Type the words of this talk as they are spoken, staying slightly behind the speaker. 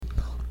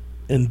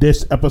In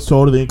this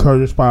episode of the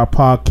Encourage Inspire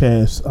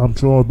podcast, I'm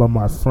joined by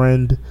my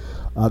friend,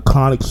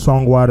 iconic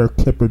songwriter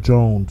Kipper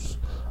Jones.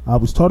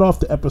 We start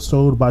off the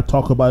episode by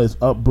talking about his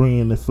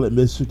upbringing in Flint,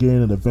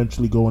 Michigan, and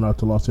eventually going out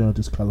to Los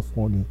Angeles,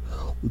 California.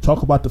 We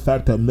talk about the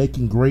fact that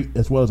making great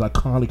as well as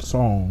iconic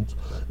songs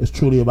is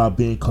truly about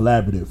being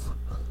collaborative.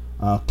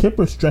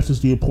 Kipper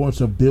stresses the importance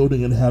of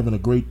building and having a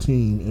great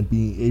team and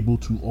being able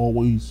to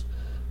always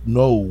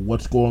know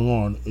what's going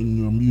on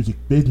in your music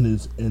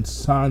business and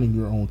signing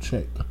your own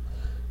check.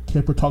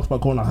 Kipper talks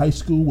about going to high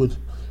school with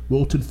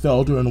Wilton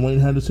Felder and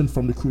Wayne Henderson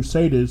from the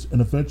Crusaders and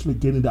eventually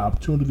getting the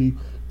opportunity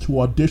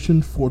to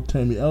audition for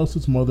Tammy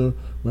Ellison's mother,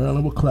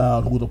 Marilyn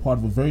McLeod, who was a part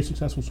of a very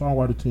successful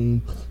songwriter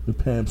team with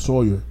Pam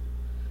Sawyer.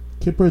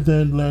 Kipper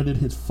then landed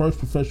his first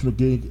professional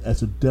gig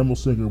as a demo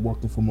singer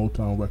working for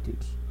Motown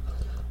Records.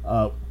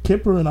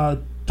 Kipper and I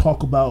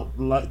talk about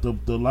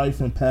the life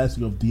and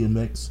passing of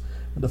DMX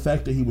and the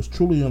fact that he was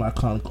truly an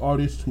iconic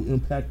artist who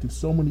impacted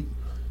so many,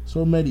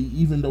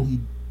 even though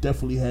he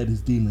definitely had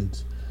his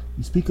demons.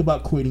 We speak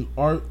about creating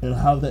art and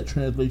how that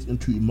translates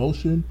into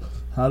emotion,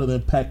 how it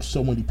impacts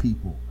so many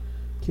people.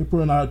 Kipper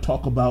and I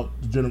talk about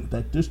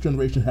that this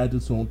generation had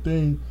its own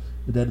thing,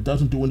 and that it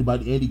doesn't do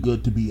anybody any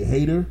good to be a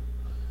hater.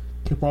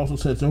 Kipper also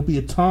says there'll be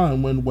a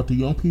time when what the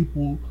young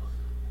people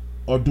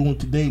are doing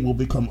today will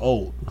become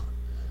old.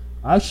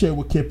 I share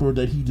with Kipper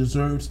that he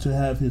deserves to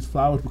have his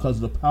flowers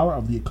because of the power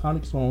of the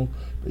iconic song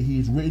that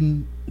he's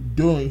written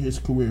during his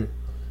career.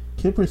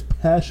 Kipper is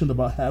passionate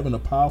about having a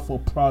powerful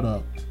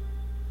product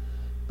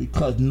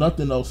because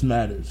nothing else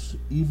matters.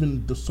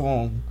 Even the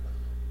song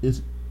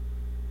is,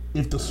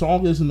 if the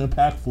song isn't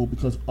impactful,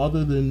 because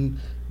other than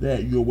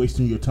that, you're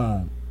wasting your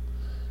time.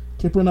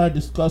 Kipper and I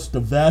discussed the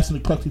vast and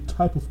eclectic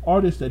type of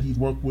artists that he's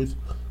worked with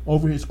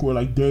over his career,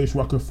 like Darius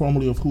Rucker,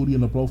 formerly of Hootie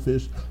The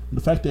Blowfish, and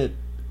the fact that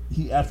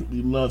he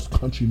absolutely loves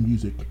country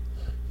music.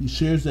 He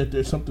shares that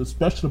there's something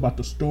special about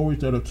the stories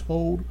that are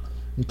told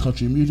in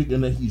country music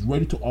and that he's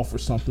ready to offer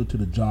something to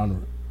the genre.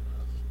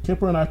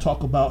 Kipper and I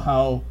talk about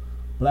how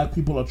black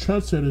people are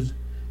trendsetters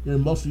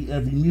in mostly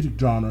every music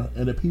genre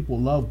and that people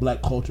love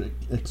black culture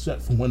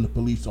except for when the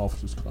police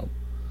officers come.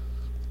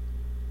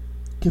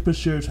 Kipper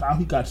shares how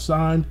he got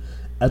signed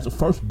as the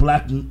first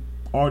black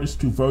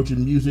artist to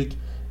Virgin Music,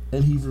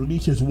 and he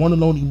released his one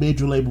and only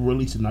major label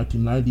release in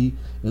 1990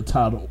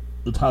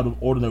 entitled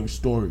Ordinary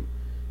Story.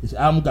 His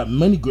album got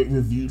many great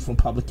reviews from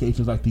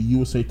publications like the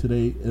USA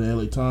Today and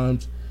L.A.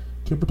 Times.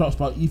 Kipper talks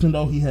about even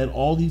though he had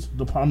all these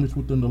departments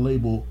within the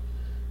label,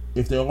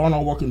 if they all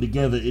not working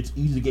together, it's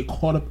easy to get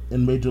caught up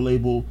in major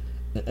label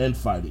and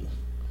fighting.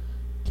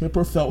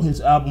 Kipper felt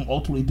his album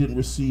ultimately didn't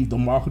receive the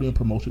marketing and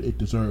promotion it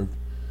deserved.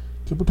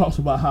 Kipper talks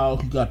about how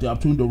he got the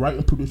opportunity to write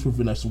and produce for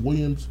Vanessa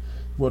Williams.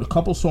 He wrote a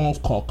couple songs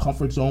called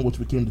Comfort Zone, which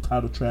became the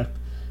title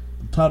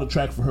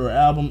track for her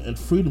album, and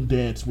Freedom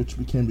Dance, which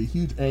became a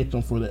huge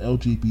anthem for the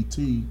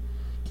LGBT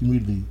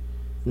community.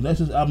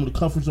 Vanessa's album, The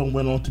Comfort Zone,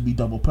 went on to be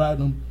double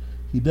platinum.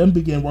 He then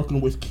began working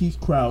with Keith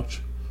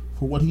Crouch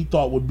for what he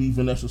thought would be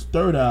Vanessa's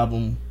third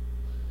album,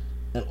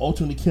 and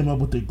ultimately came up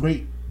with a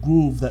great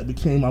groove that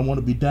became I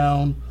Wanna Be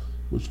Down,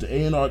 which the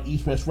A&R at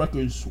East West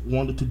Records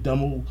wanted to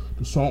demo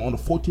the song on a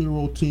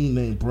 14-year-old teen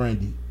named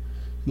Brandy.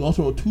 He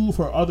also wrote two of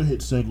her other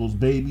hit singles,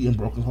 Baby and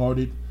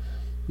Brokenhearted.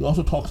 He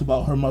also talks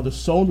about her mother,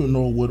 Sonja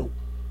Norwood,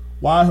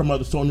 why her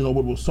mother, Sonja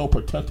Norwood, was so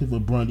protective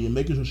of Brandy and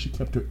making sure she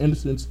kept her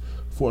innocence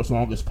for as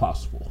long as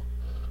possible.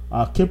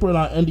 Kipper and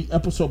I end the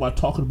episode by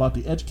talking about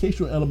the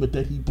educational element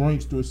that he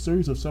brings to a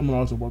series of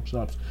seminars and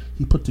workshops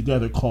he put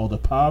together called The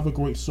Power of a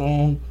Great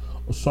Song,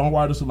 A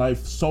Songwriter's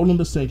Life, Soul in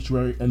the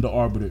Sanctuary, and The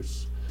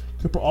Arbiters.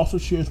 Kipper also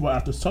shares why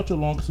after such a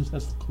long and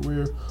successful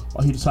career,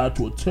 why he decided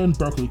to attend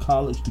Berklee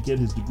College to get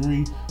his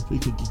degree so he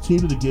can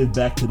continue to give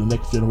back to the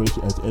next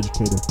generation as an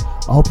educator.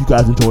 I hope you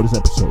guys enjoyed this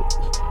episode.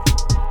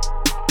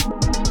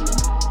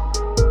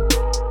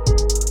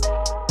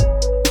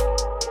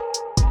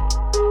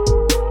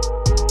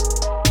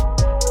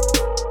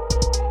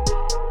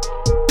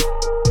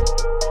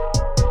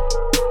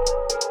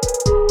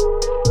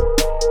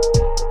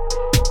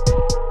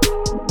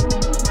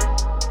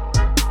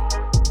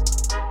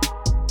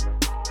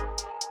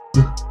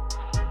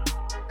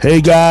 Hey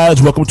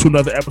guys, welcome to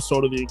another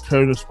episode of the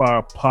Encourage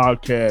Inspire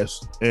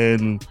podcast,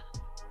 and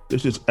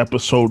this is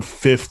episode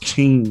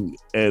 15,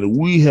 and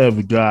we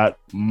have got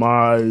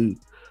my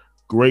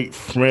great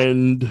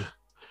friend,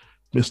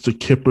 Mr.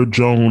 Kipper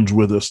Jones,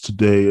 with us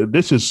today. And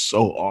this is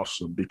so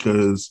awesome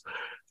because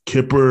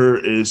Kipper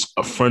is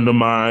a friend of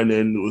mine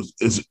and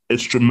is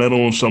instrumental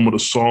in some of the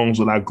songs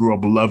that I grew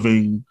up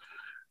loving,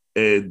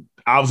 and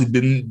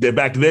obviously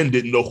back then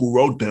didn't know who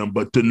wrote them,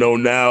 but to know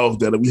now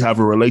that we have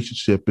a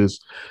relationship is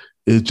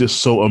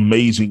just so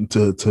amazing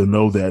to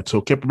know that.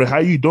 So, Kipper, how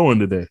you doing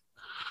today?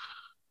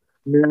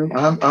 Man,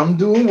 I'm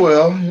doing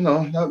well. You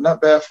know, not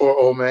bad for an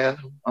old man.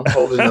 I'm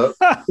holding up.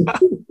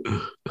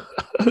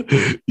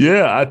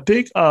 Yeah, I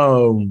think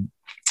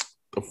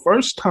the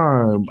first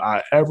time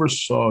I ever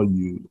saw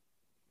you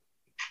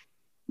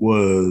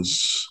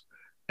was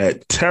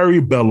at Terry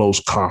Bellow's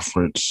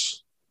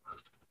conference,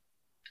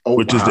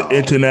 which is the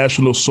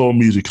International Soul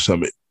Music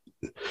Summit.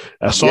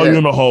 I saw you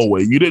in the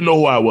hallway. You didn't know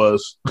who I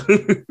was.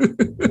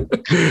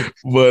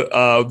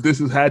 But this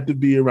has had to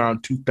be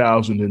around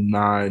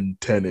 2009,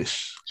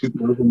 10-ish.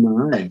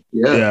 2009.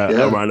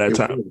 Yeah, around that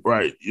time.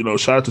 Right. You know,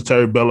 shout out to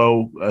Terry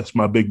Bello. That's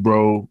my big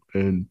bro.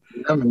 And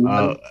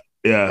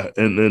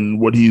and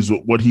what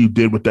he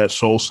did with that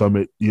Soul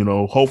Summit, you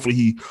know,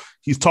 hopefully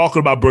he's talking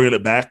about bringing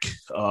it back.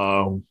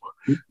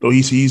 Though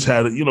he's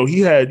had, you know,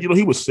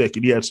 he was sick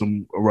and he had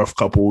a rough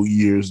couple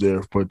years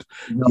there, but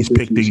he's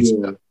picked things.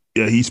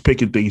 Yeah, he's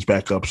picking things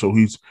back up. So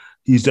he's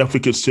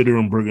definitely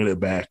considering bringing it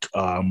back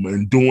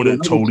and doing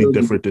it totally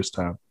different this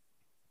time.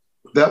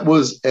 That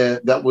was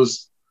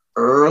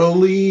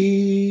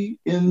early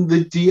in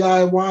the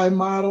DIY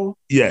model.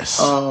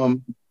 Yes.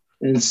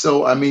 And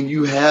so, I mean,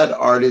 you had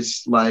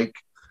artists like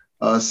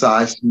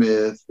Cy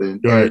Smith and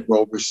Eric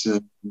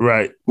Roberson,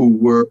 who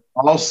were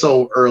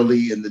also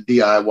early in the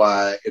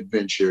DIY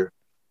adventure.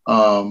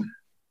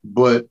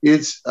 But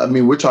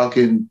we're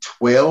talking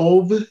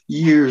 12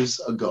 years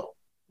ago.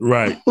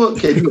 Right.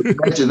 Can you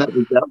imagine that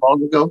was that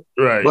long ago?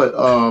 Right. But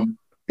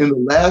in the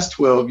last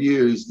 12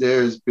 years,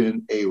 there's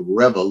been a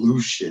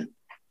revolution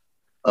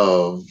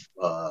of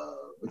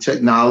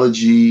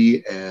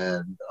technology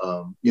and,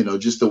 you know,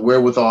 just the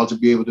wherewithal to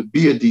be able to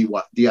be a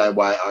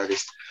DIY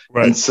artist.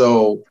 Right. And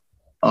so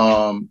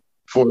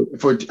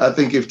for I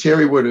think if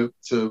Terry were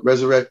to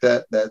resurrect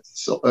that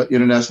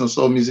International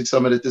Soul Music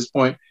Summit at this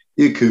point,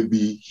 it could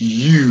be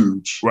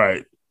huge.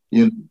 Right.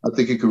 You know, I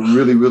think it could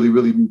really, really,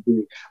 really be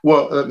big.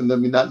 Well, let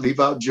me not leave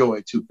out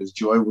Joy too, because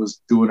Joy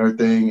was doing her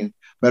thing. And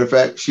matter of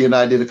fact, she and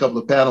I did a couple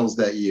of panels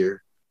that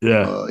year.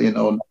 Yeah. You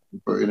know,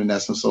 for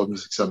International Soul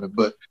Music Summit.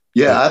 But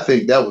yeah, I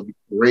think that would be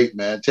great,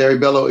 man. Terry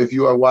Bello, if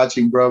you are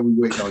watching, bro, we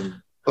waiting on you.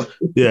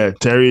 Yeah,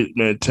 Terry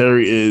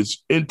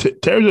is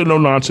Terry's a no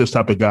nonsense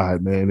type of guy,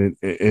 man,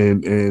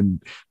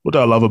 and what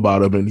I love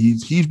about him, and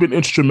he's been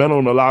instrumental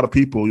in a lot of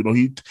people. You know,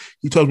 he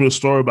tells me a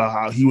story about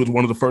how he was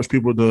one of the first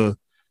people to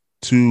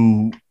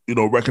you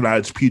know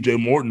recognize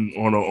PJ Morton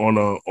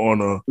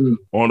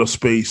on a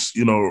space,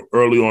 you know,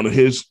 early on in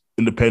his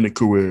independent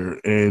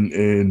career,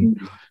 and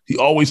he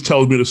always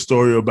tells me the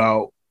story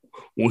about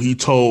when he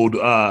told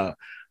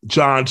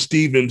John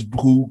Stevens,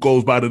 who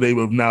goes by the name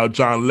of now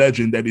John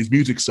Legend, that his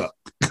music sucked.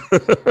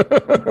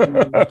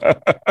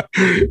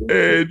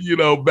 And, you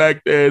know,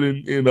 back then,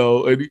 and, you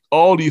know, and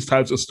all these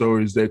types of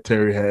stories that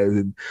Terry has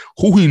and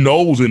who he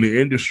knows in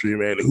the industry,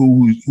 man,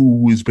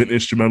 who has been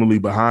instrumentally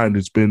behind,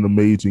 it's been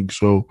amazing.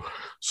 So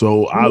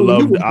I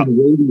love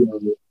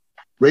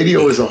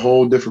radio is a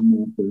whole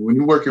different thing. When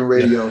you work in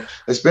radio,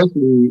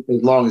 especially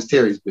as long as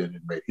Terry's been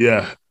in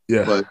radio.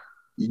 Yeah. But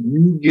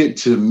you get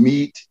to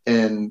meet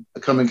and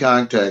come in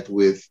contact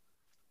with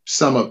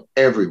some of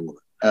everyone,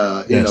 you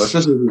know,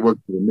 especially if you work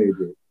for a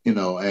major, you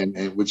know,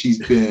 and which he's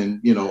been,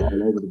 you know,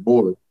 all over the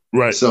board.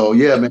 Right. So,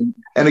 yeah, man.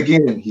 And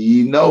again,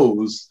 he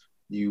knows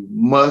you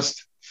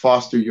must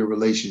foster your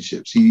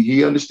relationships.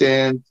 He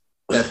understands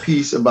that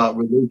piece about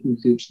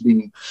relationships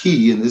being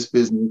key in this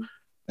business,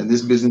 and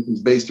this business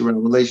is based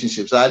around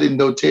relationships. I didn't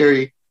know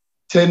Terry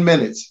 10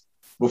 minutes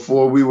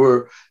before we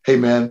were, hey,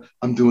 man,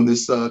 I'm doing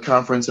this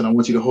conference and I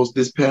want you to host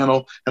this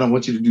panel and I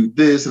want you to do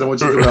this and I want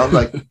you to do I'm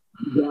like,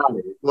 you got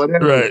it,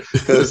 whatever. Right.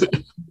 Because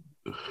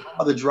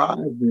the drive,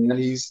 man,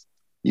 he's,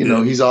 you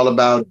know, he's all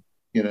about,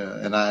 you know,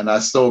 and I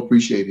so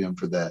appreciate him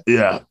for that.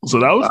 Yeah. So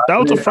that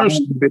was the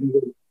first.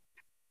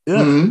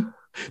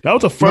 That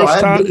was the first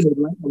time.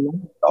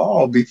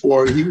 All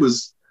before he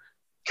was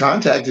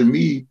contacting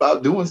me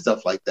about doing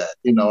stuff like that,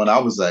 you know, and I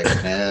was like,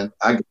 man,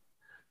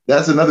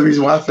 that's another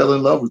reason why I fell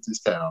in love with this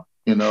town.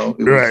 You know,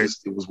 it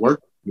was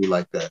working for me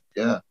like that.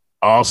 Yeah.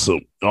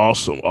 Awesome.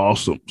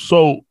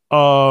 So,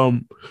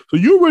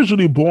 you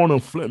originally born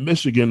in Flint,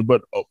 Michigan,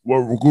 but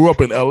grew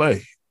up in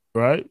L.A.,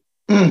 right?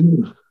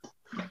 Mm-hmm.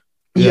 Yeah.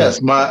 Yes,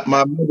 my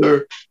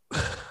mother's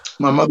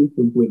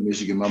from Flint,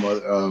 Michigan. My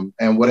mother,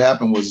 and what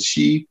happened was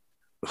she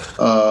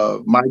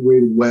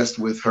migrated west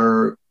with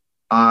her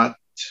aunt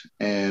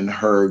and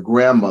her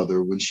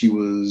grandmother when she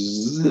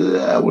was,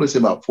 I want to say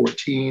about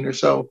 14 or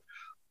so,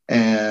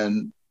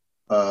 and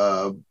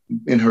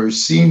in her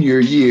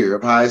senior year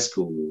of high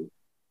school,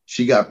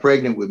 she got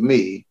pregnant with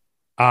me,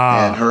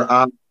 and her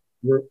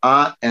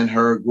aunt and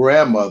her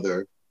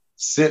grandmother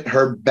sent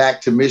her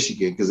back to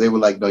Michigan because they were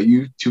like, "No,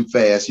 you too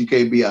fast. You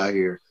can't be out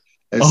here."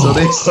 And so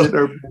they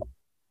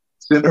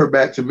sent her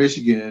back to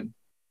Michigan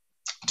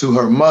to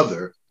her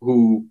mother,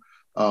 who,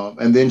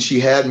 and then she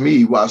had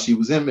me while she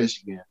was in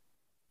Michigan.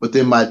 But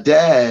then my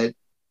dad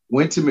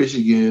went to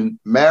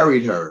Michigan,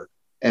 married her,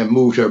 and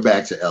moved her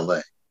back to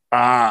L.A.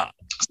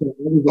 So I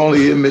was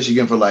only in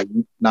Michigan for like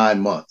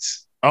 9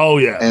 months. Oh,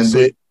 yeah.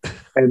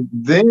 And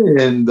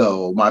then,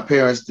 though, my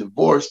parents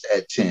divorced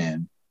at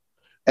 10.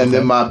 And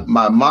then my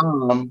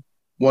mom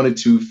wanted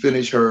to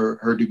finish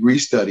her degree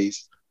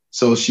studies.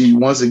 So she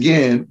once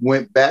again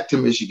went back to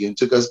Michigan,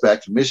 took us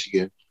back to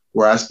Michigan,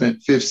 where I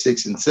spent 5th,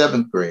 6th, and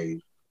 7th grade.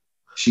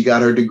 She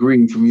got her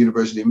degree from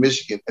University of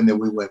Michigan. And then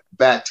we went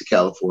back to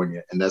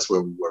California. And that's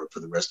where we were for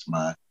the rest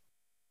of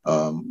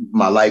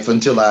my life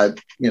until I,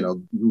 you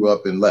know, grew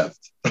up and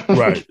left.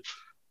 Right.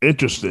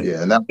 Interesting.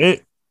 Yeah, and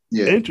that.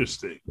 Yeah.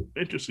 Interesting.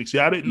 See,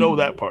 I didn't know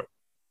that part.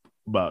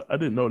 I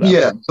didn't know that.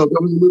 Yeah, part. so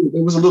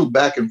there was a little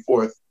back and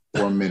forth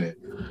for a minute.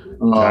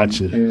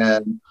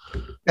 Gotcha.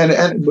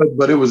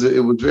 But it was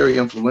very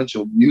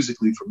influential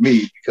musically for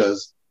me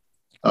because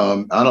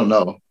I don't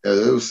know,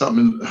 it was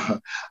something.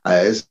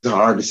 It's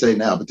hard to say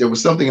now, but there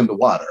was something in the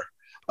water.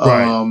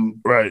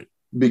 Right.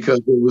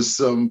 Because there was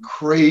some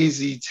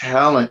crazy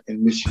talent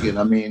in Michigan.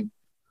 I mean,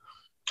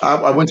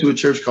 I went to a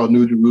church called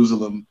New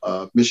Jerusalem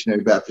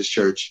Missionary Baptist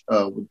Church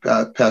with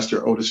Pastor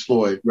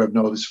Reverend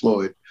Otis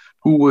Floyd,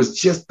 who was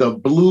just the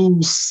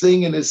blues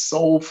singingest,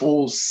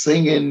 soulful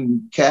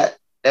singing cat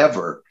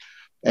ever.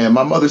 And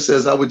my mother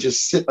says I would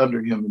just sit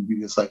under him and be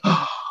just like,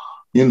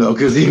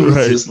 because he was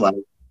just like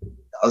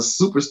a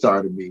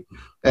superstar to me.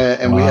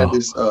 And we had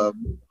this a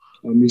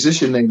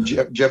musician named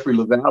Jeffrey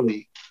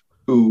LaValle,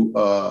 who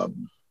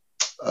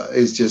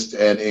is just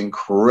an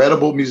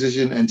incredible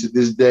musician. And to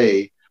this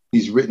day,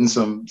 he's written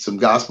some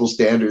gospel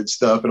standard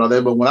stuff and all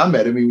that. But when I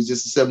met him, he was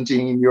just a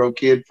 17-year-old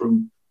kid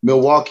from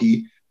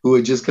Milwaukee who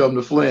had just come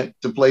to Flint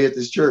to play at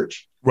this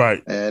church.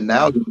 Right. And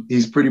now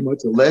he's pretty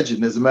much a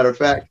legend. As a matter of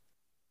fact,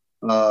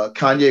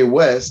 Kanye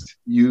West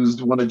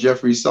used one of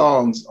Jeffrey's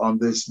songs on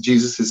this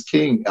Jesus is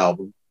King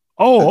album.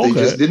 Oh,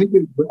 okay. He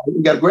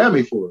got a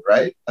Grammy for it,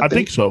 right? I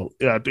think so.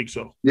 Yeah, I think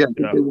so. Yeah,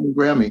 they won a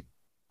Grammy.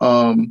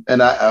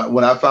 And I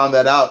when I found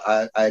that out,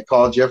 I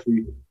called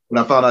Jeffrey.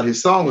 When I found out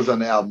his song was on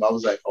the album, I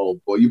was like, oh,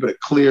 boy, you better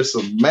clear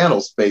some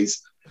mantle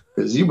space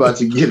because you about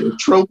to get a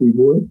trophy,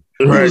 boy.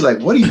 Right. He was like,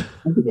 what are you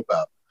talking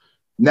about?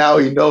 Now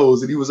he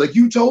knows. And he was like,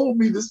 you told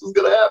me this was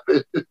going to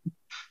happen.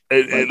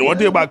 And one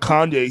thing about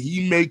Kanye,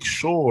 he makes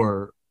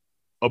sure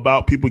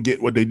about people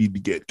get what they need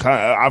to get.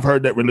 I've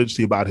heard that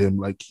religiously about him.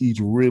 Like, he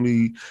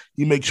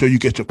makes sure you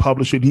get your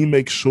publishing. He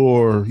makes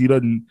sure he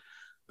doesn't.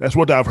 That's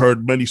what I've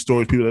heard many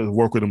stories. People that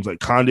work with him is like,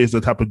 Kanye's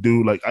the type of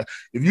dude. Like,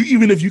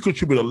 if you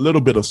contribute a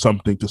little bit of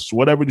something to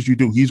whatever it is you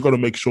do, he's going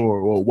to make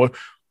sure. Well,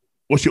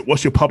 what's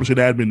your publishing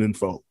admin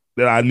info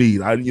that I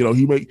need? I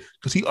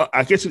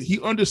guess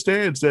he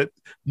understands that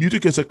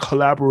music is a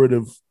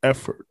collaborative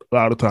effort a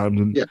lot of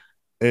times,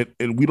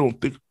 and we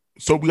don't think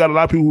so. We got a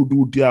lot of people who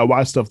do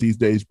DIY stuff these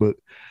days, but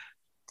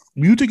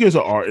music is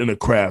an art and a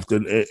craft,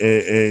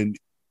 and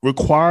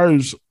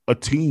requires a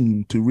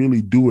team to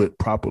really do it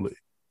properly.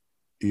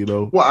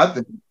 Well, I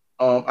think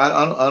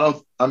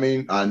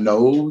I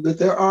know that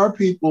there are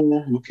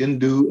people who can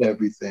do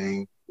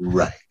everything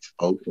right.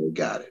 Okay,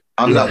 got it.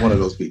 I'm not one of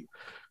those people.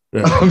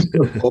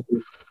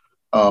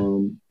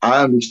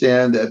 I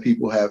understand that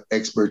people have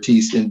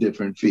expertise in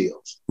different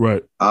fields.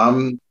 Right.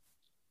 I'm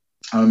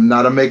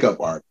not a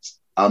makeup artist.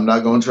 I'm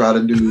not going to try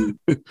to do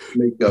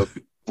makeup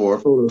for a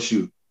photo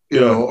shoot,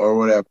 or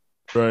whatever.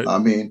 Right. I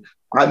mean,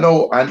 I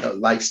know,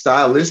 like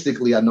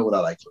stylistically, I know what I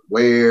like to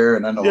wear,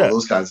 and I know all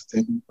those kinds of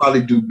things.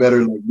 Probably do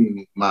better like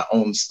being my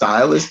own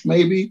stylist,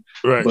 maybe.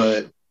 Right.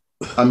 But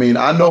I mean,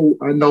 I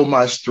know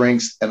my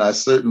strengths, and I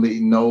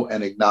certainly know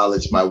and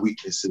acknowledge my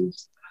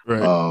weaknesses,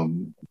 right.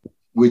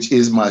 Which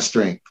is my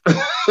strength.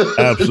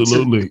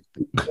 Absolutely.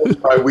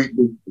 My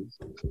weaknesses.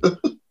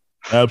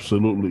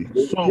 Absolutely.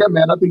 So, yeah,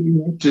 man, I think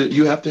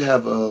you have to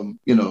have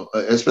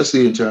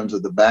especially in terms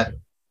of the back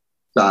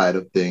side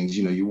of things.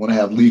 You want to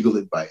have legal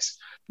advice.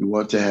 You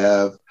want to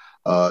have,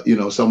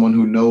 someone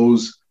who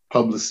knows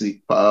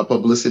publicity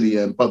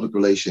and public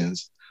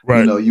relations.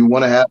 Right. You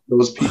want to have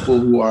those people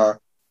who are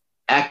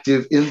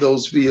active in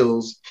those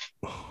fields,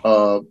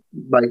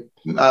 like,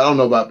 I don't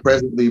know about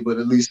presently, but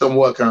at least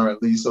somewhat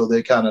currently, so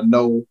they kind of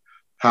know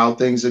how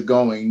things are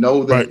going.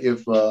 Know that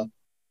if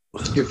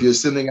you're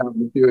sending out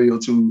material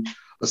to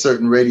a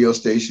certain radio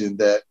station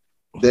that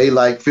they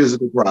like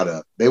physical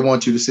product, they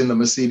want you to send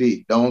them a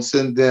CD. Don't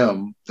send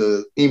them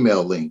the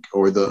email link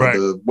or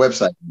the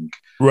website link.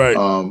 Right.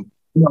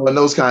 And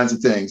those kinds of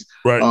things.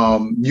 Right.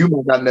 You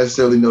might not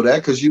necessarily know that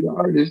because you're an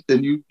artist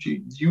and you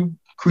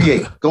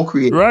create. Go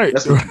create. Right.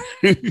 That's what,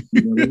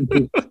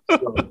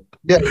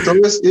 so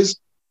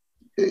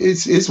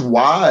it's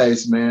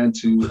wise, man,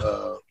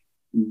 to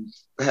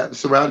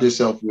surround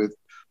yourself with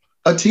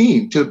a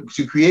team, to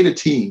create a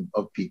team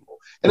of people.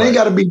 It ain't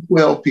got to be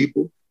 12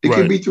 people. It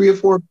can be 3 or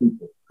 4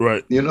 people.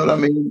 Right. You know what I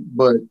mean?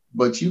 But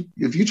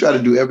if you try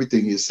to do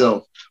everything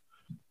yourself,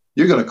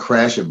 you're gonna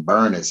crash and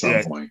burn at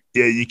some point.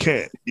 Yeah, you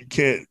can't. You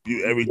can't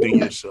do everything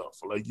yourself.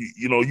 Like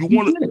you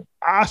want to.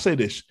 I say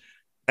this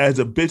as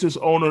a business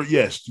owner.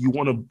 Yes, you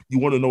want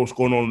to know what's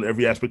going on in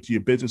every aspect of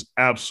your business.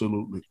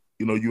 Absolutely.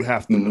 You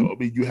have to know. I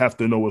mean, you have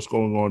to know what's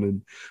going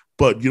on,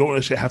 but you don't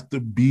necessarily have to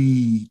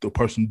be the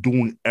person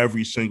doing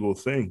every single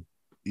thing.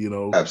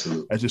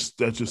 Absolutely. That's just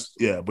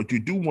but you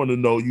do want to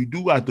know. You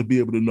do have to be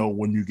able to know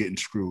when you're getting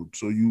screwed.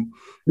 So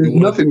there's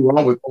nothing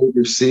wrong with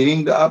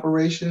overseeing the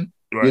operation.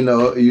 Right.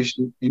 You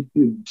should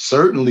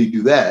certainly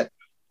do that.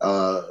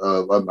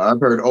 I've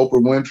heard Oprah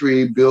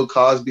Winfrey, Bill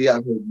Cosby.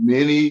 I've heard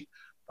many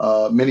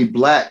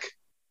Black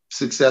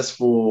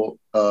successful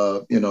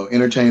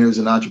entertainers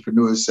and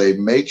entrepreneurs say,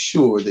 make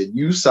sure that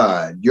you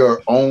sign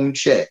your own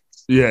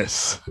checks.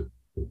 Yes.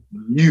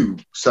 You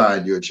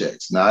sign your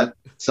checks, not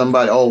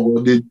somebody, oh,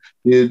 well, did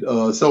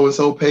so and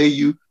so pay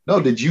you? No,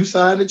 did you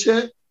sign the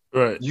check?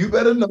 Right. You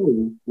better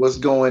know what's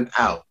going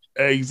out.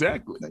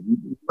 Exactly. Now,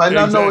 you might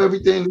not know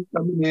everything that's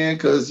coming in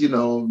because you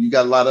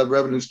got a lot of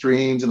revenue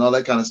streams and all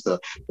that kind of stuff,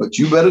 but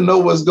you better know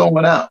what's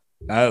going out.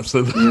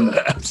 Absolutely.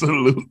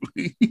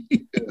 Absolutely.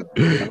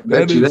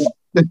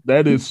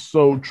 That is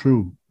so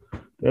true.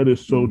 That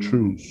is so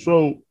true.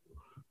 So,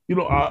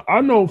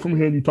 I know from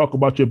hearing you talk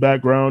about your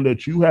background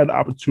that you had the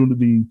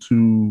opportunity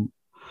to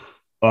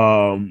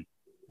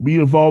be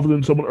involved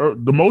in some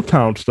of the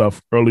Motown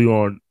stuff early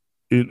on.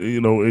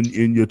 In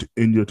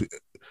your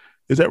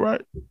is that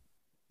right?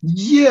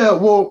 Yeah.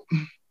 Well,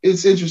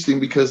 it's interesting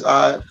because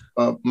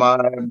my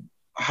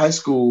high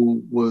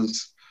school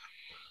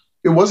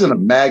it wasn't a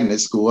magnet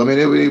school. I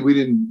mean, we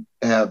didn't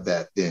have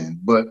that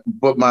then, but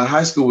my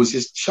high school was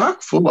just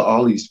chock full of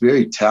all these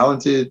very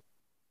talented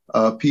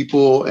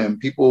people and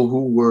people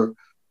who were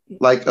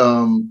like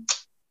Wilton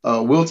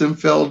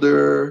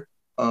Felder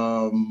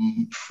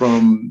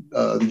from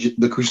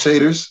the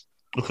Crusaders,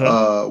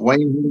 okay.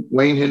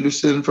 Wayne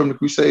Henderson from the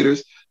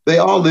Crusaders. They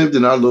all lived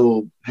in our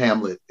little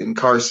hamlet in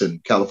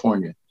Carson,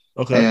 California.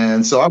 Okay.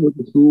 And so I went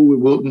to school with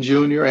Wilton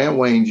Jr. and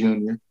Wayne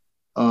Jr.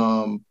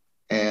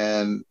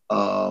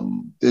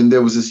 Then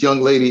there was this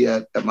young lady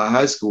at my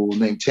high school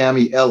named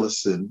Tammy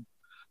Ellison,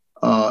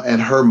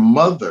 and her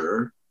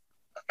mother,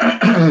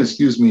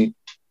 excuse me,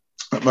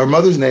 my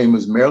mother's name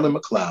was Marilyn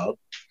McLeod.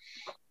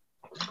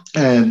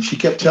 And she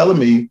kept telling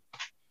me,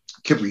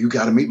 Kipper, you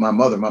got to meet my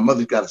mother. My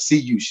mother's got to see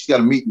you. She's got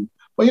to meet you.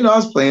 Well, I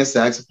was playing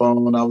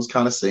saxophone. I was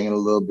kind of singing a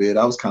little bit.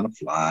 I was kind of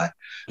fly.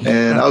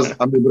 And I was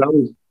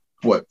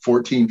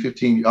 14,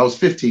 15. I was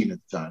 15 at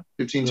the time,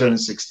 15 turning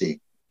 16.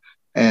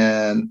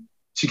 And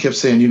she kept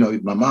saying,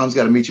 my mom's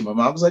got to meet you. My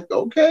mom was like,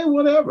 okay,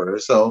 whatever.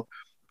 So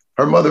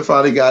her mother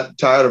finally got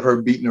tired of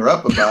her beating her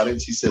up about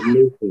it. She said,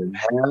 listen,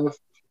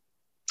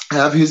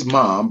 have his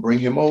mom bring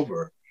him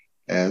over.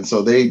 And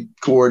so they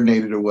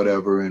coordinated or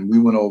whatever. And we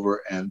went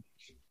over and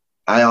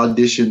I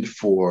auditioned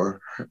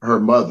for her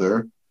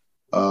mother,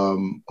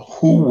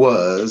 who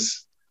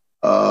was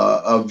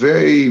a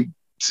very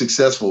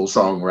successful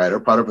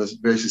songwriter, part of a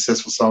very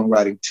successful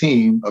songwriting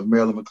team of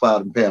Marilyn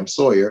McLeod and Pam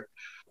Sawyer.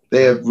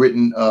 They have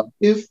written,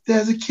 if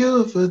there's a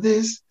cure for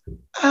this,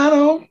 I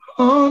don't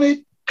want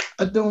it.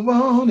 I don't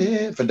want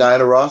it, for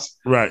Diana Ross.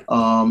 Right.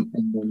 And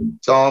then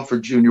song for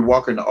Junior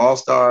Walker and the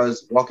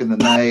All-Stars, Walk in the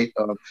Night.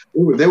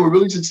 They were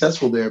really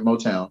successful there at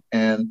Motown.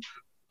 And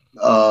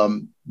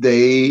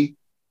they,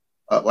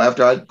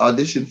 after I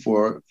auditioned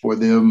for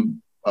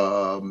them,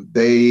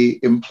 they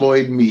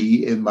employed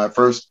me in my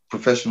first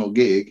professional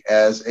gig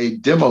as a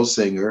demo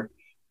singer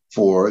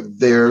for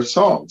their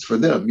songs for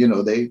them.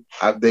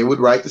 They would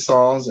write the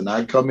songs and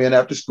I'd come in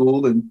after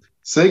school and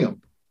sing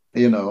them,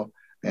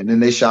 and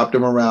then they shopped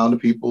them around to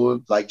people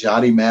like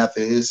Johnny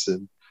Mathis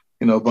and,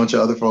 a bunch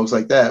of other folks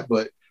like that.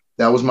 But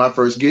that was my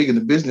first gig in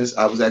the business.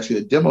 I was actually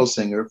a demo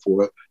singer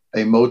for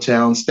a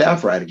Motown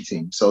staff writing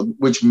team. So,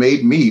 which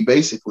made me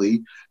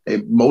basically a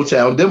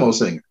Motown demo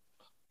singer.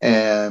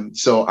 And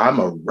so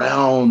I'm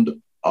around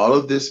all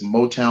of this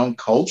Motown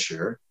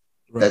culture.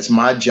 Right. That's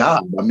my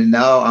job. I mean,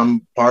 now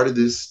I'm part of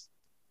this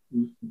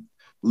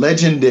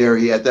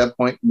legendary at that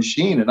point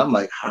machine. And I'm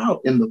like,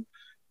 how in the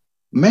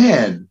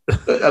man?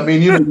 I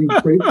mean, you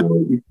pray for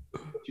it,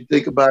 you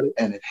think about it,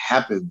 and it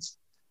happens.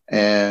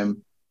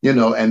 And,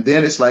 and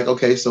then it's like,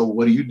 okay, so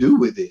what do you do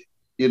with it?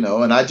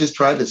 And I just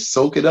tried to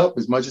soak it up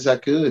as much as I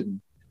could,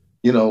 and,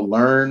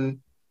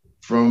 learn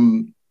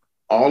from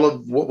all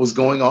of what was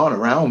going on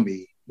around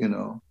me,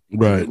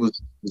 Right. It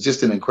was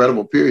just an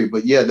incredible period.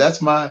 But yeah,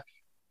 that's my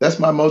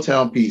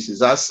Motown piece.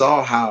 Is I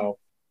saw how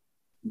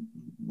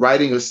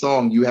writing a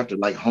song, you have to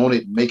like hone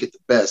it and make it the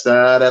best.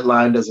 That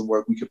line doesn't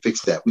work. We can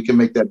fix that. We can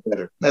make that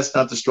better. That's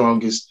not the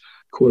strongest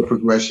chord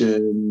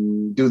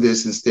progression. Do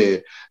this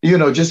instead.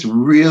 Just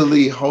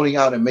really honing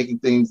out and making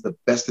things the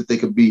best that they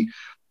could be.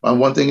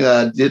 One thing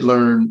that I did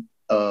learn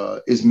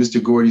is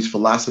Mr. Gordy's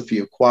philosophy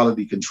of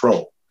quality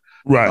control.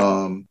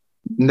 Right.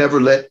 Never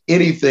let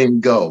anything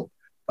go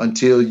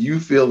until you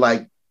feel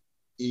like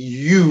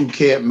you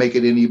can't make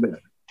it any better.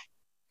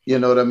 You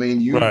know what I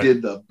mean? You right.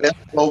 did the best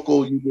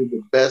vocal, you did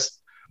the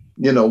best,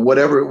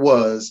 whatever it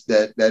was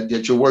that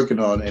you're working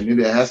on, and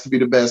it has to be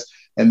the best.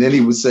 And then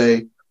he would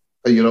say,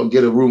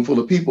 get a room full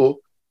of people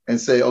and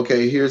say,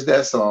 okay, here's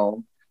that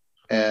song,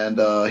 and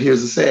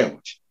here's a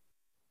sandwich.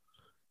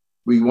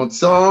 We want the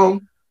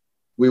song,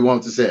 we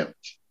want the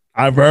sandwich.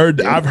 I've heard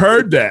that.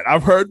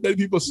 I've heard that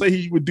people say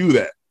he would do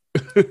that.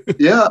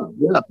 Yeah.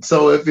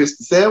 So if it's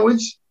the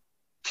sandwich,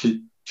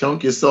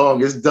 chunk your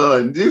song, it's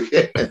done.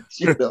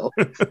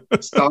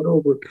 Start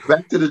over,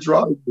 back to the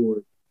drawing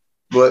board.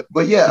 But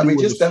yeah, I mean,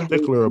 just that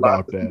particular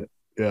about that.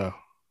 Yeah.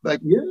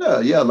 Like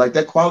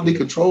that quality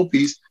control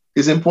piece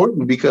is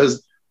important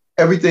because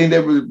everything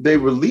they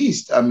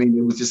released, I mean,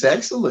 it was just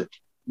excellent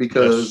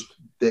because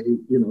they,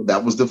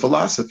 that was the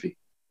philosophy.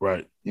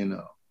 Right.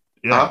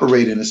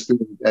 Operate in a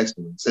spirit of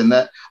excellence. And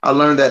that I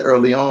learned that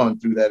early on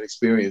through that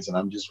experience, and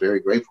I'm just very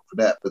grateful for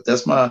that. But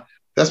that's my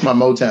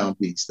Motown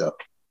piece stuff.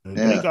 And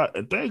Yeah.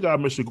 thank God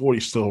Mr.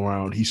 Gordy's still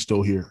around. He's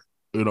still here.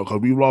 You know,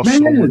 because we've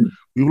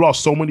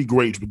lost so many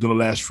greats within the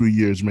last few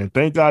years, man.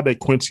 Thank God that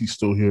Quincy's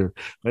still here.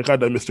 Thank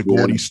God that Mr.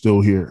 Gordy's still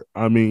here.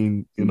 I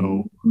mean, you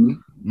know,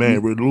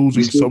 man, we're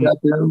losing some.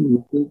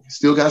 We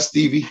still got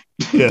Stevie.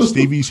 Yeah,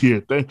 Stevie's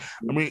here.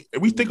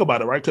 We think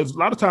about it, right? Because a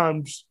lot of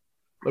times,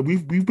 like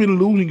we've been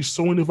losing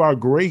so many of our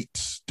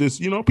greats. Just,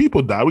 you know,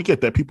 people die. We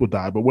get that people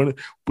die, but when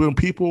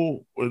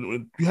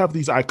you have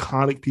these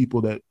iconic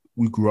people that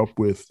we grew up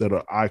with that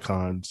are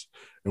icons,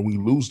 and we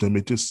lose them,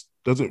 it just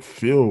doesn't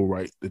feel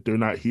right that they're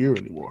not here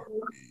anymore.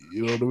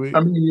 You know what I mean? I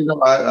mean, you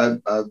know,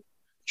 I'm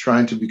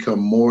trying to become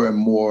more and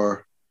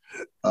more,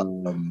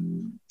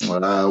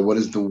 what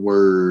is the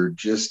word?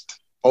 Just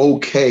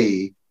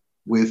okay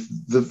with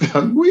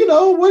you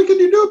know, what can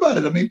you do about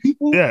it? I mean,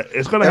 people. Yeah,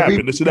 it's going to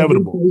happen. It's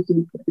inevitable.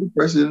 Every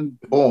person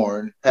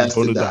born has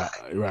to die.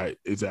 Right,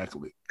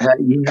 exactly.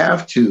 You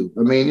have to.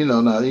 I mean, you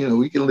know, now, you know,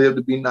 we can live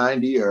to be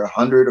 90 or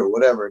 100 or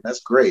whatever, and that's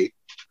great.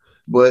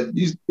 But,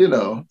 you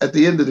know, at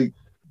the end of the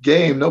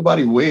game,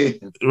 nobody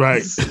wins.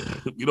 Right.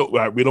 We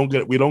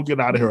don't get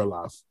out of here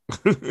alive.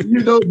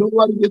 You know,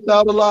 nobody gets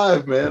out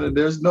alive, man. And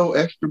there's no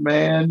extra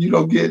man. You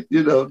don't get,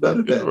 you know, none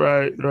of that.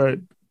 Right.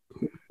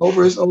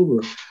 Over is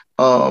over.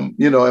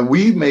 You know, and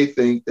we may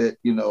think that,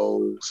 you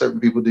know, certain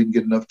people didn't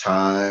get enough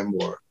time,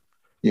 or,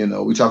 you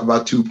know, we talk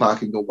about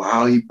Tupac and go,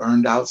 wow, he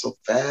burned out so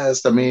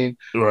fast. I mean,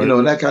 you know,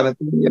 and that kind of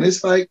thing. And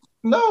it's like,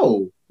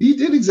 no, he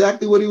did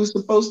exactly what he was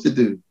supposed to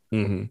do.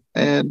 Mm-hmm.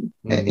 And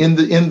in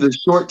the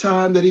short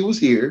time that he was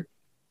here,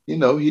 you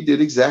know, he did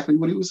exactly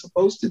what he was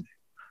supposed to do.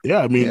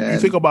 Yeah, I mean, you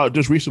think about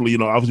just recently, you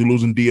know, obviously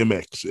losing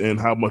DMX and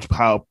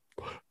how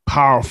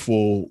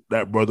powerful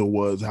that brother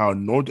was. How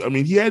anointed. I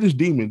mean, he had his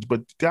demons,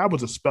 but God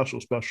was a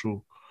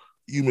special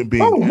human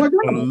being. Oh my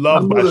God, and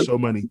loved by so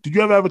many. Did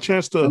you ever have a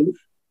chance to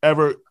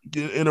ever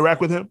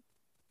interact with him?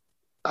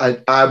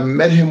 I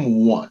met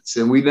him once,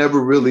 and we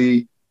never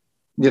really,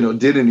 you know,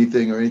 did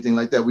anything or anything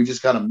like that. We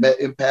just kind of met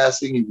in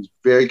passing. He was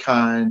very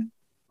kind.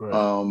 Right.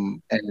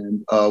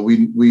 And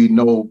we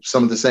know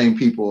some of the same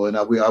people, and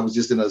I was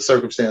just in a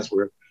circumstance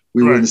where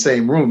we were in the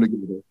same room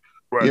together.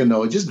 Right. You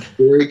know, just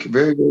very,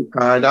 very, very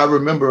kind. I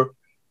remember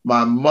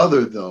my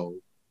mother, though,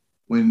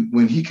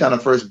 when he kind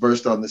of first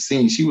burst on the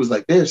scene, she was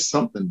like, "There's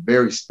something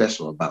very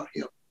special about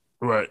him."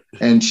 Right.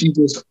 And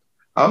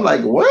I'm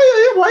like,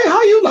 why?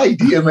 How you like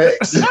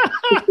DMX?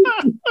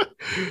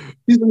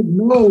 He's like,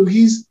 no,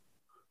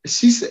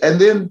 she said, and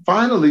then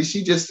finally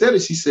she just said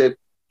it. She said,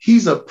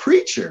 he's a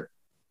preacher.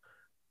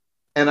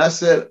 And I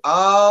said,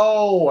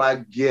 oh, I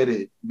get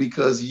it.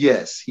 Because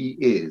yes, he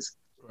is.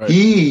 Right.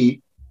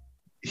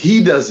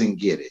 He doesn't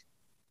get it.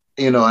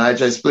 You know, I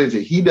just explained to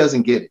you, he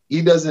doesn't get it.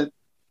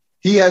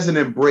 He hasn't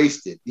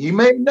embraced it. He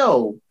may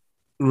know,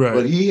 right,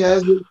 but he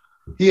hasn't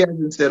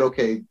said,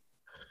 okay,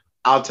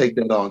 I'll take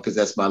that on because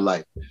that's my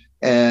life.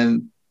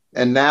 And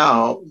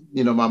now,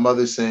 you know, my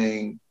mother's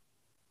saying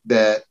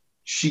that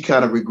she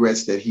kind of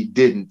regrets that he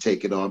didn't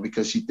take it on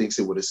because she thinks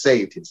it would have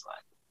saved his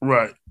life.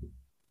 Right.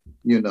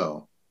 You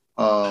know,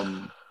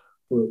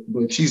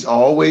 but she's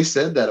always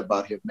said that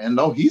about him, man.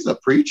 No, he's a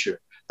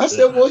preacher. I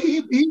said, well,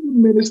 he's a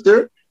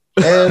minister,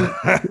 and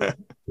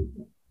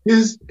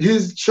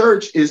his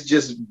church is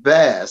just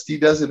vast. He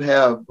doesn't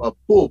have a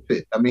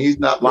pulpit. I mean, he's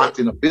not locked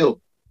in a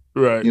building.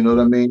 Right. You know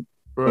what I mean?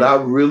 Right. But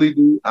I really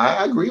do.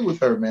 I agree with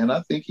her, man.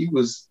 I think he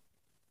was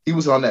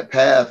on that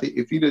path.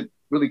 If he'd have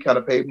really kind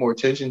of paid more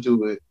attention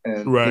to it,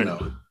 and you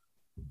know,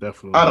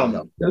 definitely. I don't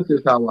know. That's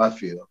just how I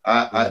feel.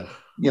 I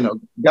you know,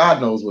 God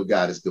knows what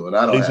God is doing.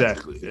 I don't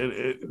exactly.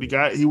 And the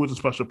guy, he was a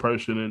special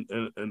person,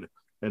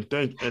 and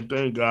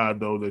thank God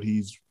though that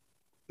he's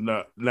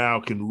now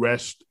can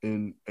rest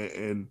in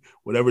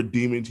whatever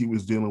demons he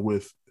was dealing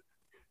with.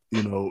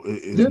 You know,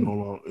 is no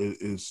longer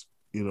is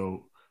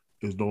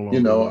no longer.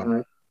 You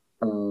know,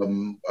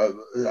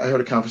 I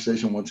heard a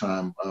conversation one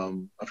time.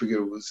 I forget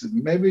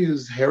maybe it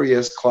was Harry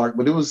S. Clark,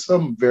 but it was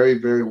some very,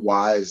 very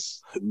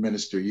wise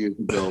minister years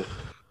ago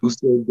who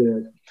said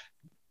that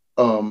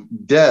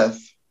death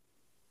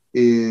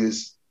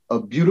is a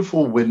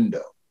beautiful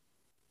window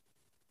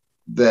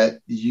that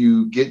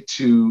you get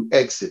to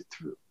exit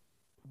through.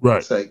 Right.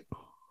 It's like,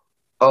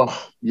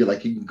 oh, you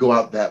can go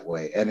out that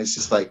way, and it's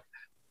just like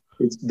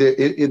it's there.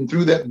 And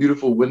through that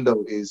beautiful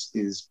window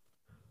is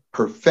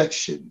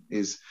perfection,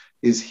 is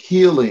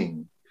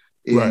healing,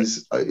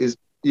 is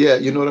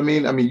you know what I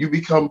mean? I mean, you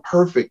become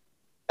perfect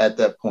at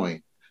that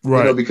point, right?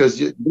 You know, because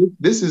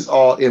this is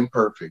all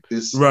imperfect.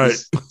 This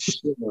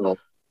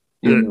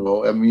you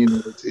know, I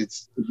mean,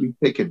 it's you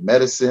taking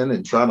medicine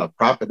and trying to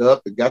prop it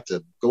up and got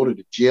to go to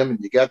the gym and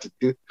you got to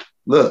do.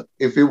 Look,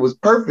 if it was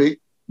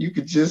perfect, you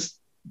could just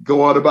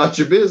go on about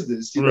your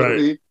business, you know what I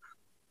mean?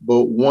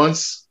 But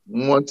once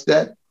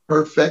that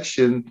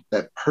perfection,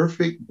 that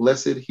perfect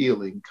blessed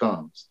healing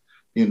comes,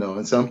 you know,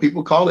 and some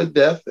people call it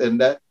death,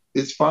 and that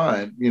is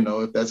fine, you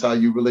know, if that's how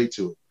you relate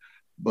to it.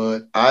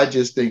 But I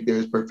just think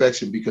there's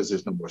perfection because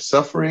there's no more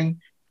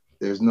suffering,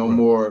 there's no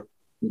more,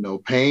 you know,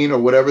 pain or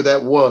whatever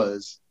that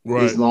was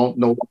is no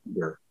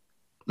longer.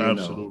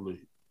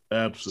 Absolutely.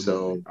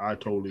 Absolutely. I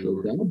totally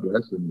agree. God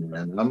bless him,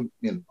 man.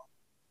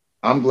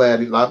 I'm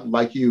glad,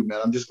 like you, man.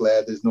 I'm just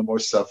glad there's no more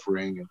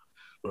suffering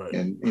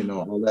and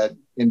all that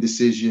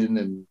indecision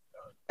and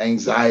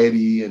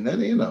anxiety, and then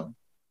now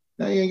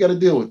you ain't got to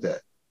deal with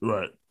that.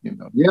 Right.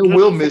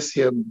 We'll miss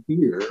him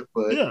here,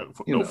 but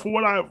for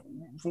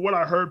what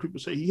I heard people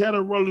say, he had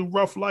a really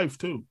rough life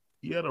too.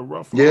 He had a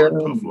rough, hard,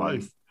 tough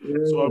life. Yeah.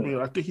 So I mean,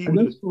 I think he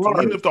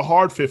lived a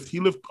hard 50. He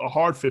lived a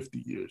hard 50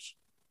 years.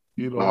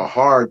 A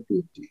hard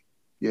 50.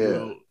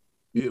 Yeah.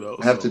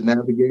 Have to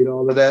navigate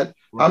all of that.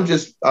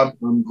 Right.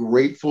 I'm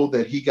grateful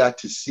that he got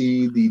to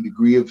see the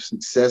degree of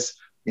success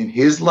in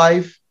his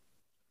life,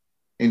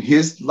 in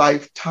his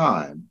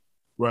lifetime,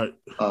 right?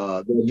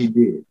 That he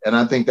did, and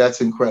I think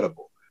that's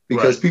incredible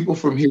because people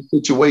from his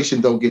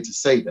situation don't get to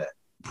say that.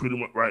 Pretty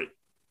much, right.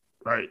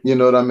 You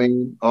know what I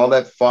mean? All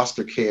that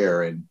foster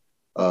care and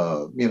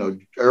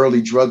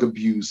early drug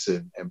abuse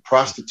and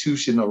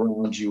prostitution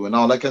around you and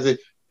all that kind of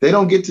thing. They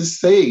don't get to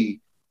say,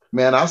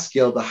 man, I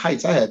scaled the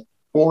heights. I had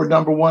 4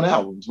 #1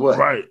 albums. What?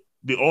 Right.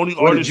 The only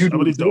artist, I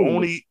believe, the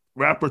only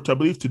rapper to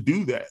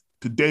do that,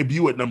 to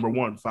debut at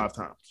 #1 5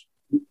 times.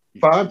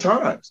 5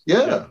 times.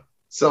 Yeah.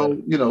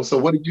 So, so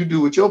what did you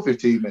do with your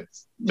 15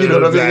 minutes? You know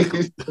what I mean?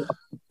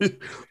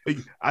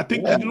 I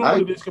think,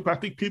 what it is, I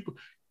think people,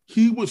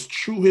 he was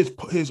true.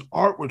 His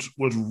art was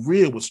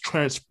real, was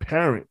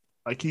transparent.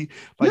 He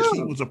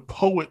was a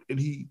poet, and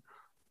you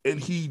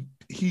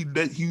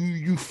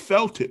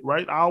felt it,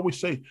 right? I always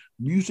say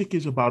music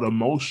is about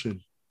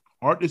emotion.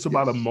 Art is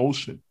about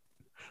emotion.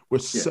 We're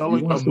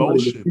selling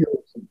emotion.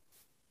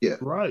 Yeah.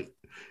 Right.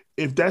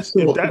 If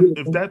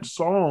that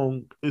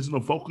song isn't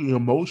evoking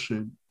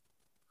emotion,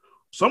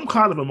 some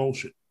kind of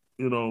emotion,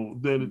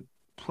 then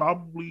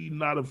probably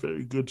not a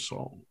very good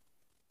song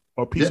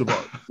or piece of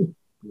art.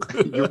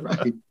 You're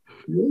right.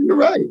 You're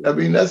right. I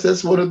mean,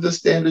 that's one of the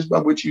standards by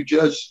which you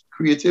judge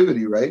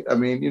creativity, right? I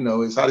mean,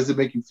 is how does it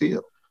make you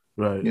feel?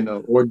 Right.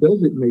 Or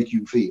does it make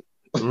you feel?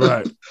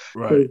 Right.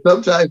 So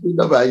sometimes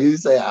you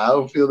say, I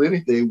don't feel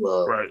anything.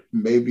 Well,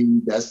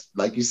 maybe that's,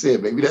 like you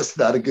said, maybe that's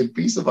not a good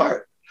piece of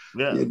art.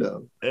 Yeah.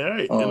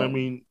 Right. And I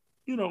mean,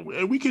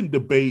 and we can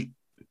debate,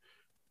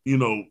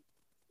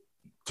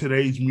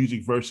 today's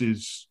music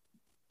versus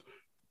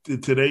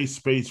today's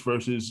space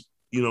versus,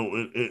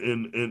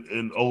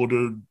 in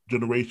older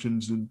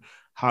generations, and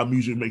how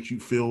music makes you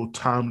feel,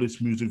 timeless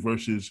music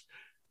versus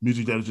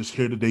music that is just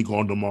here today,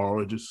 gone tomorrow.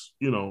 And just,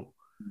 and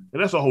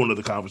that's a whole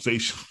other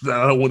conversation that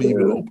I don't want to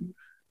even open.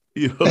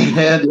 And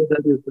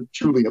that is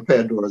truly a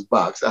Pandora's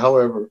box.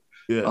 However,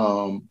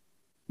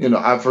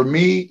 for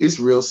me, it's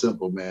real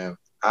simple, man.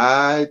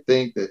 I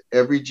think that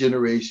every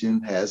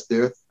generation has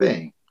their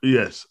thing.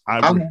 Yes, I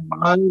agree.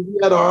 We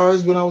had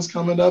ours when I was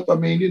coming up. I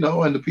mean,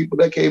 and the people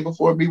that came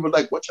before me were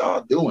like, "What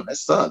y'all doing? That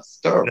sucks." It's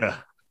terrible.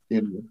 Yeah.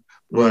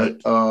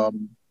 But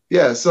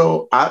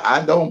so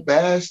I don't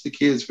bash the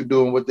kids for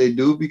doing what they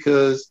do,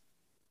 because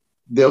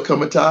there'll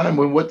come a time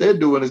when what they're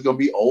doing is going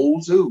to be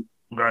old too.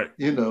 Right.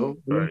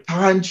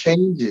 Time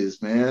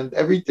changes, man.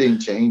 Everything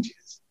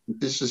changes. It's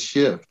just a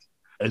shift.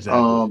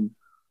 Exactly.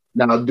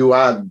 Now, do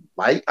I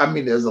like? I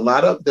mean, there's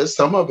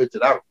some of it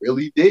that I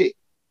really dig.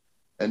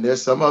 And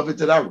there's some of it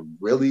that I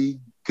really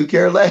could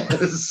care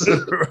less.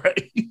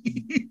 Right.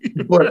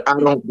 But I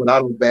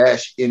don't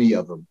bash any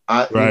of them.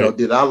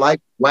 Did I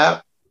like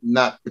WAP?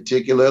 Not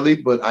particularly,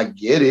 but I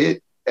get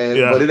it.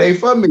 But it ain't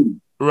for me.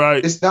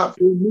 Right. It's not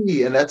for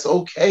me, and that's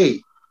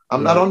okay.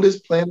 I'm not on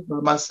this planet by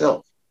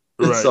myself.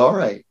 It's all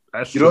right.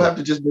 That's you don't have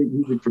to just make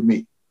music for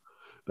me.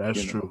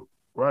 That's true.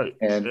 Right.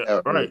 And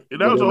right. And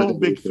that was a whole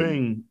big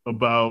thing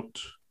about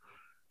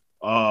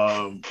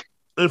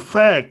in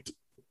fact,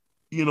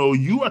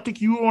 I think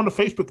you were on the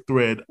Facebook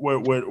thread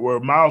where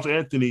Miles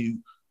Anthony,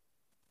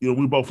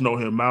 we both know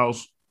him,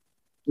 Miles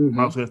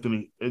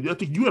Anthony, and I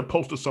think you had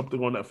posted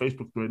something on that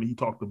Facebook thread, and he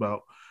talked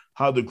about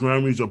how the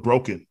Grammys are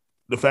broken.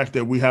 The fact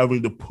that we're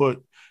having to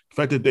the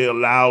fact that they're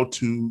allowed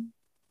to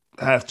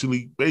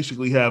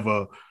basically have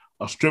a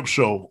strip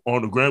show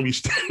on the Grammy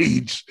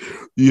stage,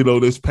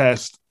 this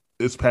past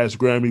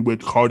Grammy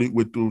with Cardi,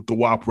 with the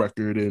WAP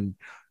record, and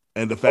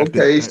the fact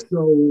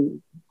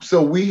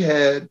so we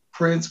had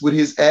Prince with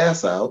his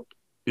ass out.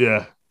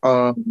 Yeah.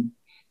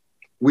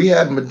 We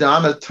had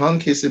Madonna tongue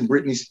kissing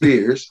Britney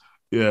Spears.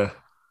 Yeah.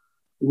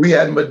 We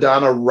had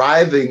Madonna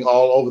writhing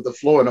all over the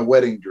floor in a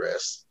wedding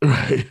dress.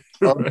 Right.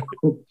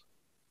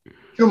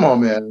 Come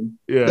on, man.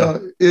 Yeah.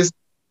 It's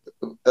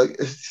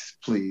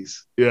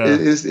please. Yeah.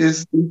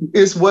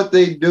 It's what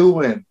they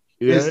doing.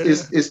 Yeah.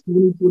 It's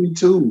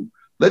 2022.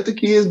 Let the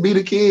kids be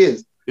the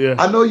kids. Yeah.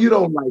 I know you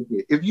don't like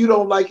it. If you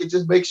don't like it,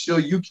 just make sure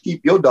you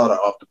keep your daughter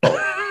off the phone.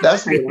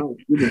 That's what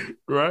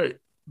Right.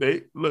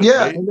 And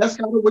that's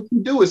kind of what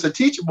you do. It's a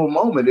teachable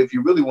moment if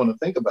you really want to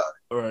think about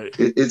it. Right.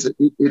 It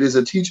is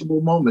a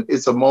teachable moment.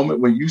 It's a moment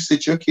when you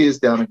sit your kids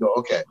down and go,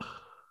 okay,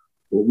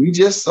 what we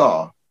just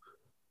saw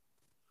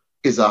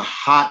is a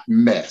hot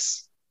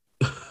mess.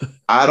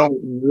 I don't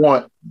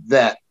want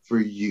that for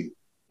you.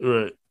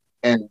 Right.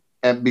 And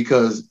and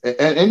because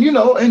and you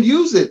know, and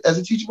use it as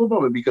a teachable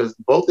moment, because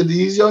both of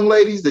these young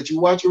ladies that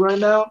you're watching right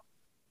now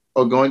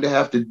are going to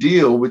have to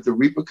deal with the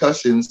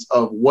repercussions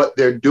of what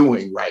they're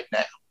doing right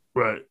now.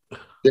 Right.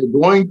 They're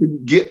going to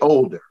get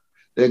older.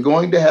 They're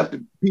going to have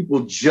to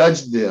people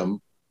judge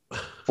them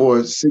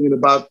for singing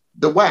about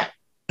the whack,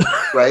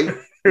 right?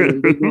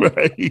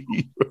 Right.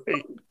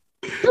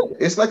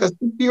 It's like a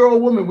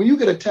 60-year-old woman. When you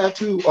get a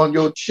tattoo on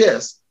your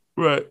chest,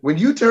 right? When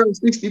you turn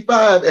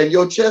 65 and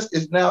your chest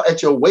is now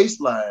at your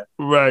waistline,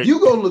 right? You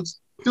gonna look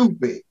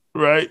stupid,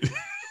 right?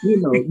 You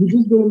know, you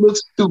just gonna look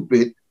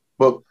stupid.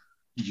 But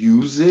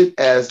use it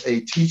as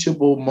a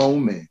teachable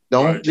moment.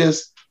 Don't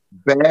just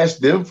bash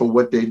them for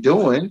what they're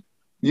doing.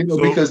 You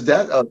know, because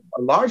that a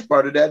large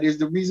part of that is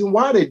the reason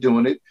why they're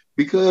doing it.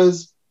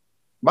 Because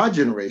my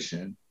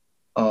generation,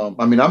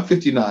 I mean, I'm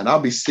 59. I'll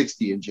be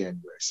 60 in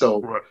January.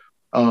 So,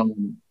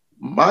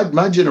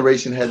 my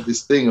generation had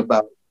this thing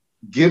about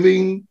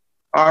giving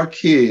our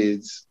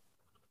kids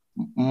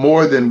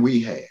more than we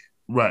had,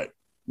 right?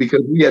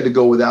 Because we had to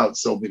go without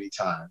so many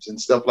times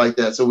and stuff like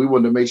that. So we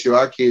wanted to make sure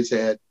our kids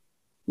had,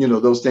 you know,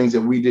 those things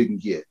that we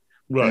didn't get,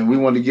 and we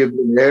wanted to give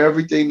them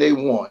everything they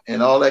want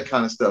and all that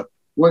kind of stuff.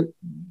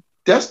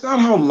 That's not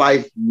how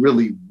life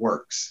really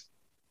works.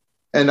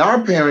 And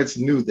our parents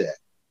knew that.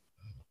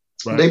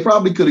 Right. They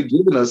probably could have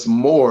given us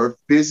more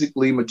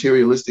physically,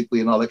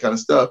 materialistically, and all that kind of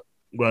stuff.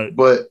 Right.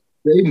 But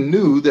they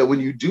knew that when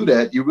you do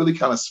that, you really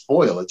kind of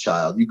spoil a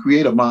child. You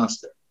create a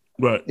monster.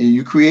 Right. And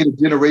you create a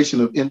generation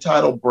of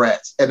entitled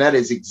brats. And that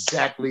is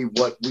exactly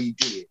what we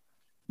did.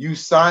 You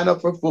sign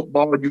up for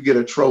football and you get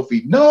a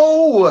trophy.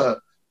 No,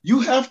 you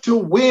have to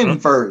win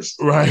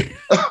first. Right.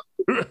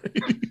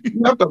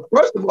 You have to,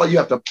 first of all, you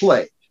have to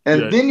play.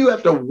 And then you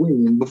have to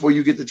win before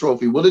you get the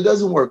trophy. Well, it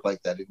doesn't work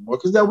like that anymore,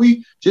 because now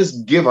we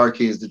just give our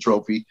kids the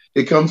trophy.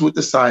 It comes with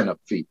the sign-up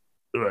fee.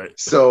 Right.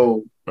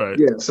 So,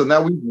 so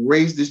now we've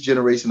raised this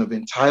generation of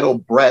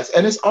entitled brats,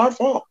 and it's our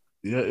fault.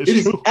 Yeah,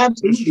 it's true.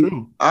 Absolutely. It's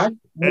true. I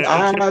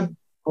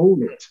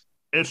own it.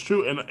 It's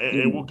true,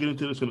 and we'll get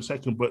into this in a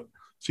second. But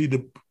see,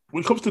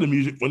 when it comes to the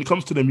music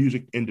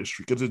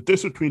industry, because there's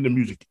difference between the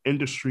music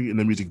industry and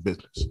the music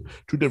business,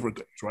 two different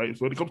things, right?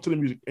 So when it comes to the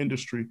music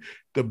industry,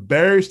 the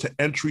barriers to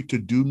entry to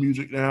do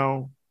music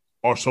now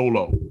are so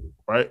low,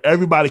 right?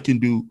 Everybody can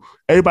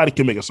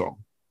make a song,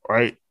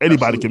 right?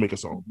 Anybody can make a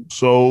song.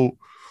 So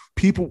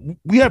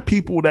we have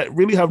people that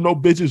really have no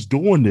business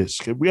doing this.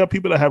 We have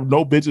people that have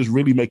no business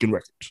really making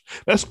records.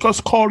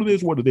 Let's call it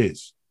is what it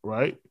is,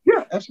 right?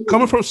 Yeah, absolutely.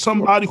 Coming from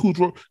somebody who's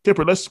wrote,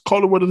 Kipper, let's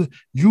call it what it is.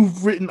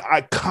 You've written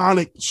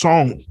iconic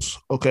songs,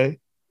 okay?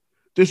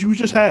 You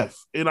just have.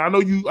 And I know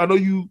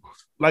you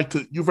like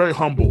to, you're very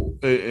humble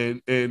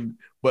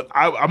but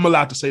I'm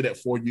allowed to say that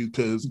for you,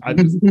 because I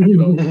just,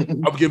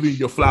 I'm giving you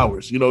your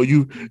flowers. I'll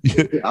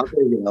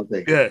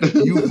take it. Yeah,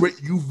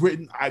 you've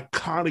written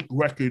iconic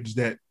records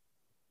that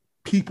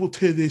people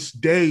to this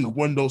day,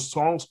 when those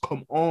songs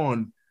come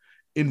on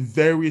in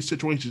various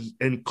situations,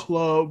 in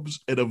clubs,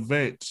 at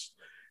events,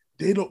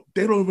 they don't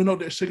even know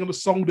they're singing the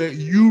song that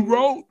you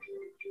wrote.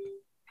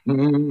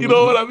 You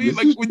know what I mean?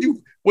 Like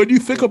when you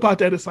think about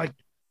that, it's like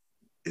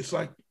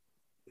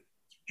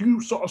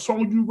you saw a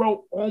song you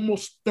wrote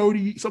almost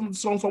 30, some of the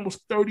songs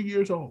almost 30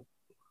 years old.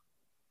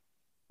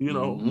 You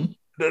know,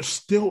 they're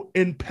still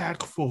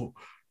impactful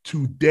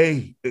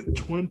today in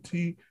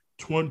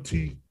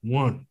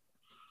 2021.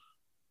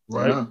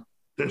 Right? Yeah.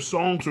 Their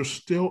songs are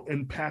still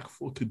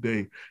impactful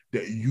today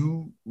that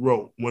you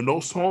wrote. When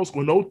those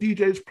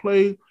DJs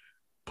play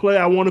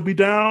I Want to Be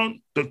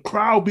Down, the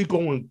crowd be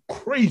going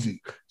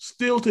crazy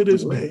still to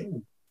this day.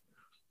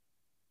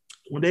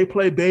 When they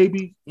play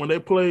Baby, when they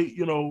play,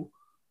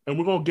 and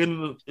we're going to get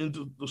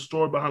into the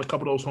story behind a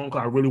couple of those songs.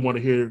 I really want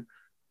to hear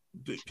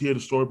the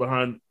story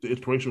behind the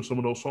inspiration of some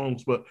of those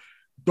songs, but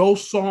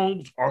those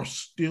songs are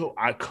still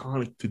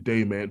iconic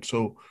today, man.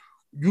 So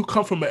you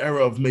come from an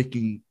era of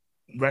making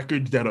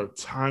records that are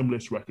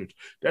timeless records.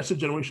 That's a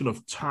generation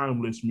of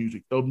timeless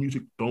music. Those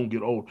music don't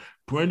get old.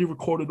 Brandy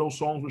recorded those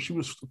songs when she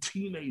was a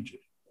teenager.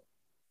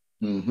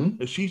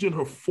 And she's in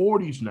her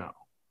 40s now.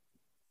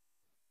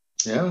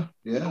 Yeah.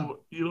 You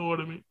know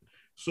what I mean?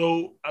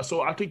 So I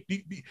think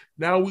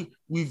now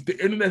the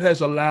internet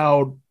has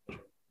allowed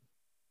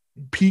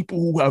people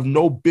who have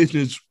no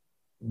business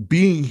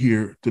being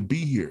here to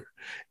be here.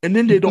 And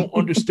then they don't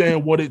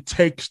understand what it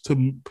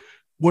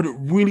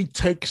really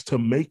takes to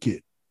make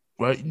it.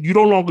 Right? You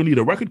no longer need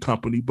a record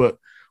company, but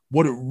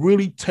what it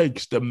really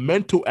takes, the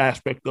mental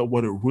aspect of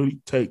what it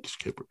really takes,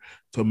 Kipper,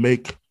 to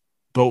make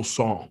those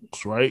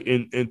songs, right?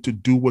 And to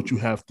do what you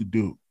have to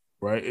do,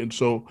 right? And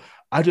so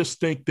I just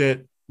think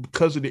that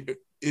because of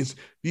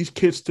these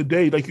kids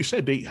today, like you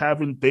said,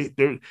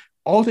 they're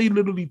all they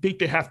literally think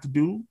they have to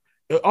do.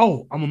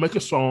 I'm gonna make a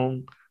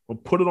song, I'm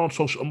gonna put it on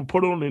social, I'm gonna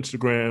put it on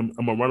Instagram,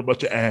 I'm gonna run a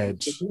bunch of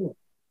ads,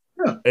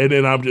 and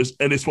then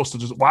it's supposed to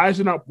just why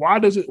is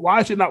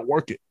it not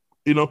working?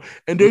 And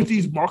there's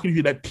these marketers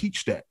here that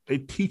teach that. They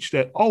teach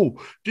that,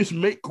 just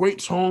make great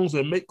songs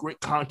and make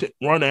great content,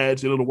 run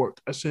ads, and it'll work.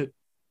 I said,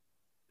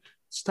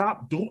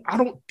 I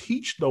don't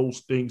teach those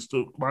things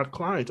to my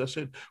clients. I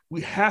said,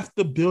 we have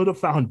to build a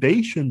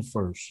foundation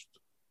first.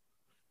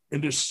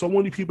 And there's so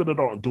many people that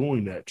aren't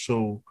doing that.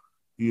 So,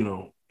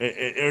 and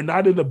they're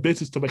not in the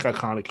business to make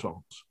iconic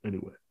songs.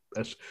 Anyway,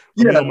 that's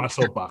me on my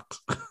soapbox.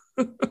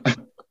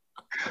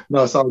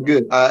 No, it's all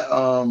good. I,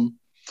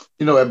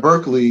 at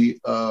Berklee,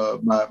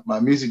 my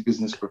music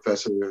business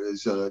professor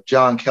is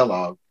John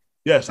Kellogg.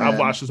 Yes, I've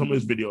watched some of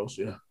his videos.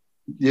 Yeah.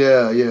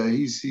 Yeah,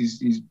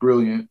 he's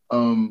brilliant.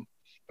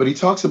 But he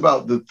talks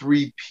about the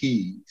 3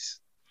 Ps,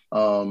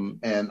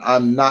 and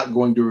I'm not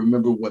going to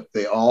remember what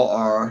they all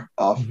are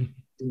offhand.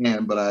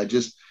 But I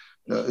just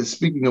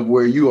speaking of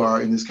where you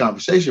are in this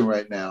conversation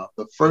right now,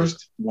 the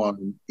first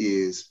one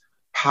is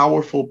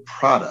powerful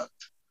product.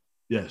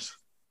 Yes.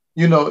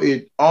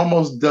 It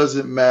almost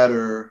doesn't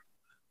matter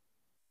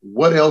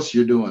what else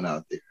you're doing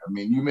out there. I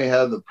mean, you may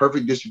have the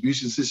perfect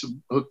distribution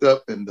system hooked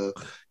up and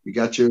you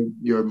got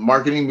your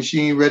marketing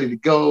machine ready to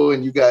go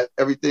and you got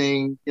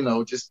everything,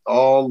 just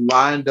all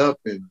lined up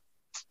and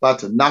about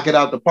to knock it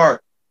out the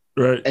park.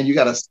 Right. And you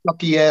got a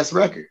sucky ass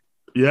record.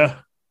 Yeah.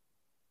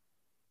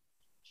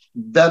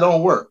 That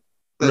don't work.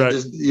 Right.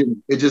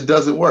 It just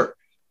doesn't work.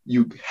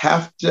 You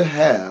have to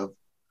have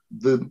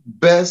the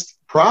best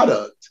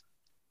product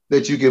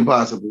that you can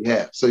possibly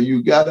have. So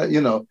you gotta,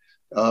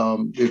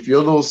 if your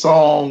little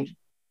song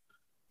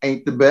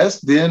ain't the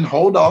best, then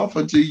hold off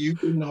until you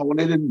can hone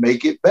it and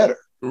make it better.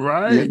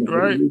 Right,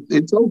 right.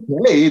 It's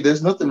okay.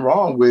 There's nothing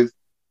wrong with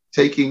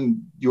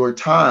taking your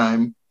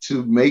time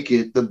to make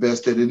it the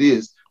best that it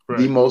is,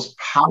 the most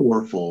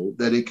powerful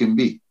that it can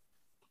be.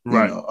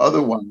 Right.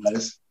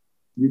 Otherwise,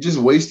 you're just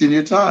wasting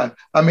your time.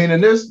 I mean,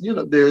 and there's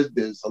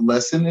a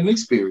lesson in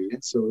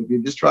experience. So if you're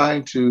just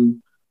trying to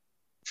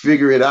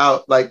figure it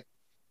out, like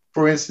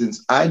for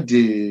instance, I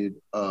did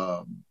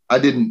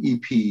an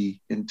EP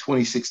in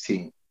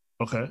 2016.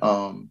 Okay.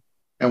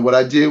 And what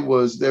I did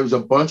was there was a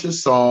bunch of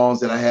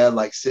songs that I had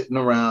like sitting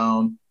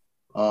around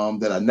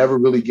that I never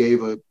really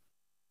gave a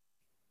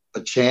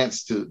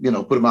chance to,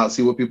 put them out,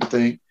 see what people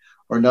think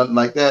or nothing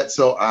like that.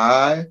 So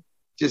I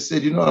just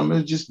said, I'm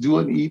going to just do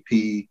an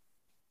EP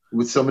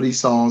with some of these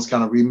songs,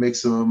 kind of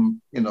remix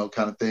them,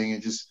 kind of thing,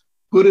 and just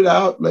put it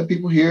out, let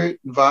people hear it,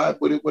 vibe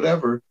with it,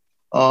 whatever.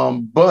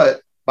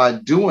 But by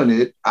doing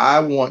it, I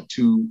want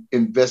to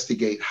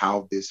investigate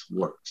how this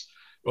works.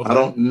 Okay. I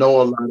don't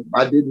know a lot.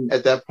 I didn't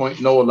at that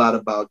point know a lot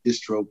about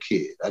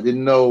DistroKid. I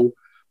didn't know,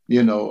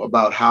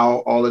 about how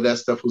all of that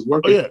stuff was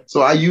working. Oh, yeah.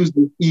 So I used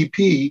the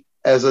EP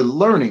as a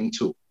learning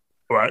tool.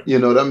 Right. You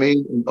know what I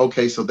mean?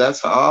 Okay, so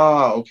that's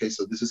okay,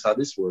 so this is how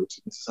this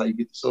works. This is how you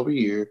get this over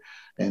here.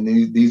 And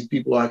these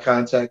people I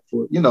contact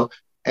for,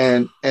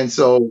 and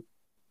so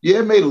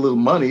it made a little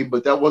money,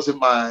 but that wasn't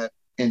my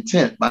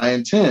intent. My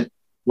intent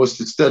was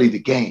to study the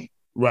game.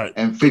 Right.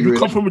 And figure you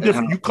come from a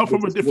different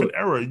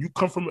era. You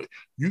come from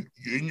in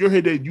your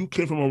head that you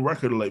came from a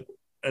record label.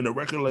 And the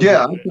record label.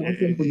 Yeah, I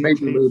come from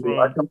major label.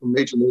 I come from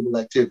major label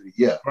activity.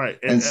 Yeah. Right.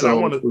 And so I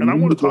want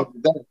to talk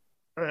that.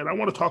 And I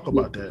want to talk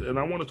about that. And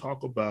I want to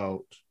talk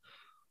about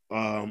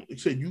you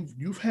said you've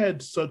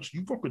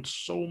worked with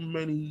so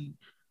many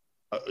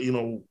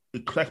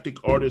eclectic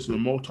artists and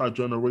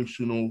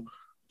multi-generational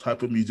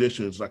type of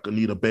musicians like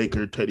Anita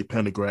Baker, Teddy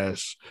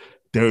Pendergrass,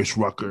 Darius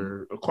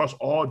Rucker, across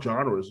all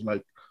genres.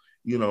 Like,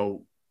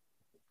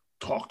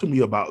 talk to me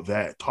about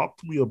that. Talk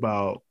to me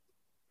about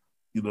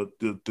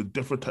the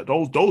different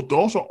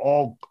those are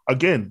all,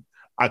 again,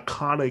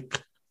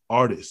 iconic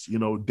artists.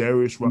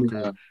 Darius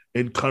Rucker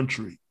in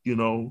country.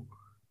 Before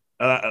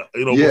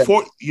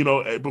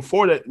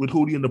that with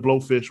Hootie and the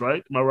Blowfish,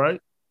 right? Am I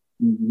right?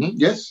 Mm-hmm.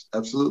 Yes,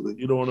 absolutely.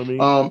 You know what I mean?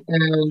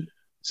 And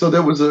so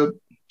there was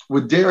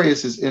with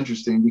Darius is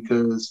interesting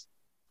because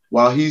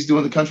while he's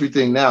doing the country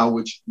thing now,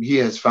 which he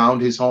has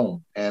found his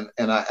home, and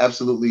I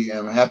absolutely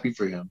am happy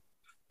for him,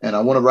 and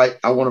I want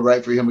to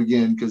write for him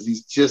again because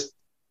he's just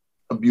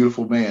a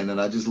beautiful man,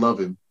 and I just love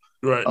him.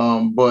 Right.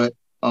 But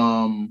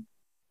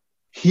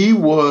he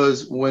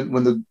was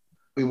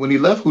when he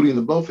left Hootie and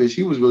the Blowfish,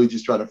 he was really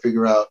just trying to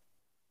figure out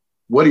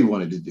what he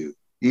wanted to do.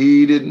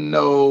 He didn't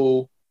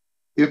know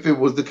if it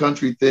was the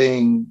country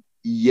thing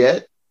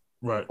yet,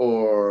 right,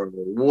 or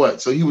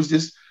what. So he was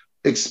just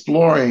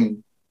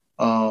exploring,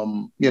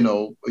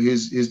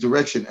 his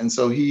direction. And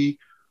so he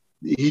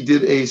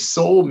did a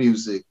soul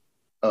music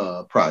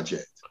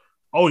project.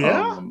 Oh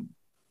yeah,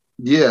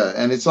 yeah,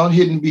 and it's on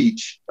Hidden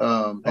Beach,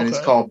 and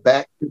it's called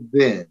Back to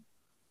Then.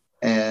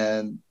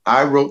 And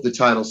I wrote the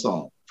title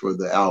song for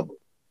the album.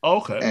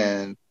 Okay.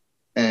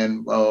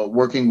 And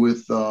working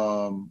with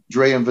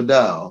Dre and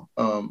Vidal,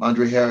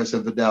 Andre Harris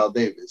and Vidal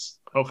Davis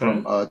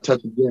from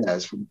Touch of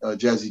Jazz, from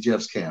Jazzy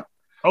Jeff's camp.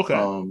 Okay.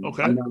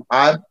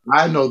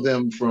 I know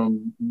them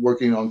from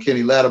working on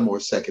Kenny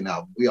Lattimore's second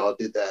album. We all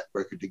did that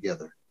record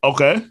together.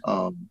 Okay.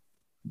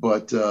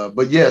 But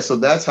yeah, so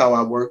that's how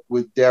I worked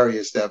with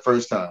Darius that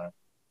first time.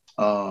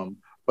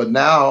 But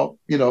now,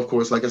 of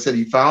course, like I said,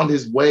 he found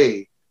his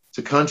way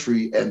to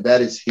country, and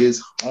that is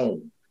his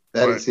home.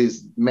 That is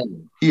his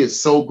man. He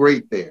is so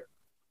great there.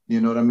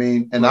 You know what I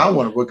mean? And I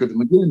want to work with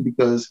him again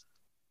because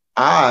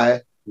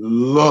I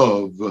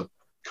love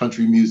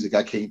country music.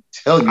 I can't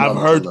tell you how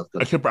much I love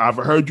country. I've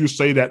heard you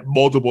say that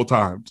multiple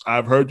times.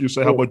 I've heard you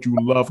say how much you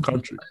love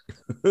country.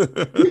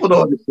 People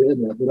don't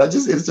understand that, but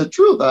it's the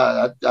truth.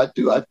 I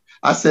do.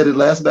 I said it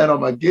last night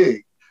on my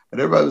gig,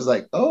 and everybody was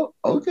like, "Oh,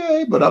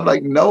 okay," but I'm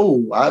like,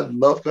 "No, I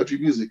love country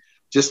music."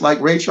 Just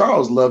like Ray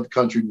Charles loved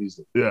country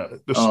music. Yeah.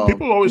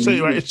 People always say,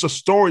 right, it's the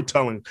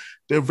storytelling.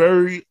 I've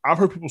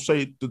heard people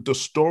say that the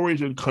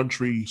stories in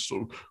country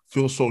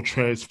feel so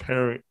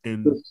transparent.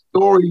 And the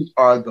stories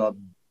are the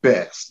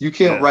best. You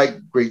can't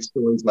write great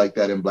stories like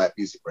that in Black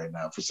music right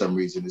now for some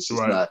reason. It's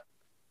just not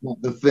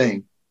the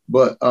thing.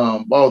 But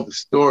the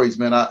stories,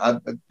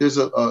 man. There's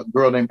a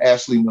girl named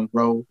Ashley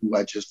Monroe who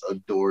I just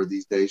adore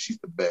these days. She's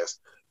the best.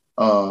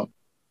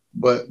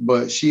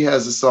 But she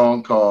has a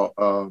song called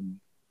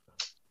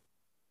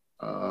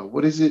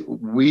what is it?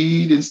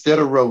 Weed Instead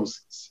of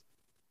Roses.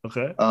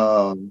 Okay.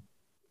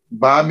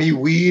 Buy me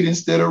weed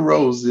instead of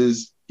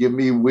roses. Give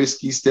me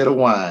whiskey instead of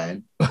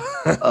wine.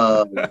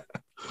 Let's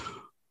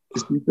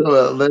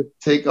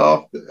take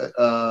off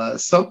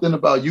something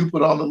about you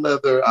put on the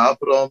leather, I'll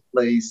put on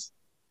lace.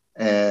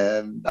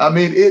 And I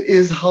mean, it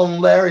is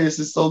hilarious.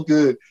 It's so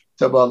good.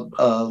 Talk about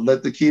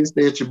let the kids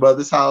stay at your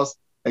mother's house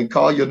and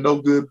call your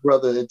no good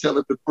brother and tell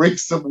him to bring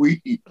some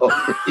weed.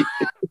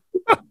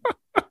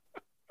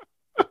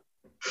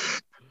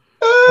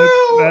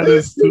 That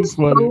is too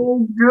funny.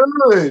 So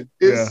good.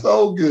 It's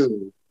so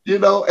good.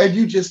 And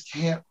you just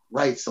can't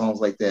write songs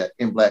like that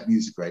in Black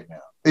music right now.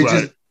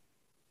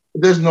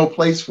 There's no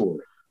place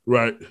for it.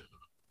 Right.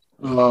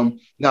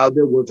 Now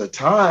there was a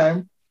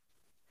time,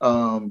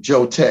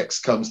 Joe Tex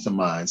comes to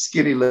mind,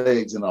 Skinny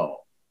Legs and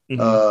all.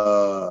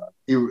 Mm-hmm.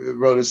 He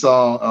wrote a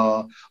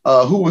song.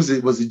 Who was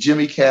it? Was it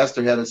Jimmy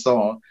Castor had a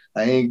song?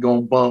 I ain't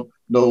gonna bump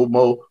no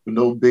more with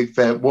no big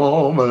fat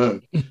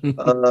woman.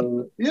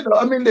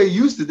 I mean,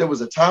 there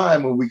was a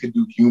time when we could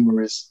do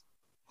humorous,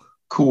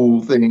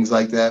 cool things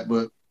like that,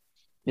 but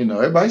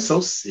everybody's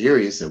so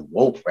serious and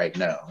woke right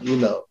now.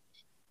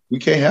 We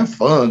can't have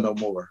fun no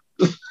more.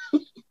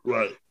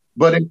 Right.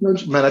 But in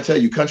country, man, I tell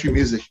you, country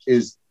music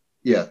is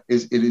just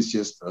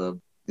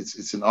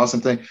it's an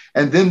awesome thing.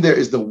 And then there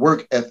is the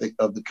work ethic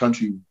of the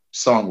country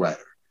songwriter.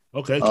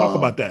 Okay, talk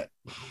about that.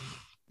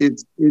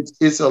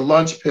 It's a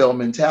lunch pail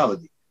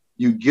mentality.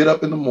 You get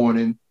up in the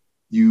morning,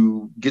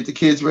 you get the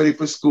kids ready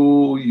for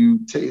school,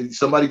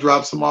 somebody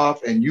drops them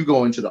off, and you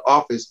go into the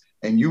office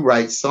and you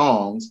write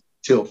songs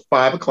till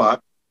 5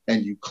 o'clock,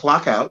 and you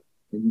clock out,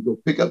 and you go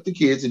pick up the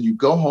kids, and you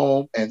go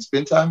home and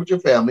spend time with your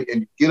family, and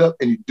you get up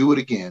and you do it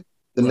again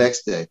the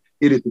next day.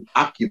 It is an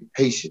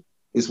occupation.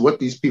 It's what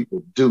these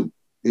people do.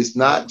 It's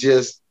not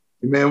just,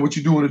 hey, man, what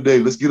you doing today?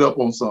 Let's get up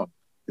on something.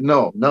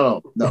 No.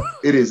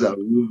 It is a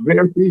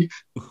very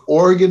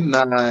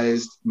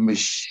organized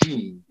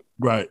machine.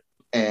 Right.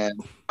 And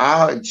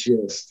I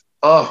just,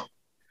 my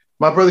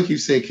brother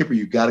keeps saying, Kipper,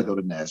 you got to go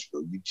to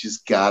Nashville. You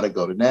just got to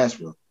go to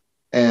Nashville.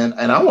 And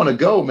I want to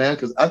go, man,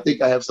 because I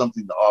think I have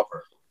something to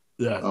offer.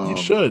 Yeah, you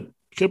should.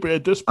 Kipper,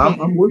 at this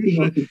point, I'm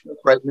working on some stuff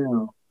right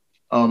now.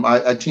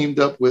 I teamed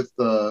up with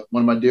one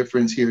of my dear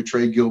friends here,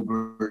 Trey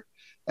Gilbert,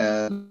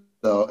 and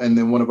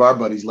then one of our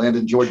buddies,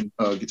 Landon Jordan,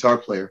 guitar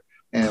player.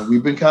 And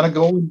we've been kind of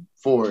going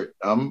for it.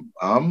 I'm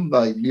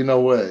like, you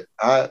know what?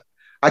 I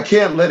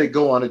can't let it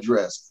go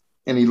unaddressed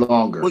any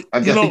longer. Well, I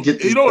got to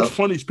get this stuff. It's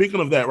funny, speaking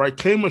of that, right?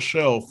 K.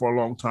 Michelle, for a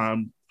long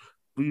time,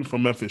 being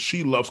from Memphis,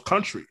 she loves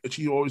country. And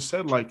she always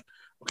said,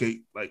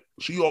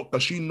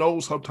 she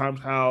knows sometimes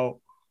how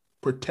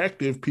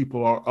protective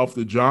people are of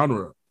the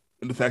genre,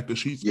 and the fact that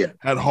she's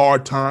had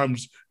hard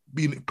times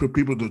being for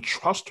people to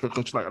trust her,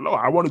 because she's like, no,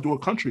 I want to do a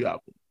country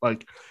album.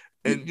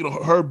 And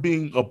her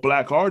being a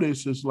Black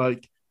artist is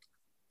like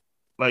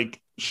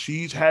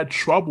she's had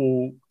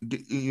trouble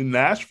in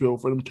Nashville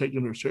for them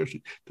taking her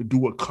seriously to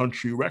do a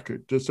country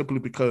record, just simply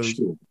because,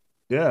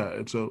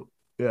 but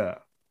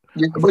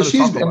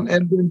she's and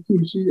then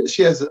too,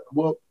 she has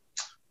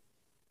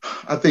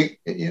I think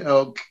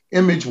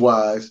image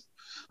wise,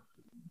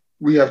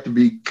 we have to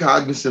be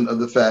cognizant of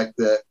the fact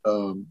that,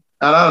 and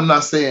I'm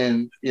not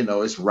saying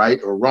it's right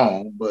or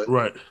wrong, but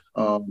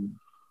that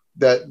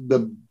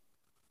the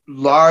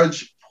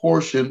large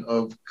portion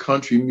of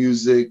country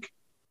music,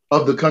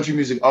 of the country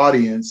music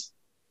audience,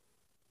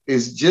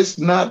 is just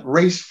not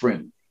race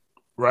friendly.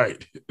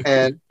 Right.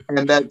 and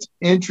that's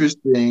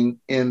interesting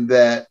in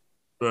that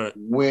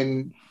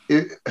when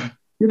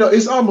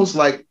it's almost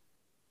like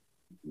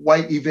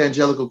white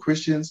evangelical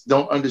Christians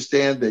don't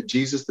understand that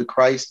Jesus the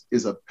Christ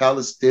is a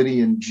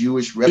Palestinian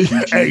Jewish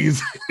refugee.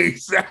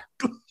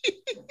 Exactly.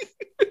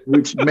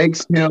 Which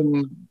makes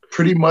him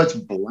pretty much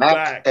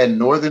black and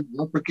Northern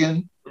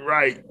African.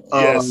 Right.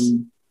 Yes.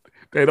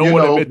 They don't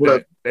want to admit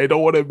that. They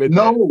don't want to admit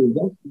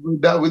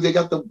that. They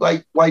got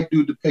the white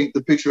dude to paint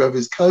the picture of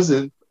his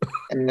cousin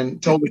and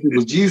told us it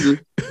was Jesus.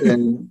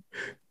 And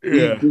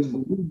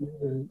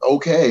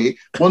okay.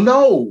 Well,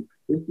 no.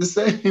 It's the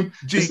same.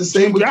 It's the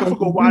same.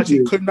 Geographical wise,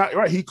 he could not.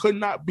 Right, he could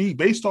not be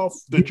based off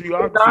the geography. He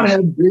could not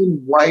have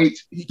been white.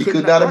 He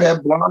could not have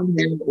had blonde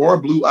hair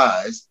or blue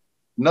eyes.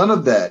 None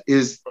of that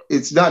is.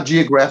 It's not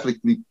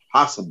geographically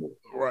possible.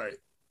 Right.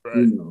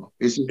 You know,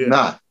 it's just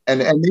not.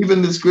 And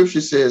even the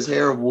scripture says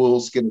hair of wool,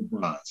 skin of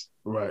bronze.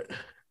 Right.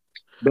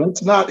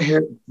 That's not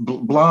hair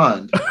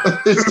blonde.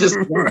 It's just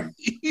blonde.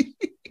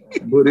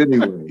 But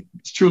anyway,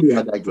 it's truly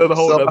I digress. That's a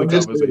whole other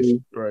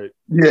conversation. Right.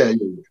 Yeah.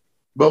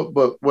 But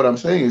what I'm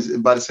saying is,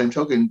 by the same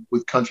token,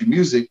 with country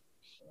music,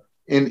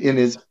 in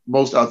its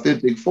most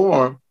authentic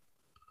form,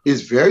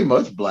 is very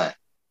much Black.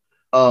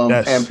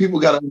 Yes. And people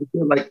got to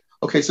understand, like,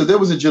 okay, so there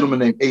was a gentleman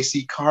named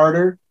A.C.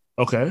 Carter.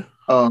 Okay.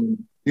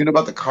 You know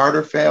about the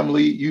Carter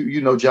family?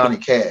 You know Johnny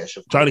Cash.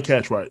 Johnny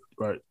Cash, right.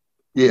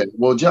 Yeah.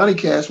 Well, Johnny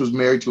Cash was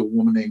married to a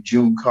woman named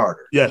June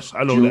Carter. Yes,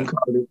 I know June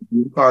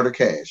Carter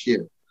Cash, yeah.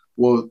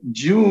 Well,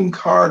 June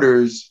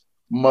Carter's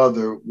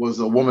mother was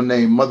a woman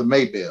named Mother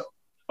Maybelle.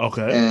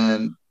 Okay.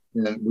 And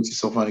which is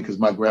so funny because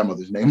my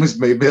grandmother's name was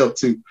Maybelle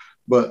too.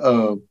 But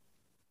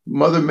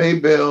Mother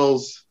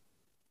Maybelle's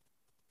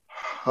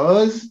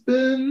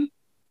husband,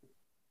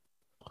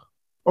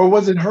 or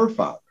was it her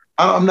father?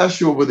 I'm not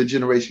sure where the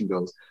generation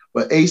goes.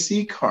 But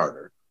A.C.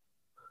 Carter,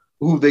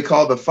 who they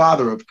call the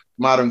father of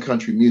modern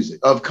country music,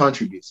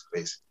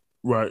 basically.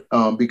 Right.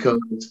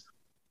 Because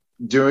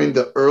during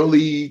the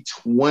early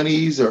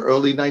 20s or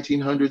early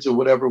 1900s or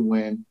whatever,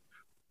 when,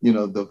 you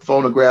know, the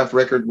phonograph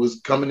record was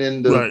coming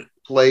into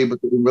play,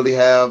 but they didn't really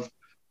have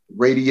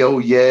radio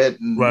yet.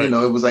 And, you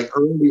know, it was like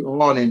early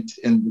on in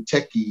the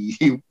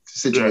techie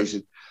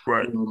situation.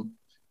 Right.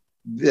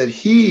 That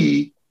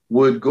he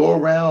would go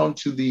around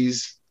to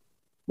these,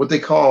 what they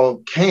call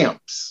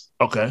camps.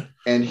 Okay.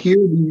 And hear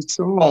these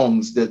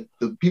songs that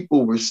the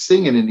people were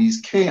singing in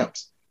these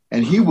camps.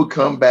 And he would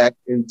come back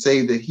and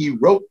say that he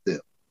wrote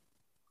them.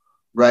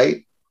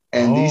 Right.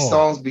 And these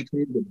songs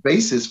became the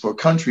basis for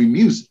country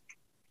music.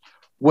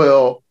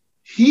 Well,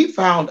 he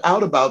found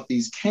out about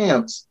these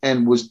camps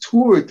and was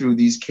toured through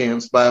these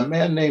camps by a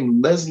man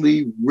named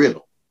Leslie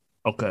Riddle.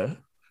 Okay.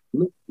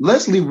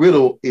 Leslie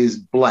Riddle is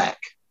Black.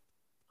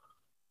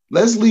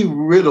 Leslie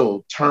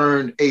Riddle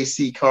turned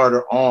A.C.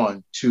 Carter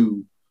on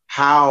to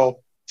how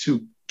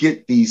to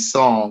get these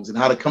songs and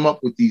how to come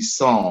up with these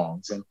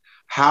songs and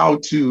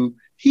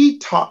he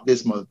taught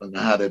this motherfucker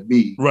how to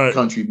be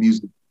country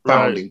music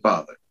founding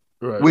father,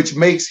 which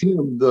makes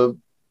him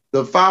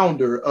the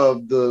founder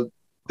of the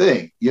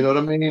thing. You know what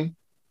I mean?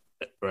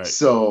 Right.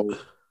 So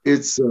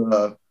it's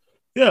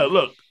yeah,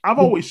 look, I've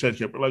always said,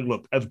 Kipper, like,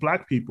 look, as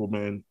Black people,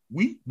 man,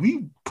 we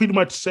pretty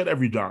much set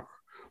every genre.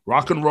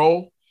 Rock and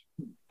roll.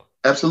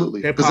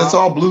 Absolutely. Because that's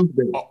all blues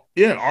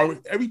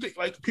based. Everything,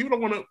 like, people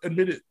don't want to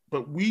admit it,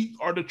 but we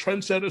are the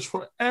trendsetters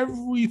for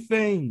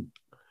everything.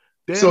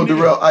 So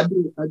Durell,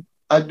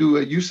 I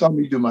do you saw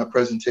me do my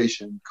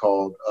presentation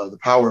called The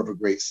Power of a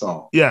Great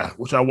Song. Yeah,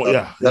 which I want.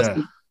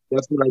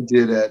 That's what I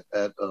did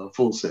at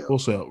Full Sail. Full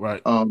Sail,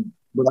 right.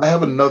 But I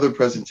have another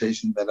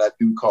presentation that I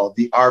do called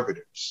The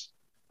Arbiters.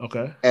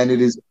 Okay. And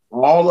it is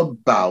all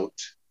about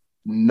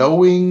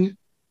knowing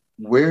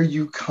where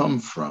you come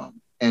from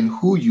and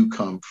who you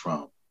come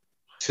from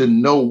to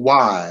know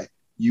why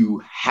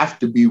you have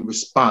to be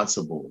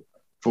responsible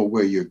for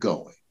where you're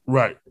going.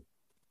 Right.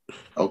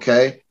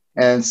 Okay.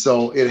 And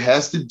so it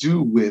has to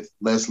do with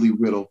Leslie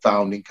Riddle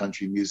founding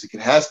country music. It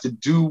has to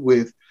do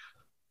with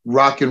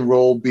rock and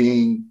roll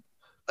being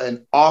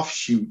an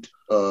offshoot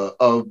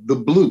of the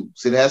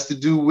blues. It has to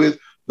do with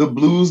the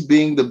blues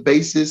being the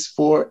basis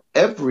for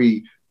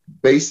every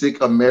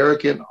basic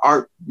American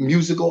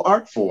musical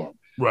art form.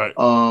 Right.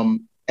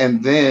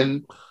 And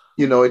then,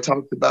 you know, it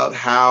talks about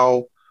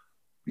how,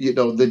 you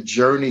know, the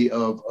journey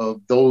of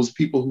those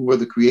people who were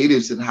the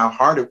creatives and how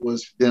hard it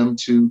was for them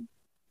to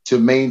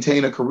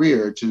maintain a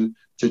career, to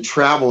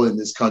travel in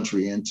this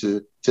country and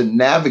to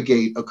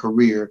navigate a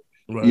career,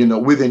 you know,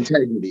 with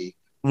integrity.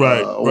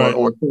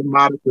 Or some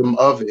modicum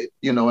of it,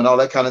 you know, and all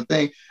that kind of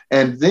thing.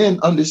 And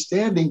then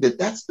understanding that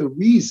that's the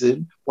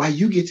reason why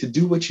you get to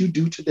do what you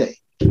do today.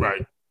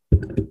 Right.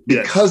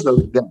 Because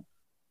of that,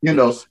 you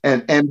know,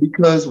 and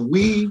because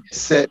we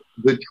set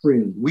the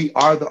trend, we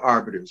are the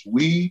arbiters.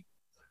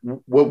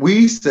 What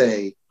we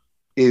say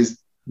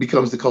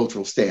becomes the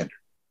cultural standard,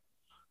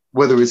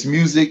 whether it's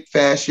music,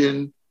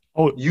 fashion,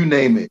 you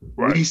name it,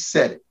 we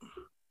set it.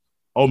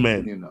 Oh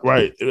man. You know?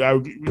 Right.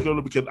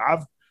 Because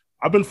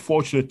I've been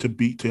fortunate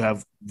to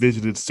have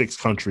visited 6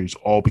 countries,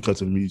 all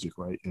because of music,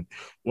 right? And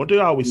one thing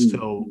I always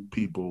tell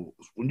people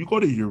is when you go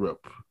to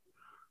Europe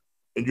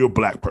and you're a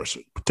Black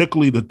person,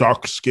 particularly the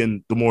dark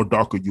skin, the more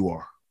darker you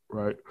are,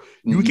 right?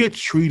 You get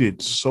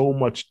treated so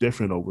much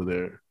different over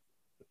there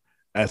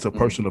as a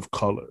person of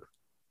color.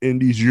 In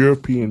these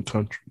European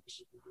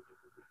countries,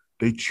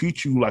 they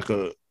treat you like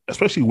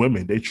especially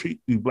women, they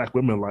treat these Black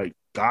women like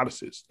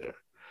goddesses there.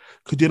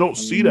 Because they don't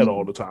see that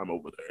all the time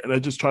over there. And I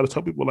just try to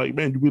tell people, like,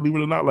 man, you believe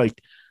it or not,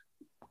 like,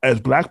 as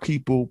Black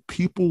people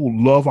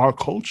love our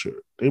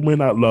culture. They may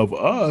not love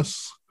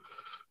us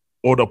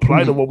or the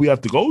plight of what we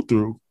have to go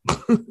through.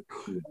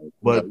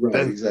 But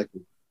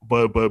exactly.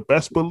 But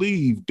best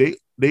believe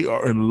they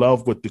are in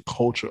love with the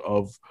culture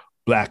of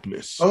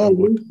Blackness. Oh,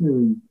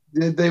 listen.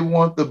 They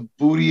want the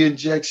booty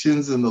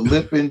injections and the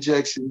lip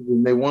injections,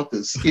 and they want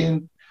the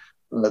skin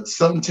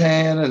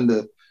suntan and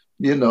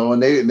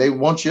and they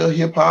want your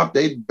hip hop.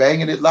 They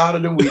banging it louder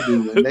than we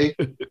do,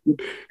 and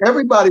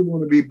everybody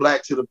want to be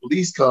black till the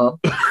police come.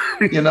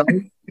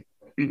 Right.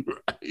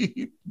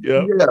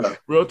 Yeah.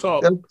 Real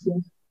talk.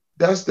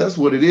 That's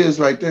what it is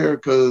right there,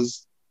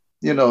 because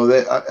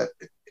that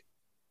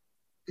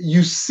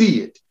you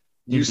see it.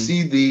 You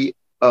see the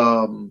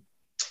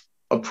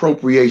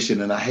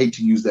appropriation, and I hate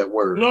to use that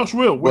word. No, it's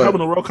real. We're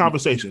having a real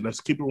conversation.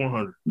 Let's keep it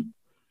 100.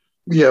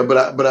 Yeah, but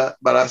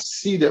I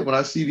see that when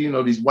I see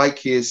these white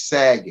kids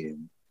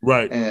sagging,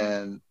 right,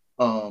 and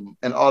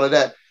all of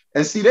that,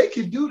 and see they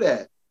can do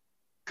that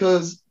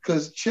because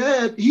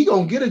Chad, he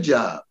gonna get a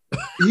job,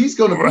 he's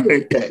gonna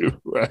be okay,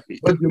 right.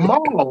 But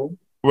Jamal,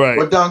 right,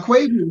 or Don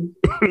Quavion,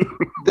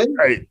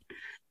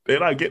 they're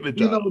not getting the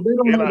job. They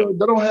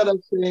don't have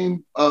that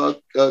same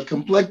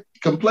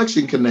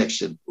complexion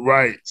connection,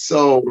 right?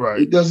 So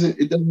it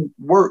doesn't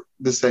work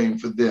the same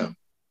for them.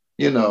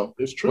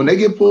 It's true. When they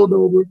get pulled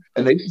over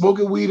and they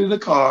smoking weed in the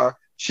car,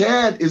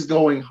 Chad is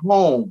going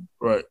home.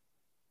 Right.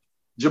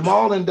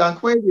 Jamal and Don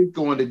Quavion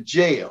going to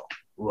jail.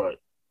 Right.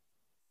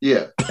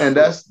 Yeah. And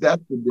that's the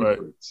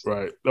difference.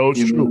 Right. No,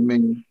 it's true. What I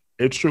mean?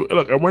 It's true.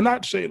 Look, and we're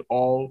not saying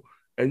all,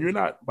 and you're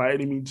not by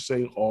any means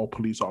saying all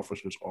police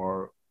officers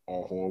are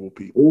all horrible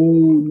people.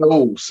 Oh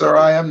no, sir,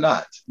 I am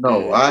not.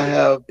 No, I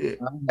have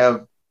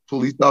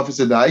police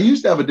officers. Now, I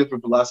used to have a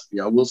different philosophy.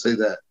 I will say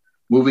that.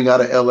 Moving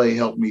out of L.A.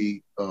 helped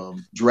me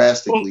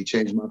drastically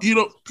change my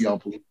philosophy on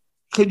police.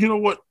 Because you know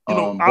what?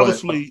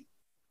 Obviously,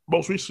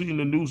 most recently in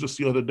the news just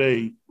the other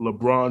day,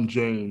 LeBron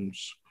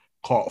James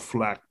caught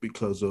flack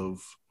because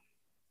of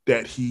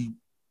that he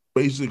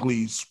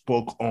basically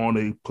spoke on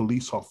a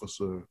police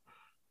officer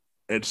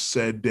and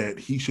said that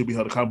he should be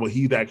held accountable.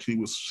 He actually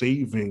was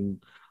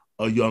saving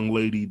a young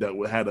lady that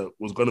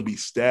was going to be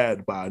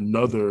stabbed by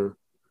another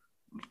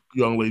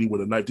young lady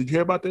with a knife. Did you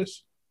hear about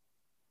this?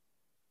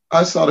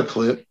 I saw the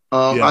clip.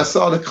 I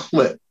saw the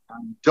clip. I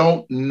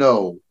don't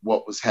know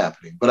what was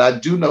happening, but I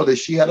do know that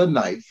she had a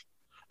knife.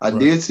 I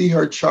did see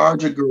her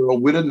charge a girl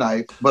with a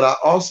knife, but I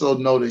also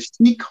know that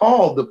she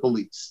called the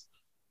police.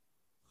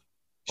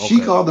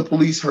 She called the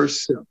police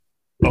herself.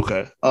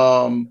 Okay.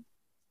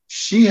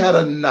 She had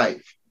a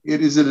knife.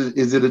 Is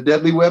it a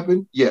deadly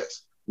weapon?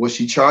 Yes. Was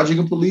she charging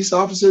a police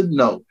officer?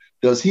 No.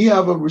 Does he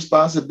have a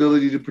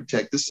responsibility to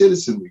protect the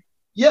citizenry?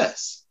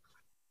 Yes.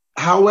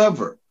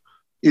 However,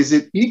 is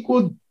it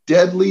equal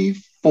deadly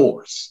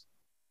force?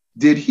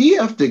 Did he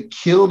have to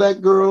kill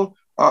that girl?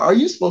 Or are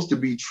you supposed to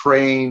be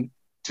trained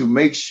to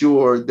make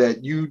sure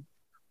that you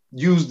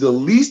use the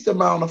least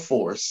amount of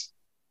force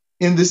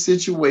in the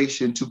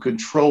situation to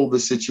control the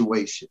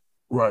situation?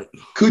 Right.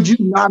 Could you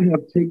not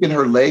have taken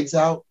her legs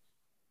out?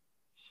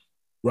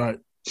 Right.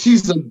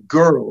 She's a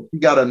girl. She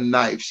got a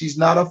knife. She's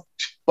not a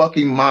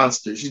fucking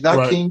monster. She's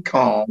not King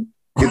Kong.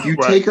 If you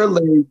take her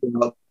legs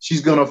out,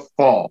 she's going to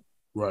fall.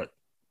 Right.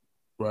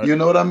 Right. You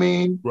know what I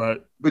mean?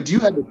 Right. But you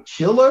had to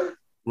kill her?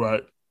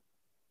 Right.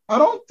 I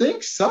don't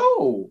think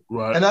so.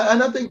 Right. And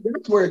I think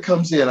that's where it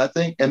comes in. I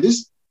think, and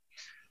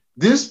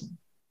this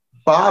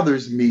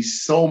bothers me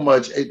so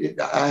much.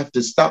 I have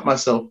to stop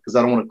myself because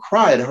I don't want to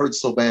cry. It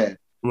hurts so bad.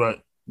 Right.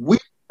 We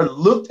are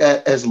looked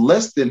at as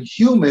less than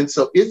human,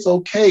 so it's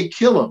okay,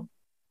 kill them.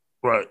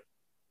 Right.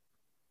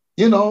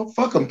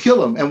 Fuck them, kill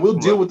them, and we'll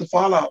deal with the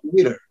fallout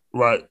later.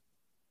 Right.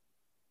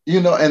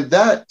 And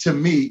that to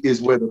me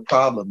is where the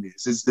problem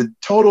is. It's the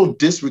total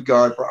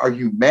disregard for our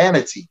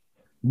humanity.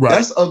 Right.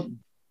 That's a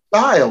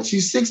child.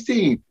 She's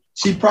 16.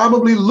 She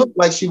probably looked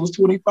like she was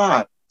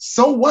 25.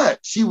 So what?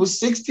 She was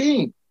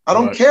 16. I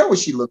don't care what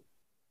she looked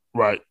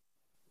like. Right.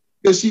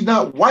 Because she's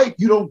not white.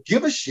 You don't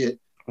give a shit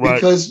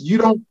because you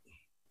don't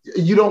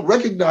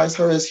recognize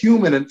her as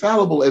human and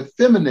fallible and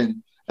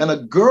feminine and a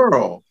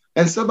girl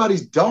and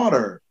somebody's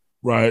daughter.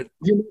 Right.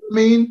 You know what I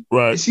mean?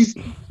 Right. She's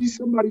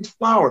somebody's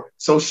flower.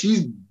 So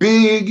she's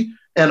big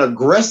and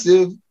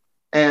aggressive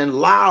and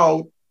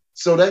loud.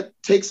 So that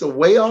takes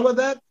away all of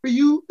that for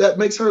you. That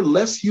makes her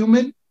less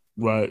human.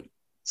 Right.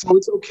 So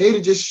it's okay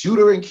to just shoot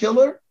her and kill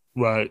her?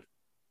 Right.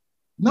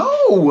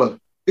 No.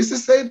 It's the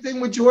same thing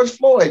with George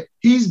Floyd.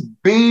 He's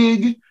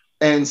big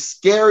and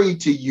scary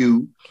to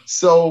you.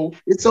 So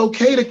it's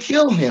okay to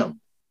kill him.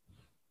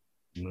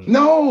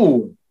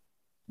 No.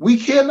 We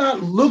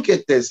cannot look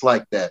at this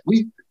like that.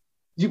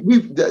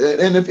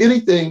 And if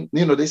anything,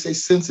 they say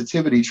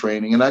sensitivity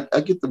training, and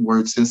I get the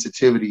word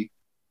sensitivity,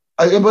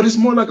 but it's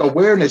more like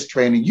awareness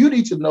training. You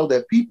need to know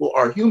that people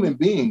are human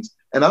beings,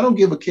 and I don't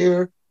give a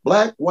care,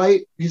 black,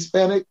 white,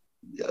 Hispanic,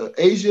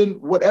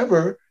 Asian,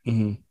 whatever.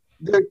 Mm-hmm.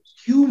 They're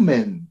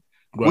human,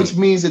 which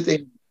means that they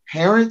have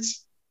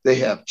parents, they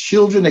have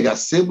children, they got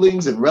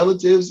siblings and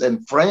relatives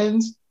and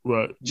friends,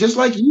 just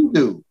like you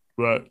do.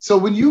 Right. So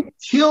when you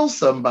kill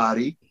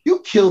somebody, you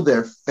kill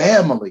their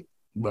family.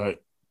 Right.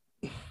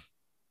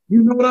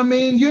 You know what I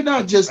mean? You're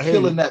not just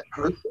killing that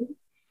person.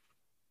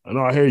 I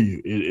know. I hear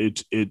you.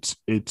 It's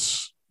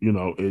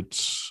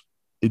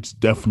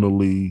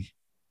definitely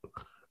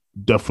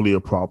a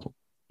problem.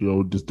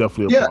 It's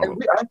definitely a problem.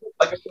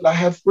 Like I said, I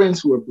have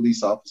friends who are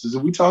police officers,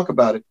 and we talk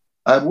about it.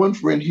 I have one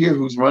friend here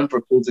who's run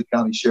for Fulton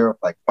County Sheriff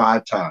like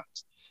 5 times.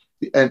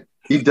 And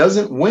he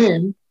doesn't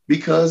win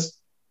because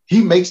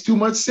he makes too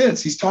much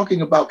sense. He's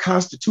talking about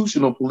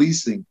constitutional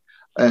policing.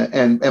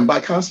 And by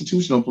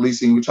constitutional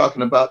policing, we're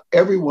talking about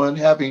everyone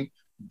having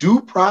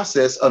due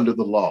process under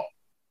the law.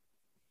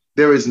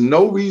 There is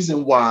no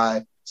reason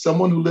why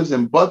someone who lives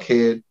in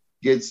Buckhead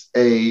gets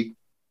a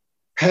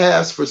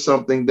pass for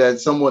something that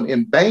someone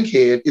in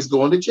Bankhead is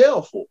going to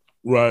jail for.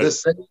 Right. The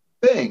same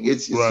thing.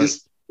 It's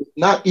just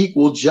not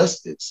equal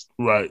justice.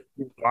 Right.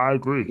 I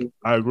agree.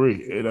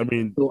 And I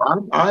mean, so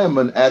I am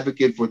an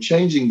advocate for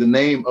changing the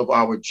name of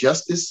our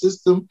justice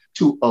system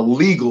to a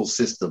legal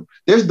system.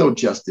 There's no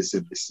justice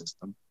in this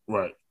system.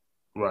 Right.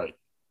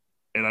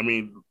 And I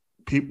mean,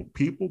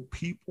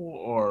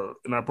 people are,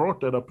 and I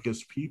brought that up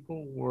because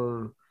people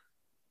were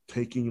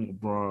taking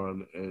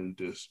LeBron and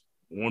just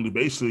wanted to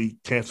basically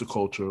cancel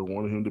culture,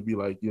 wanted him to be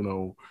like, you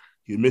know,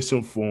 he's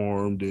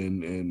misinformed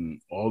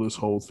and all this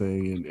whole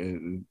thing.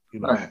 And you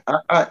know,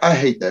 I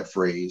hate that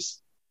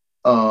phrase.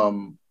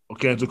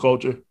 Cancel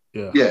culture.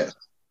 Yeah.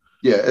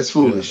 It's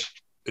foolish.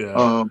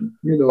 Yeah.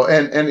 You know,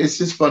 and it's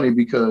just funny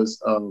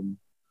because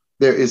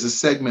there is a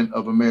segment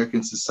of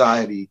American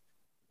society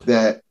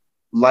that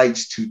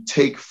likes to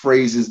take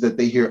phrases that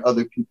they hear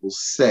other people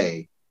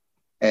say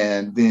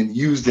and then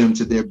use them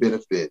to their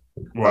benefit.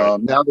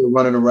 Right. Now they're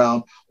running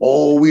around,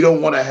 we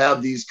don't want to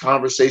have these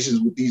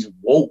conversations with these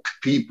woke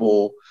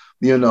people,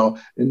 you know,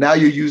 and now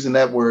you're using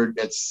that word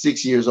at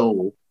 6 years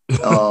old,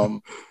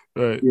 right.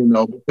 You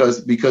know,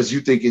 because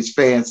you think it's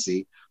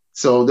fancy.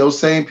 So those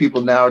same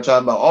people now are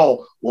talking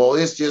about,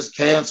 it's just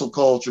cancel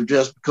culture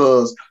just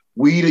because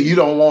you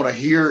don't want to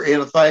hear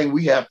anything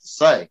we have to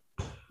say.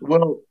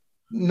 Well,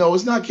 no,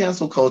 it's not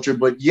cancel culture,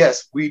 but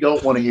yes, we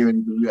don't want to hear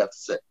anything you have to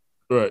say.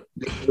 Right.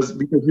 Because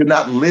you're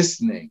not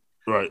listening.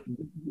 Right.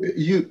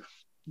 The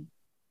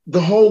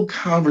whole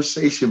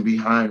conversation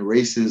behind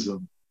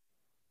racism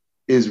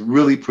is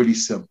really pretty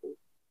simple.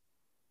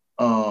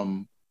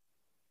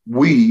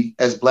 We,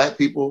 as Black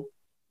people,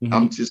 mm-hmm.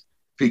 I'm just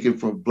speaking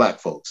for Black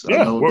folks.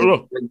 Yeah, I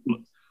know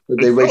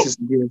they're racist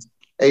against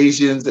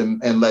Asians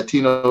and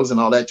Latinos and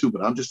all that too,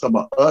 but I'm just talking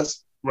about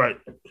us. Right.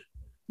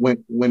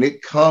 When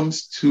it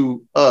comes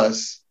to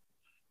us,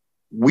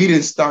 we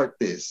didn't start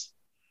this.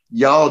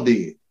 Y'all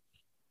did.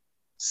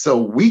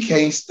 So we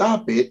can't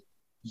stop it.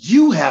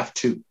 You have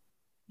to.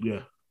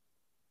 Yeah.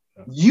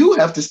 You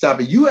have to stop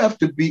it. You have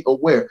to be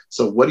aware.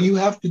 So what do you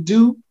have to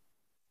do?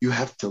 You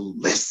have to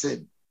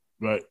listen.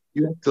 Right.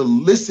 You have to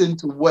listen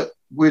to what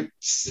we're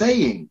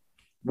saying,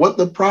 what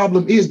the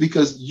problem is,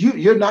 because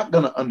you're not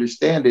going to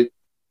understand it.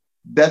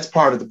 That's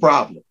part of the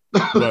problem.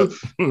 Right.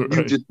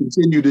 You just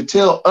continue to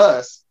tell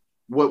us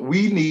what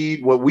we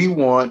need, what we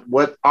want,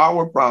 what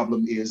our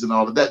problem is, and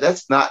all of that.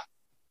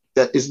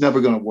 That is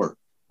never going to work.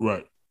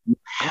 Right. You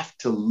have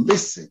to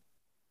listen.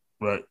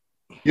 Right.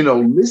 You know,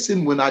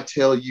 listen when I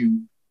tell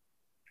you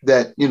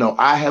that, you know,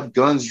 I have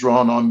guns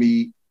drawn on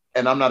me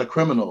and I'm not a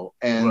criminal.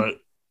 And right.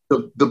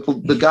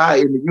 the guy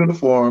in the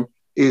uniform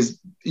is,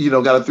 you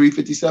know, got a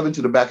 357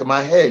 to the back of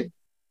my head.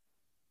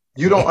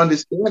 You don't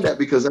understand that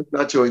because that's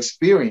not your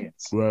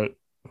experience. Right.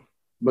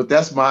 But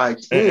that's my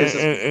experience.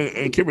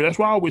 And Kipper, that's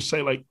why I always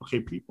say, like, okay,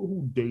 people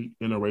who date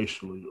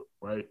interracially,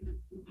 right?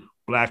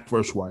 Black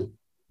versus white.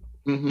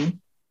 Mm-hmm.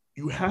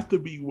 You have to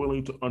be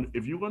willing to,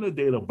 if you're going to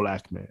date a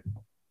Black man,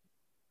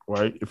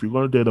 right? If you're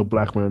going to date a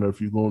Black man, or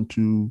if you're going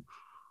to,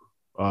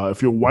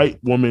 if you're a white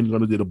woman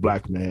going to date a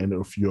Black man,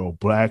 or if you're a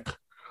Black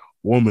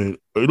woman,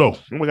 no,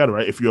 oh my God,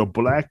 right? If you're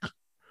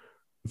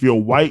a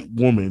white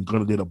woman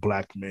going to date a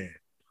Black man,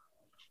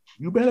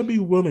 you better be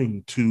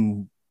willing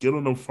to get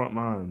on the front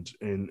lines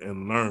and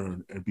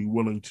learn and be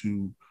willing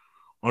to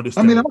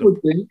understand. I mean, I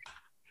would think,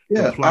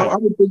 I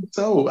would think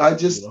so. I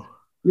just,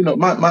 you know,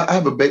 I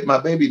have my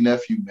baby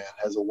nephew, man,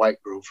 has a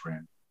white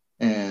girlfriend,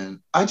 and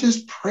I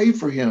just pray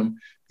for him.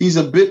 He's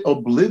a bit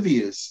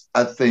oblivious,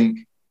 I think,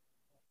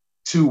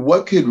 to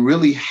what could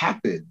really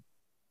happen.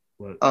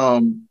 Right.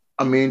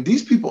 I mean,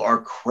 these people are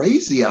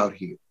crazy out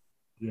here.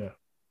 Yeah.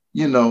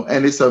 You know,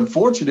 and it's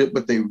unfortunate,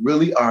 but they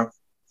really are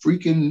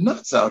freaking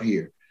nuts out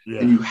here. Yeah.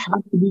 And you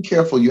have to be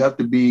careful. You have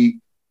to be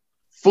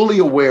fully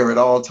aware at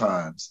all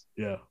times.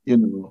 Yeah. You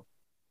know,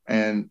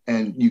 and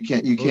you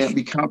can't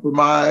be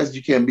compromised.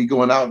 You can't be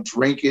going out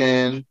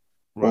drinking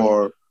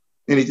or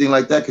anything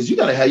like that, because you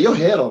got to have your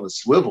head on a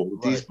swivel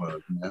with these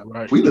bugs, man.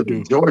 Right. We live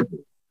in Georgia.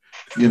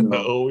 You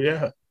know. Oh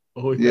yeah.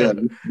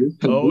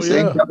 This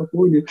ain't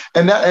California,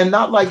 and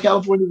not like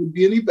California would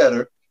be any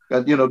better.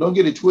 You know, don't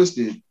get it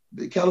twisted.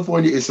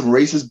 California is some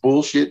racist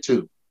bullshit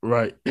too.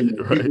 Right.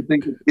 People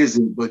think it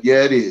isn't, but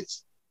yeah, it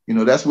is. You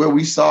know, that's where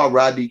we saw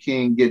Rodney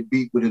King get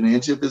beat within an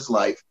inch of his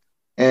life,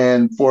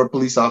 and 4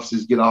 police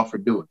officers get off for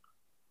doing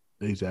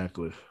it.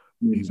 Exactly.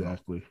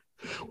 Exactly.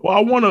 Well,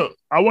 I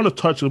want to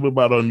touch a little bit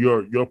about on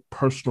your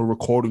personal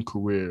recording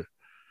career.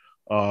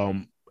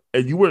 And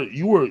you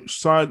were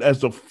signed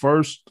as the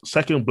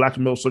second Black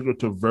male singer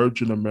to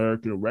Virgin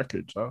American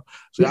Records, huh?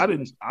 So I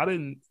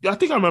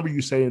think I remember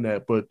you saying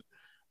that, but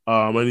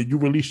and you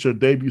released your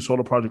debut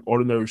solo project,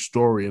 Ordinary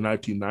Story, in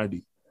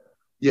 1990.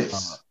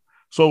 Yes.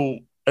 So,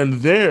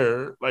 and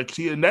there, like,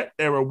 see, in that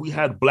era, we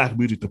had black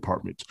music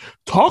departments.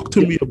 Talk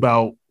to me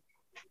about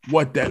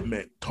what that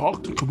meant.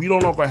 We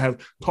don't know if I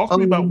have. Talk to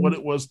me about what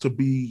it was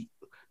to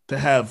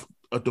have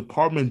a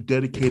department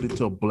dedicated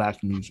to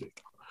black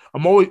music.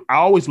 I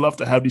always love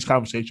to have these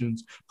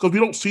conversations because we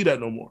don't see that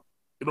no more.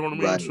 You know what I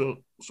mean? Right.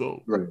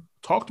 So right.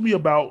 Talk to me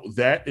about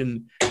that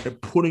and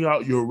putting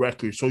out your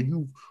record. So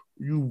you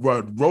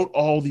wrote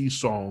all these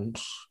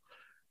songs,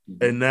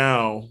 and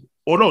now,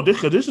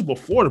 this is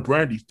before the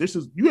Brandy.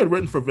 You had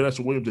written for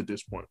Vanessa Williams at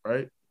this point,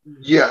 right?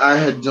 Yeah, I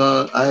had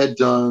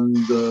done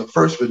the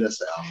first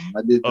Vanessa album.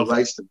 I did the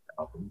rights to the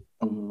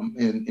album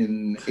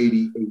in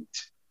 '88.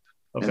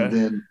 Okay.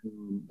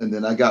 And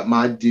then I got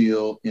my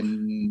deal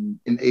in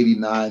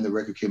 '89. The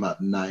record came out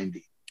in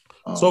 '90.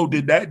 So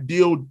did that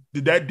deal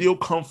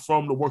come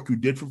from the work you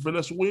did for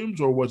Vanessa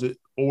Williams, or were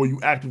you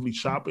actively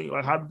shopping?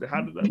 Like how did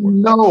that work?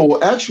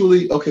 No,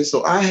 actually, okay.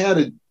 So I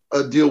had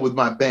a deal with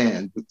my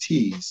band with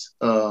Tease.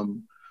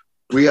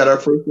 We had our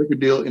first record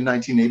deal in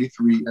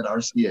 1983 at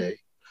RCA.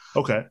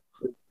 Okay.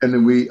 And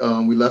then we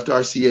left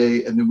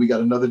RCA, and then we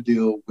got another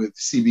deal with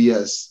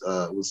CBS.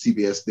 With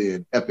CBS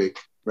then, Epic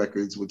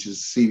Records, which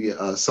is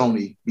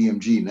Sony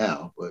BMG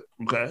now. But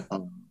okay.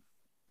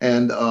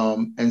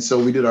 And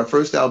so we did our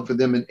first album for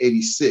them in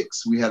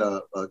 '86. We had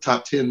a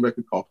top 10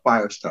 record called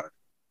Firestarter.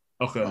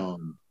 Okay.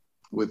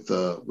 With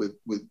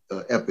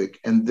Epic,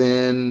 and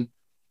then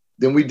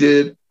we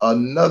did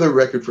another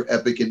record for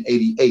Epic in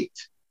 '88.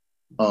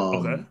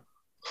 Okay.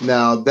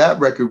 Now that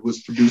record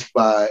was produced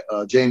by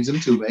James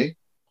Mtume.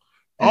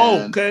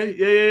 Oh, okay.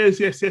 Yes.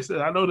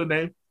 I know the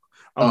name.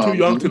 I'm too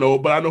young to know,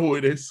 but I know who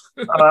it is.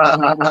 y'all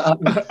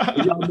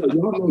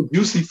know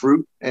Juicy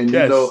Fruit, and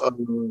you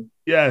know.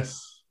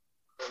 Yes.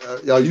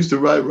 Y'all used to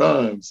write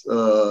rhymes.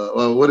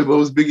 What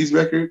was Biggie's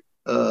record?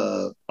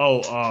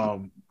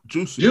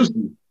 Juicy.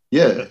 Juicy.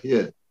 Yeah.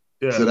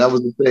 So that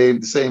was the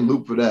same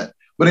loop for that.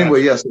 But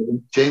anyway, yes,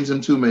 James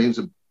Mtume is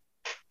a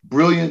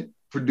brilliant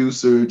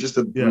producer, just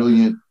a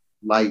brilliant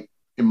light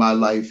in my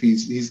life.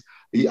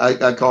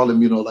 I call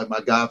him, like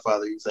my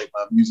godfather. He's like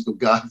my musical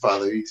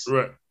godfather.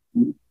 Right.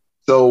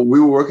 So we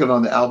were working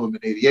on the album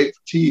in '88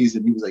 for Tease,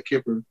 and he was like,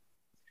 Kipper,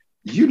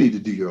 you need to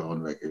do your own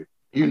record.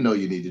 You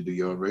need to do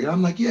your own record.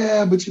 I'm like,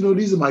 yeah, but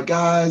these are my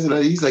guys. And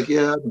he's like,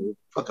 yeah,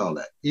 fuck all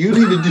that. You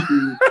need to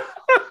do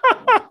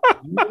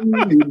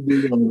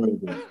your own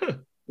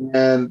record.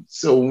 And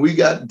so when we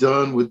got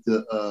done with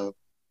the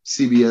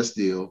CBS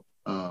deal,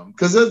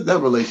 because that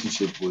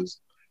relationship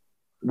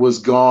was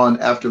gone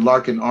after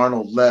Larkin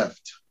Arnold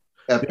left.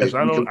 Epic. Yes,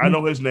 I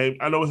know his name.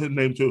 I know his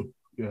name too.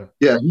 Yeah.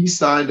 Yeah, he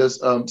signed us.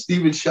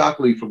 Stephen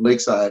Shockley from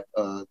Lakeside,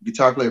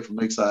 guitar player from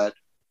Lakeside,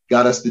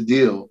 got us the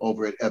deal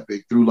over at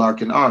Epic through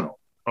Larkin Arnold.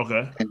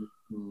 Okay.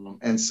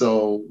 And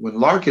so when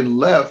Larkin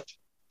left,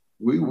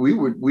 we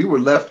were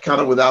left kind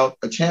of without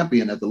a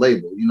champion at the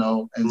label,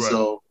 and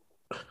so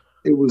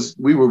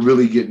we were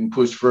really getting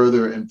pushed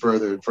further and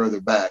further and further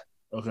back.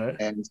 Okay.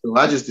 And so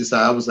I just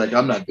decided, I was like,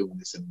 I'm not doing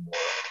this anymore.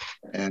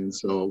 And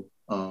so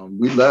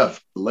we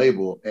left the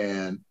label,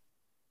 and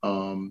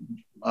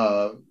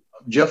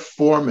Jeff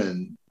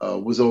Foreman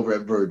was over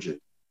at Virgin.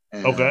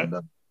 And,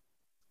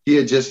 he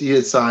had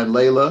signed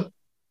Layla.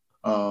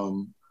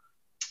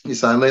 He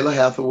signed Layla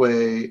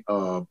Hathaway,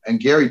 and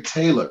Gary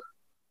Taylor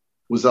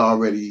was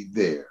already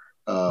there.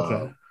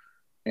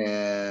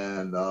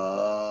 And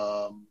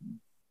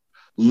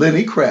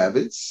Lenny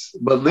Kravitz,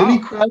 but Lenny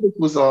Kravitz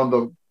was on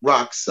the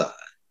rock side.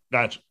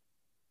 Gotcha.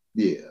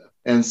 Yeah.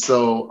 And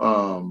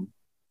so,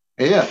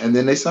 and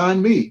then they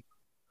signed me.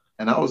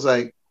 And I was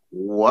like,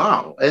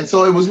 wow. And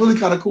so it was really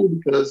kind of cool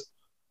because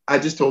I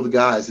just told the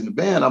guys in the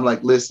band, I'm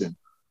like, listen,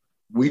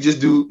 we just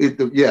do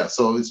it.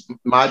 So it's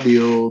my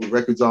deal. The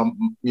record's on,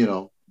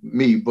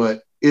 me,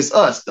 but it's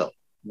us though.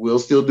 We'll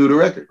still do the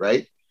record,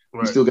 right?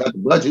 We still got the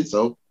budget,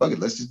 so fuck it,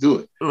 let's just do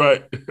it.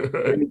 Right.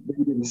 They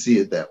didn't see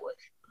it that way.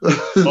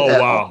 Oh,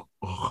 wow.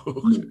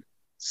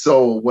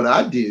 So what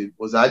I did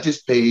was I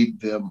just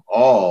paid them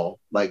all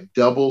like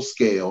double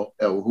scale.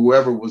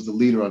 Whoever was the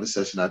leader on the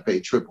session, I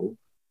paid triple.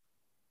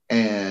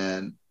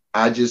 And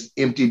I just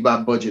emptied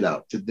my budget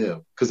out to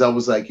them because I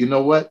was like, you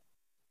know what?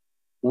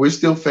 We're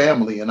still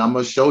family, and I'm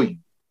going to show you.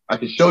 I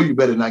can show you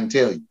better than I can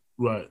tell you.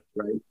 Right.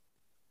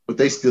 But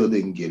they still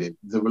didn't get it.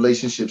 The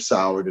relationship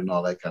soured and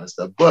all that kind of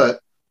stuff.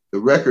 But the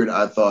record,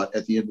 I thought,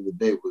 at the end of the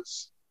day,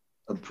 was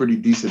a pretty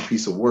decent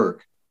piece of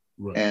work.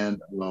 Right.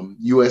 And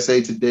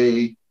USA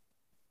Today,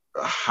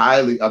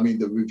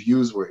 the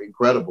reviews were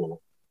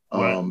incredible.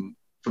 From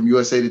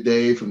USA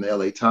Today, from the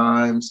L.A.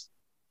 Times.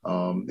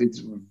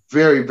 It's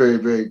very, very,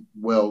 very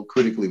well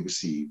critically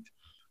received.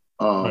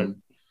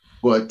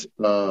 But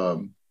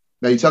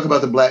now you talk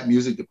about the Black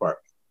music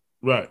department.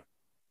 Right.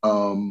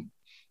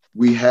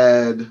 We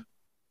had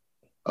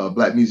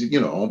Black music,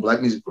 on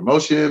Black music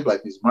promotion,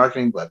 Black music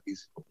marketing, Black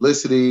music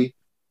publicity.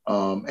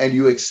 And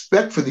you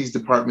expect for these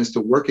departments to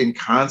work in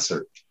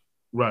concert.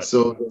 Right.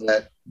 So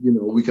that,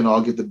 we can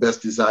all get the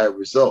best desired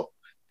result.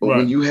 But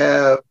when you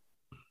have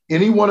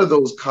any one of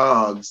those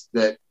cogs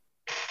that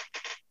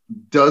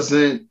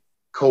doesn't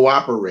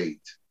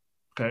cooperate,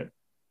 okay,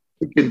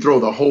 it can throw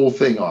the whole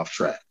thing off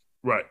track.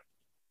 Right.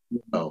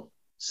 You know?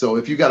 So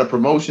if you got a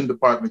promotion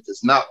department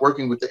that's not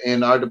working with the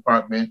A&R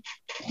department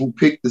who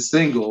picked the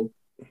single,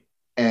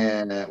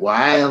 and well,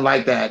 I didn't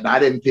like that, and I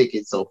didn't pick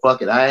it, so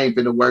fuck it, I ain't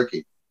gonna work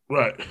it.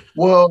 Right.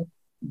 Well,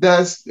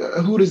 that's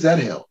who does that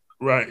help?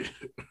 Right.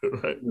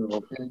 Right. You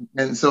know,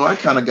 and so I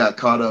kind of got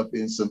caught up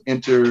in some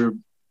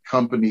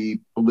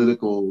inter-company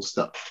political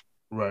stuff.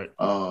 Right.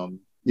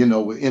 You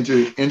know, with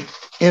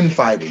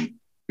infighting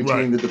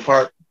between the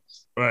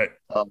departments. Right.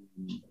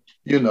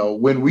 You know,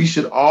 when we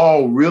should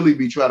all really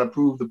be trying to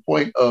prove the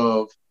point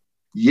of,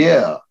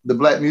 yeah, the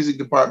Black music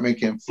department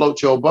can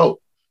float your boat.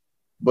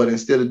 But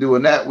instead of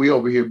doing that, we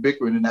over here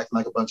bickering and acting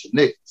like a bunch of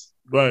niggas.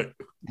 Right.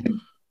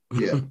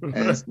 Yeah.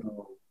 And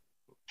so,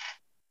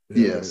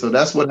 yeah, so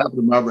that's what happened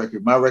to my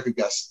record. My record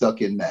got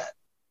stuck in that.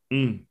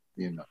 You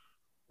know.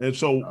 And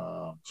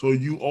so so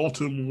you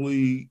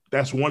ultimately,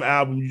 that's one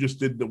album, you just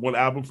did the one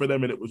album for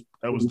them and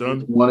that was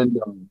done? One and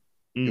done.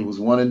 It was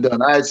one and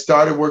done. I had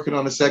started working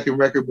on the second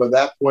record, but at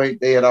that point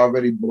they had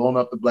already blown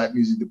up the Black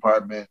music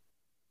department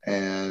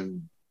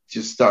and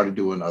just started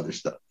doing other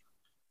stuff.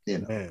 You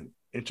know. Man,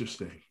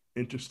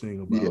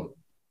 interesting about,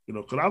 you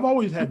know, because I've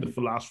always had the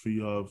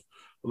philosophy of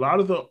a lot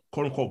of the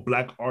quote unquote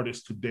Black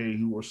artists today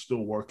who are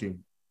still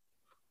working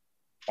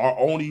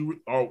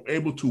are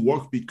able to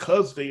work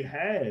because they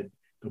had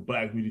the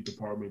Black music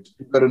department.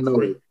 You better know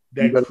it.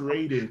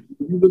 Created.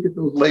 You look at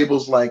those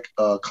labels like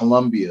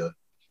Columbia,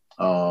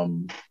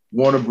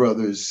 Warner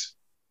Brothers,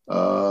 you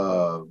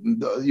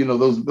know,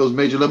 those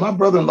major. My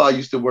brother-in-law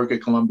used to work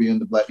at Columbia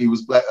he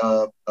was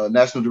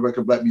National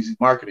Director of Black Music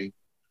Marketing,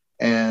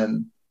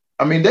 and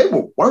I mean they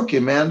were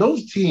working, man.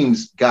 Those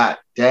teams got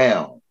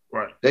down.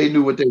 Right. They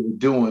knew what they were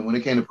doing when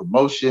it came to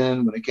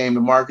promotion, when it came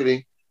to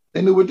marketing.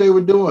 They knew what they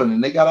were doing,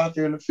 and they got out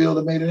there in the field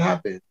and made it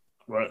happen.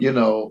 Right. You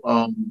know,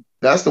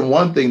 that's the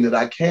one thing that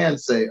I can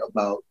say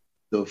about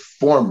the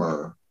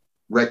former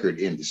record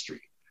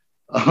industry.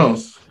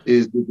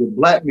 Is that the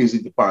Black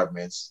music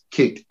departments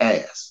kicked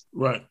ass.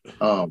 Right.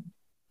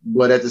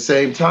 But at the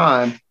same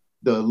time,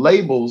 the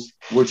labels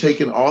were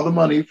taking all the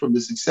money from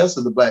the success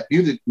of the Black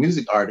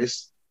music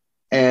artists,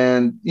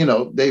 and you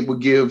know they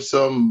would give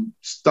some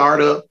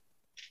startup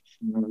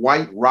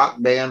white rock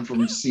band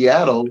from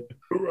Seattle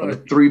a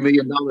 $3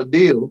 million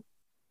deal.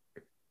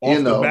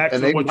 Off the backs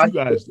of what you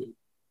guys did.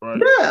 Right.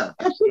 Yeah,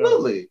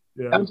 absolutely.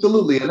 Yeah.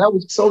 Absolutely. And that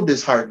was so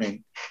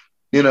disheartening.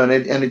 You know, and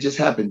it just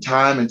happened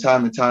time and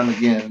time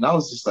again. And I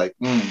was just like,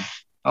 I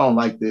don't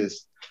like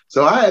this.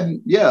 So I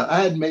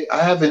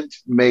haven't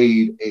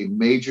made a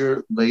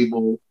major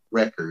label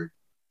record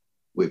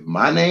with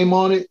my name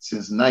on it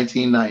since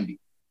 1990.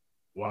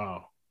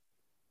 Wow.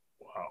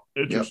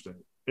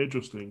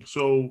 Interesting.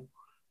 So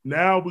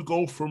now we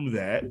go from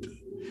that.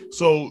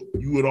 So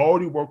you had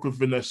already worked with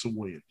Vanessa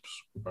Williams,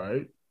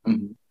 right?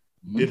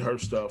 Mm-hmm. Did her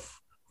stuff.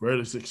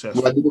 Really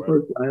successful.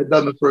 Well, I had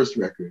done the first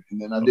record,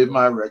 and then I did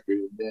my record,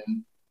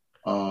 and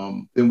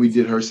then we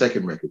did her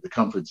second record, The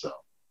Comfort Zone.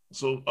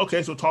 So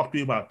talk to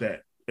me about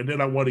that, and then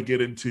I want to get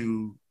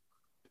into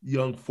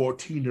young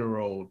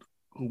 14-year-old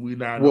who we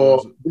now know.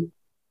 Well,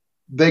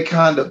 they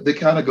kind of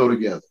go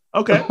together.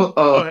 Okay, go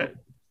ahead.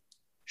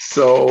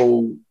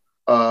 So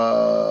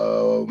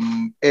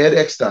Ed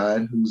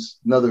Eckstein, who's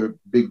another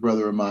big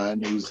brother of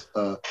mine, who's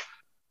kind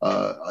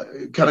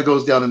of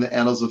goes down in the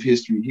annals of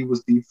history. He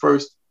was the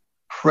first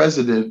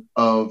president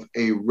of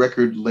a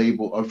record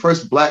label, or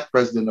first Black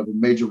president of a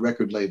major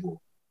record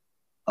label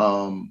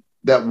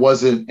that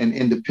wasn't an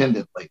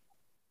independent label.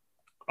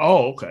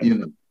 Oh, okay. You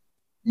know,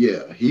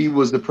 yeah, he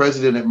was the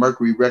president at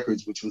Mercury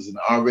Records, which was an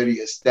already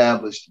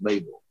established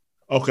label.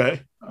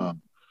 Okay.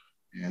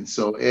 And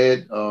so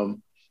Ed,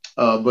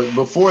 but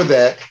before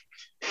that,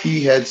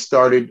 he had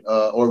started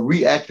or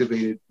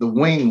reactivated the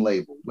Wing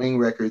label. Wing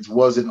Records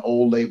was an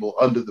old label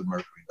under the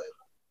Mercury label.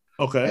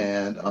 Okay.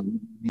 And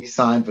he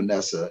signed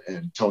Vanessa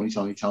and Tony.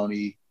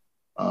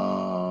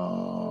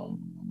 I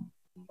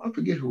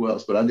forget who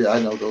else, but I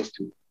know those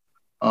two.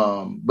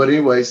 But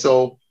anyway,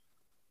 so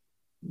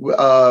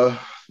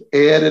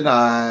Ed and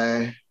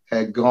I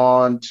had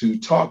gone to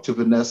talk to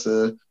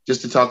Vanessa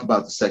just to talk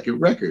about the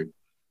second record.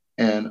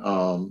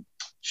 And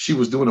she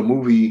was doing a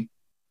movie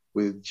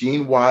with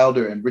Gene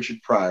Wilder and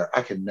Richard Pryor.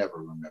 I can never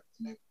remember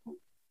the name of the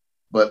movie.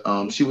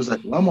 But she was like,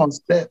 well, I'm on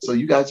set, so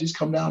you guys just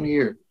come down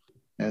here.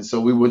 And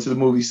so we went to the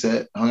movie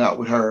set, hung out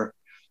with her.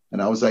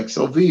 And I was like,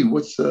 so V,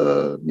 what's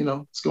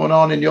going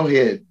on in your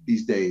head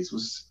these days?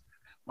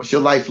 What's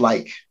your life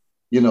like?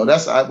 You know,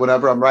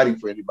 whenever I'm writing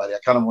for anybody, I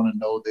kind of want to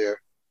know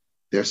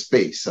their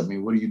space. I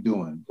mean, what are you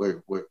doing?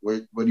 Where what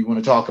do you want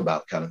to talk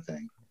about, kind of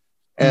thing?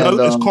 And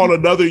it's called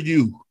Another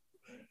You.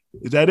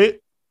 Is that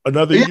it?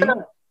 Another You?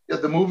 Yeah,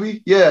 the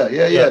movie? Yeah.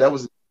 That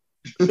was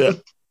yeah.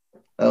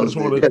 Just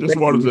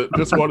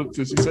wanted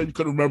to. She said you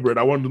couldn't remember it.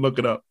 I wanted to look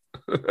it up.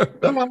 Thank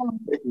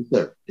you,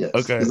 sir. Yes.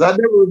 Okay. Because I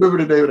never remember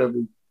the name of that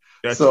movie.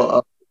 Gotcha.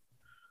 So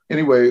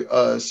anyway,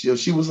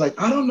 she was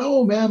like, I don't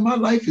know, man. My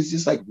life is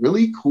just like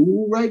really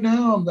cool right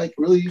now. I'm like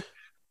really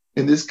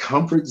in this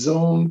comfort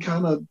zone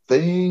kind of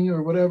thing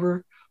or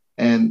whatever.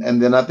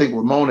 And then I think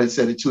Ramon had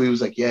said it too. He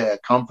was like, yeah,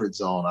 comfort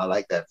zone. I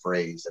like that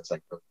phrase. That's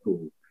like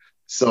cool.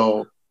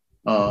 So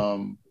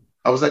I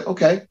was like,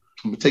 okay,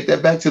 I'm gonna take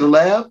that back to the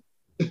lab.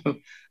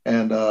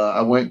 And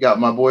I went and got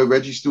my boy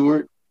Reggie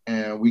Stewart,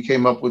 and we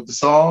came up with the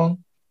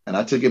song, and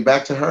I took it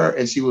back to her,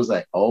 and she was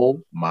like,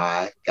 oh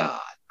my God,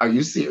 are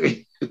you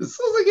serious? So I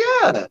was like,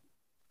 yeah.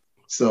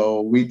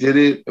 So we did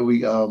it.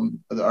 We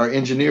our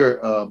engineer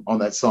on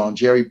that song,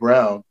 Jerry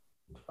Brown,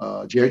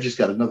 Jerry just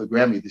got another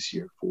Grammy this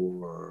year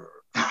for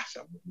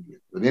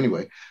but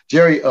anyway,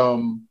 Jerry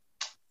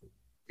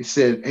he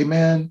said, hey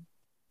man,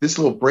 this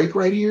little break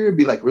right here, it'd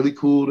be like really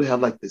cool to have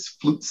like this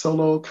flute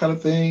solo kind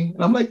of thing.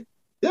 And I'm like,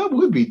 that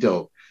would be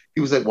dope.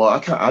 He was like,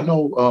 well, I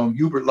know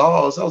Hubert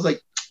Laws. I was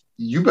like,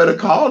 you better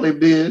call him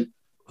then.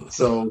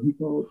 So he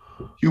called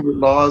Hubert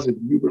Laws, and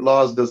Hubert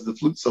Laws does the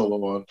flute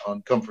solo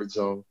on Comfort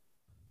Zone,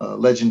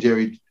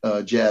 legendary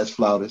jazz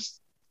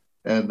flautist.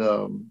 And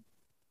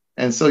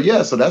so,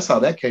 yeah, so that's how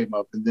that came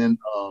up. And then,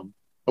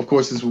 of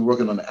course, since we're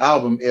working on the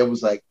album, Ed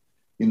was like,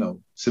 you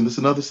know, send us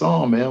another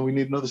song, man. We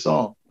need another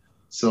song.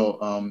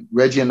 So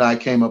Reggie and I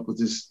came up with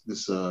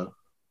this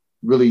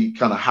really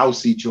kind of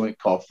housey joint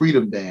called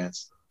Freedom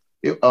Dance.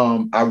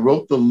 I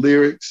wrote the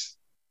lyrics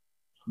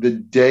the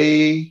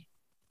day,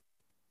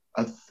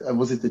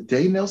 was it the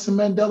day Nelson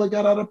Mandela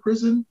got out of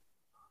prison?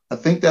 I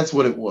think that's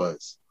what it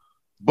was.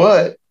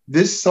 But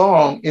this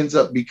song ends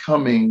up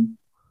becoming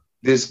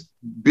this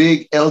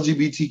big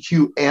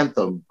LGBTQ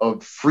anthem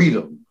of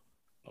freedom.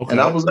 Okay.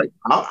 And I was like,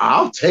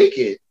 I'll take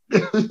it.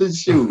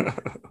 Shoot.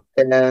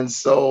 And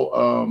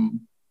so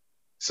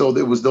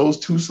there was those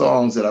two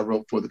songs that I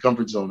wrote for the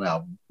Comfort Zone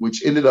album,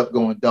 which ended up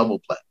going double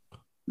platinum.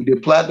 We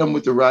did platinum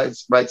with the Right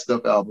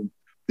Stuff album.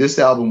 This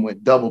album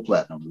went double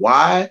platinum.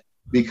 Why?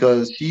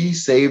 Because she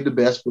saved the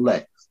best for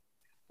last.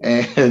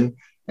 And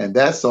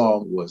that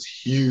song was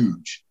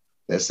huge.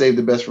 That Saved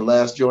the Best for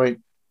Last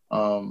joint.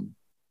 And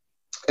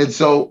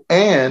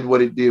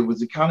what it did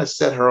was it kind of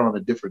set her on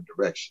a different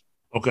direction.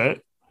 Okay.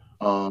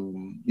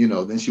 You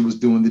know, then she was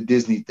doing the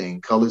Disney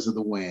thing, Colors of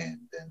the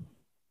Wind, and,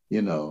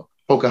 you know,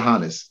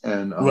 Pocahontas.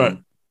 And right.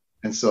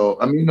 And so,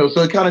 I mean, you know,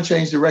 so it kind of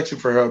changed direction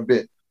for her a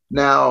bit.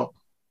 Now,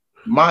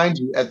 mind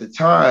you, at the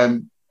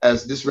time,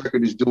 as this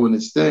record is doing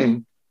its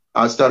thing,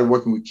 I started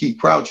working with Keith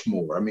Crouch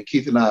more. I mean,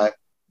 Keith and I,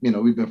 you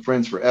know, we've been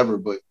friends forever,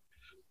 but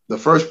the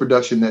first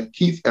production that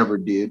Keith ever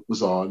did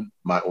was on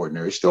my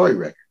Ordinary Story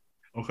record.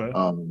 Okay.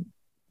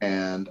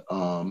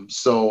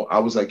 So I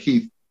was like,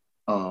 Keith,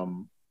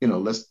 you know,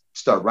 let's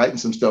start writing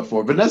some stuff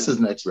for Vanessa's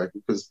next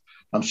record, because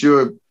I'm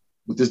sure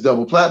with this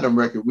double platinum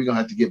record, we're going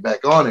to have to get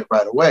back on it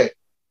right away.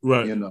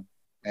 Right. You know,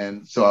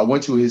 and so I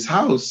went to his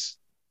house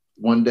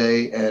one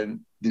day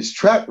and this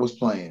track was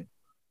playing.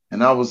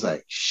 And I was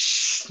like,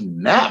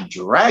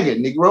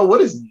 Snapdragon, Negro,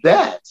 what is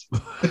that?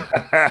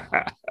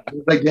 I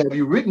was like, have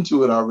you written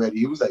to it already?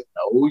 He was like,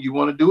 no, you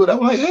want to do it? I'm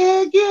like,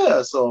 heck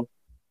yeah. So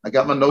I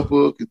got my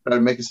notebook and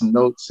started making some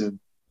notes, and,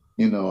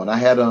 you know, and I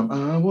had,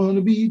 I want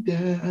to be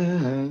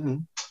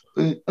down,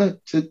 but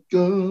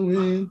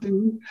going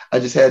through. I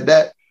just had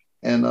that.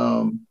 And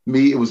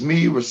it was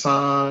me,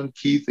 Rasan,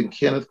 Keith, and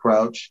Kenneth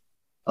Crouch,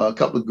 a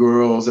couple of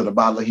girls, and a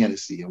bottle of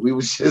Hennessy. And we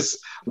was just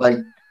like,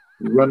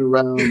 running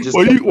around. Just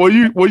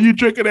were you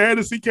drinking a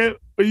Hennessy, Ken?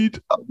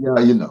 Yeah,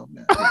 you know,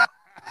 man.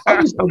 I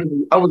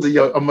was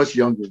a much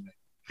younger man.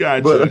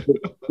 Gotcha.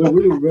 But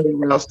we were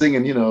running around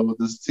singing, you know,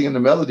 singing the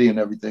melody and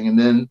everything. And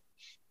then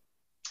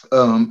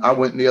I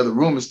went in the other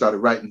room and started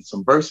writing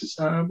some verses.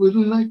 I would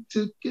like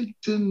to get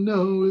to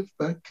know if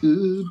I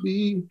could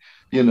be,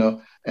 you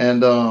know.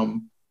 And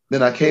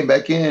then I came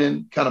back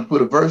in, kind of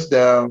put a verse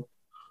down.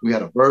 We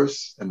had a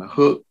verse and a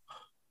hook,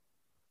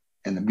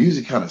 and the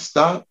music kind of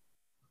stopped.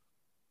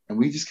 And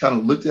we just kind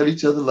of looked at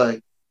each other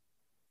like,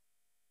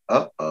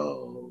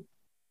 uh-oh,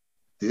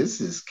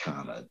 this is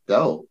kind of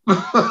dope.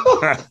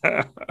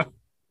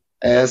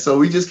 And so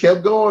we just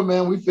kept going,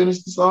 man. We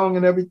finished the song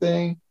and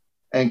everything.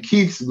 And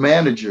Keith's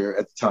manager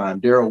at the time,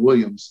 Darryl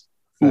Williams,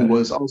 who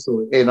was also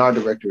an A&R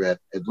director at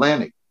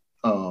Atlantic,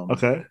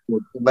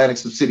 Atlantic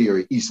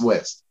subsidiary, East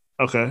West.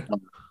 Okay.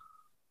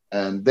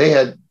 And they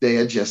had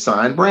just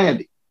signed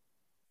Brandy.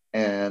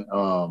 And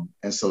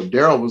so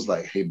Darryl was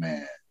like, hey,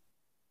 man,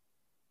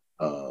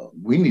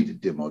 we need to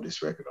demo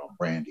this record on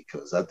Brandy,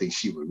 because I think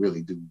she would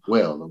really do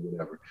well or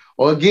whatever.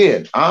 Well,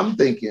 again, I'm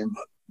thinking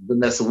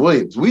Vanessa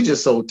Williams. We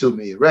just sold 2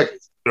 million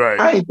records. Right.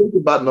 I ain't thinking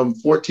about no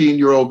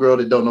 14-year-old girl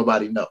that don't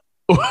nobody know.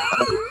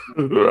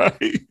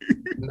 Right.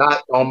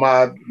 Not on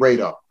my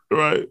radar.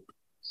 Right.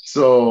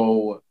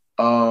 So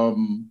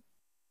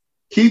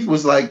Keith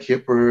was like,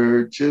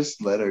 Kipper,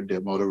 just let her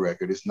demo the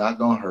record. It's not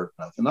going to hurt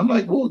nothing. I'm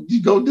like, well,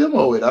 you go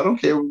demo it. I don't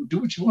care. Do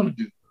what you want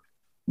to do.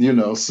 You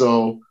know,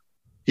 so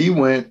he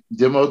went,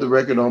 demoed the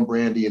record on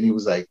Brandy, and he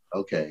was like,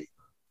 okay,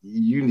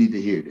 you need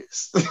to hear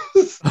this.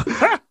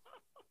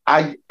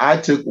 I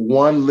took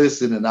one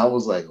listen, and I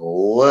was like,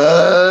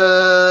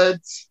 what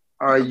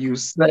are you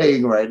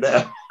saying right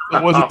now?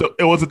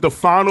 Was it the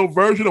final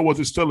version, or was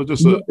it still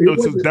just a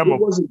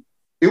demo?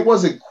 It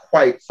wasn't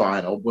quite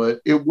final, but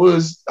it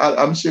was,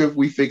 I'm sure if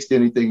we fixed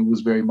anything, it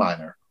was very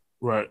minor.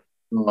 Right.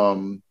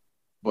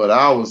 But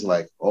I was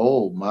like,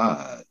 oh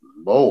my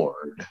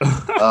Lord.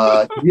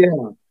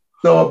 Yeah.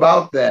 So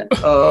about that,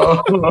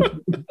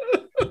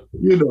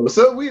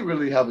 so we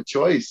really have a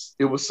choice.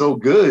 It was so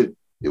good.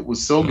 It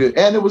was so good.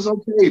 And it was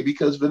okay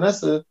because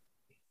Vanessa,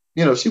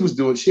 she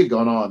had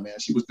gone on, man.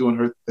 She was doing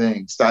her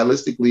thing.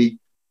 Stylistically,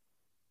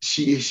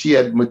 she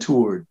had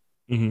matured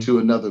to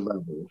another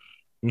level,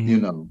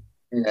 and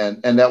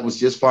that was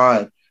just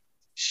fine.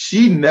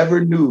 She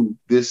never knew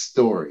this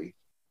story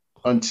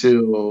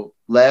until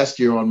last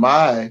year on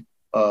my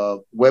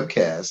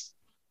webcast.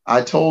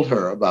 I told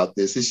her about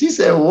this, and she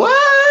said, "What?"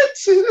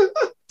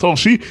 So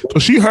she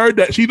heard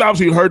that. She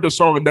obviously heard the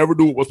song and never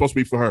knew it was supposed to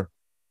be for her.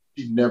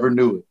 She never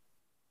knew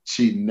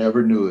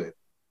it.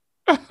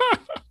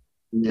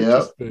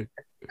 Yeah.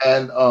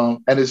 And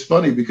it's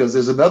funny because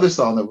there's another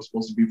song that was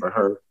supposed to be for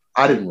her.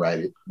 I didn't write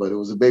it, but it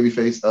was a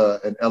Babyface,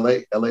 an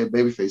LA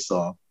Babyface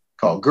song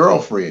called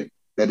 "Girlfriend"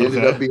 that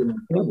ended up being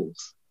on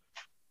Pebbles.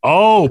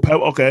 Oh,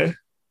 okay.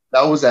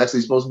 That was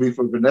actually supposed to be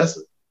for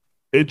Vanessa.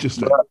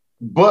 Interesting.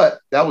 But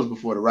that was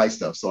before the right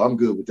stuff, so I'm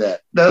good with that.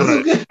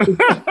 Right.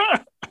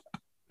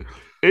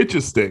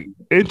 Interesting.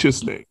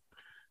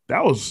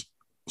 That was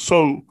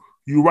so.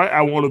 You write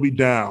 "I Want to Be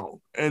Down,"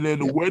 and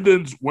then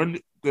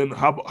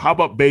how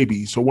about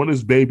 "Baby"? So when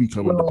is "Baby"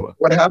 coming to play?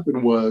 What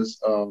happened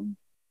was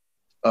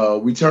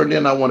we turned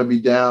in "I Want to Be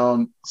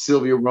Down."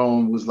 Sylvia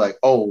Rhone was like,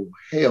 "Oh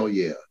hell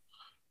yeah!"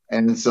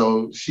 And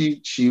so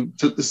she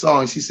took the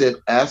song. She said,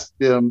 "Ask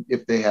them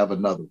if they have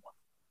another one."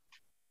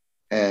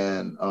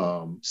 And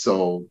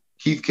so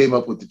Keith came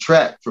up with the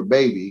track for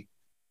 "Baby,"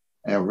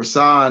 and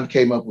Rasan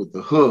came up with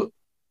the hook,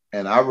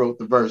 and I wrote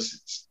the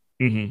verses.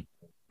 Mm-hmm.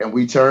 And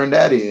we turned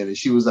that in, and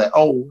she was like,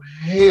 "Oh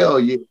hell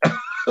yeah!"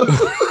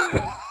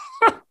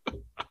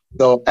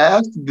 So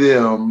ask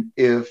them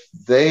if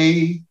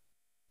they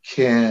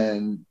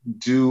can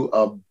do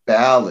a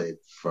ballad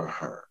for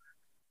her.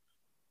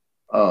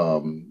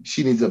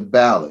 She needs a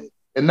ballad.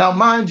 And now,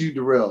 mind you,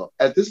 Durell,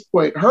 at this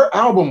point, her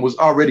album was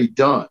already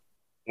done.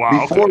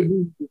 Wow.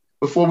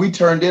 Before we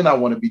turned in "I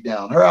Want to Be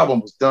Down," her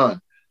album was done.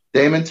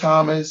 Damon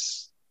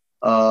Thomas,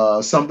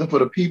 "Something for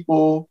the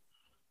People,"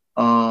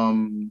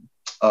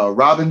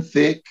 Robin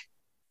Thicke.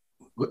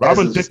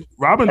 Robin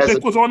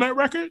Thicke was on that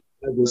record?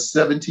 As a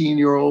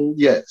 17-year-old,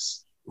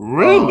 yes.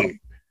 Really?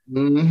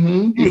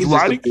 Mm-hmm. He was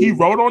writing? He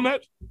wrote on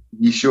that?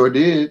 He sure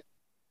did.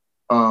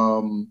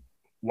 Wow,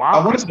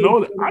 I didn't know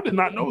that. I did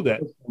not know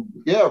that.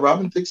 Yeah,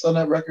 Robin Thicke's on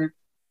that record.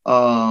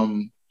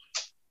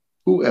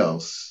 Who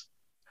else?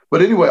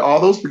 But anyway, all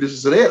those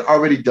producers, so they had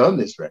already done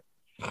this record.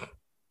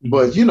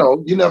 But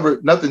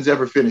nothing's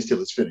ever finished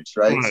till it's finished,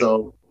 right?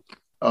 So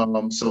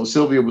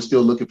Sylvia was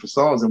still looking for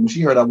songs, and when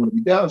she heard "I Want to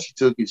Be Down," she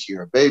took it. She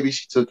heard "Baby,"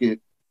 she took it,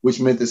 which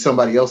meant that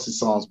somebody else's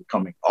songs were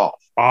coming off.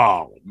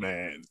 Oh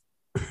man,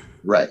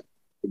 right.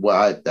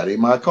 Well, that ain't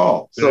my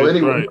call. So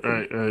anyway,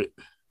 right.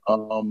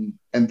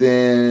 And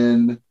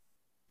then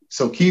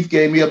so Keith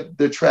gave me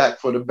the track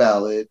for the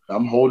ballad.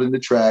 I'm holding the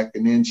track,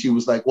 and then she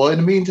was like, "Well, in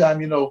the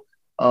meantime,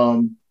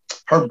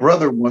 her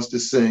brother wants to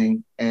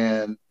sing,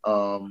 and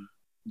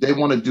they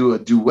want to do a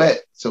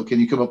duet. So can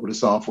you come up with a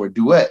song for a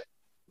duet?"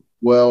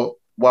 Well,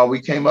 while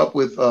we came up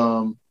with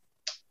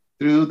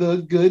 "Through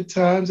the Good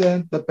Times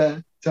and the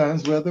Bad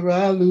Times, whether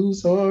I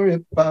lose or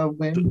if I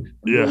win,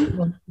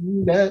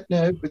 that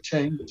never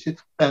changes,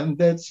 and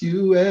that's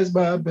you as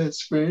my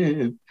best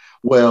friend."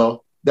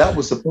 Well, that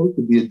was supposed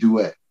to be a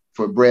duet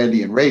for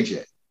Brandy and Ray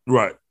J.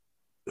 Right.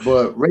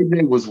 But Ray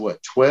J was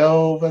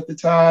 12 at the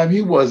time.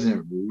 He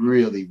wasn't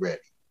really ready.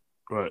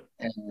 Right.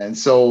 And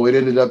so it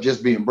ended up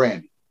just being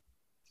Brandy.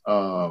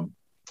 And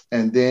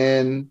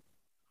then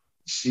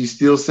she's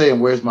still saying,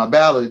 "Where's my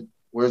ballad?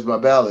 Where's my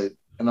ballad?"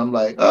 And I'm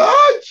like,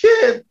 "I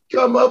can't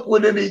come up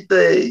with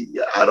anything.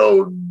 I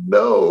don't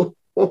know."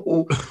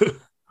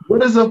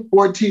 What does a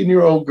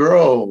 14-year-old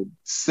girl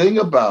sing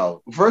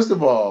about? First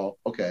of all,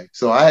 okay,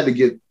 so I had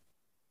to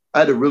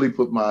really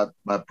put my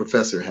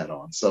professor hat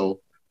on.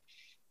 So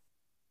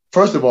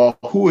first of all,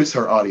 who is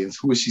her audience?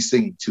 Who is she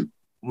singing to?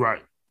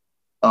 Right.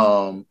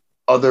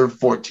 Other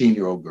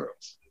 14-year-old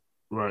girls.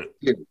 Right.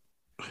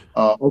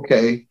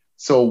 Okay,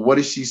 so what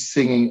is she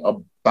singing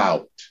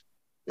about?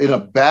 In a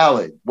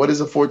ballad, what is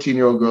a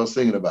 14-year-old girl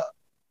singing about?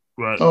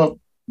 Right.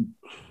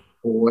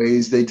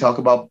 Boys, they talk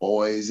about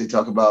boys. They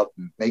talk about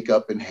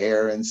makeup and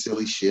hair and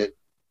silly shit.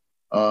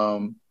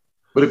 But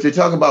if they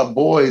talk about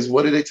boys,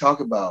 what do they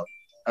talk about?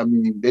 I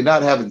mean, they're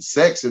not having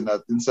sex or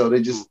nothing, so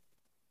they just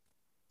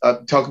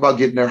talk about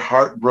getting their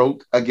heart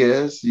broke, I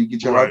guess. You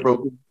get your heart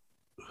broken.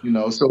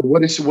 So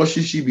what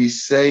should she be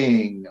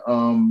saying?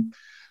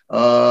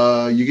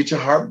 You get your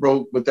heart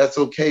broke, but that's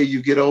okay.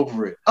 You get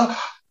over it.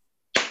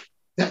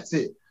 That's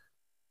it.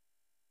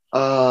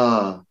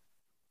 I'm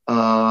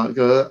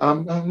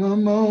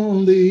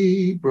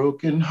only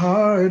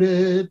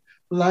brokenhearted.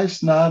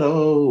 Life's not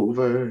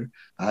over.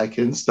 I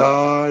can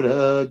start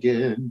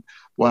again.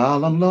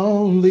 While I'm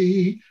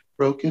lonely,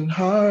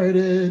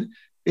 brokenhearted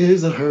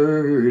is a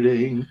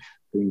hurting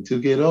thing to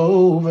get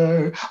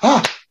over.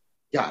 Got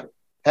it.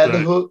 Had the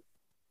hook.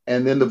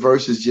 And then the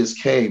verses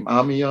just came.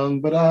 I'm young,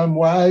 but I'm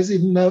wise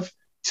enough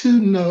to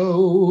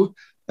know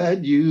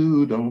that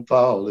you don't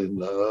fall in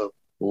love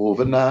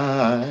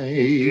overnight.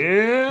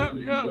 Yeah.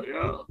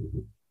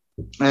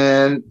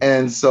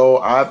 And so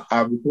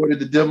I recorded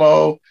the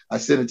demo. I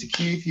sent it to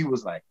Keith. He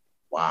was like,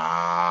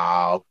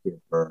 wow,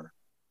 Kipper.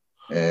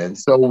 And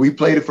so we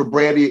played it for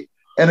Brandy.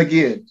 And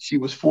again, she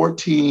was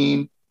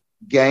 14,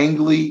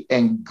 gangly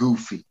and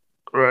goofy.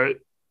 Right.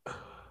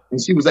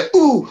 And she was like,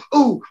 ooh,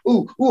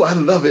 I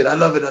love it.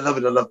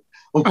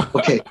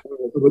 Okay,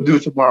 we'll do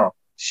it tomorrow.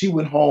 She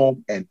went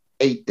home and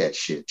ate that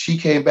shit. She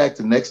came back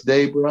the next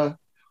day, bro.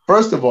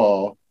 First of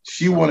all,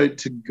 she wanted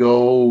to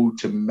go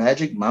to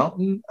Magic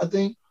Mountain, I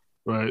think.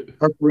 Right.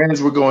 Her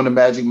friends were going to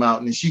Magic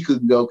Mountain and she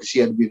couldn't go because she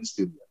had to be in the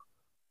studio.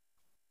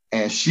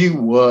 And she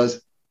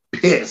was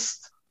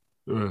pissed.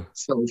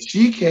 So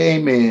she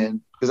came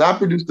in, because I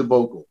produced the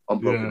vocal on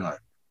Brokenhearted.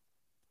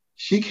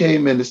 She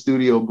came in the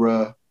studio,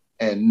 bruh,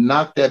 and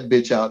knocked that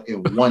bitch out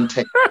in one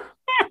take.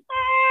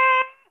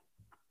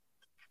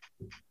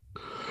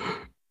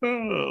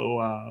 Oh,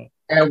 wow.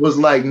 And was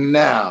like,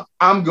 now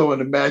I'm going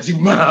to Magic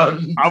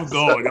Mountain. I'm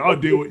going. Y'all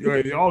deal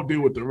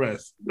with the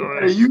rest.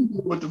 Right. Hey, you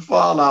deal with the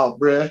fallout,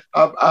 bruh.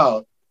 I'm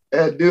out.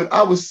 And dude,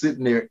 I was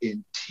sitting there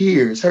in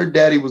tears. Her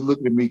daddy was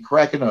looking at me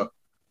cracking up.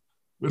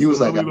 He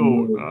was like,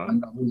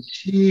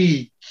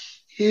 she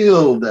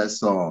killed that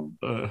song.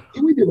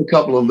 We did a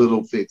couple of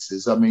little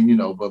fixes. I mean,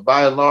 but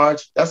by and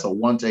large, that's a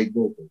one-take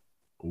vocal.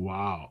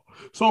 Wow.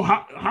 So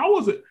how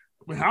was it?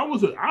 I mean, how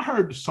was it? I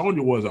heard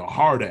Sonja was a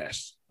hard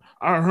ass.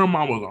 I heard her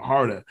mom was a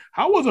hard ass.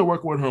 How was it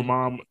working with her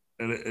mom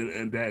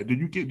and dad? Did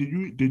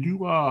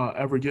you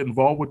ever get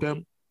involved with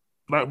them?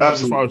 Like,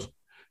 as far as,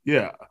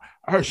 yeah,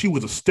 I heard she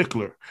was a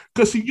stickler.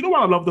 Because see, you know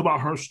what I loved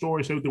about her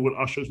story, same thing with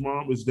Usher's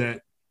mom, is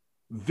that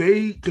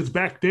because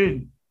back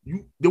then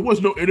there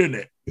was no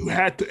internet. You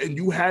had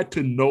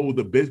to know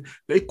the business.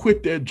 They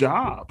quit their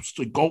jobs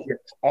to go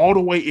all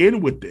the way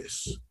in with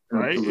this,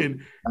 right?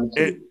 Absolutely.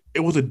 And it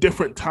was a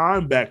different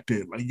time back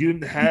then. Like you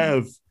didn't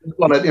have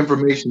all that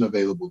information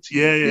available to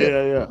you.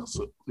 Yeah.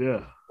 So,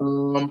 yeah.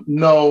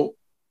 No,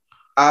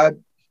 my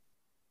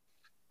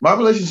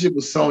relationship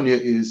with Sonja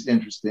is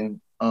interesting.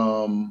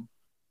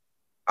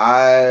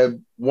 I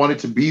wanted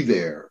to be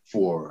there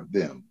for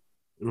them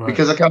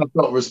because I kind of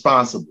felt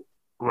responsible.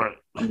 Right.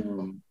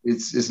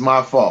 It's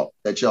my fault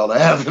that y'all are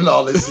having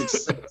all this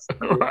success.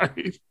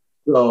 Right.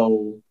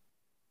 So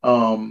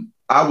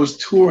I was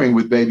touring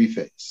with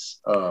Babyface.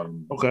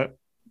 Okay.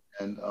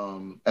 And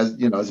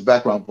as a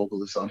background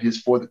vocalist on his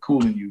For the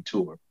Coolin' You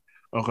tour.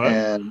 Okay.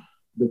 And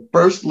the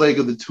first leg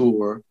of the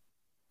tour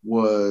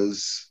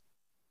was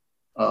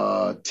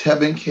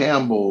Tevin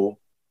Campbell,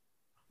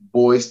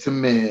 Boyz II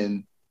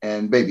Men,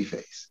 and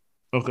Babyface.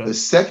 Okay. The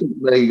second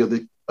leg of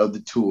the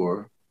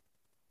tour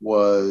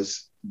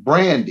was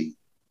Brandy,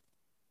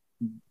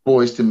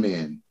 Boyz II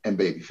Men, and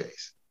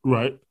Babyface.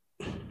 Right.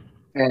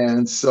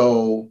 And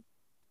so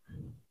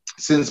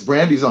since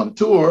Brandy's on the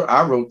tour,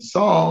 I wrote the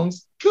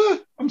songs.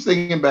 I'm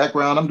singing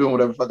background. I'm doing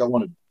whatever the fuck I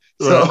want to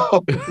do.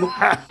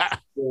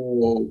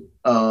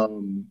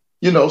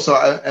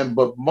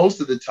 But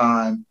most of the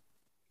time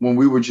when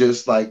we were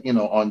just like,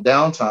 on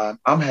downtime,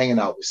 I'm hanging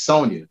out with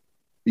Sonja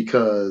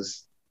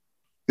because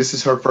this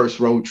is her first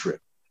road trip.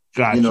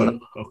 Gotcha.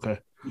 Okay.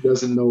 She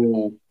doesn't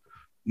know.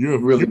 You're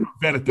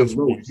vet at this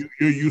point.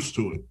 You're used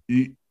to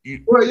it.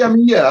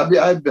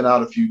 I've been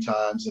out a few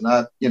times,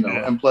 and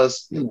and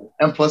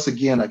plus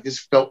again, I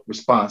just felt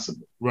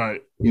responsible.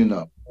 Right.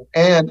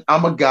 And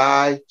I'm a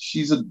guy.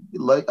 She's a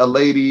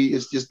lady.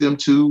 It's just them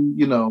two.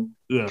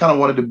 Kind of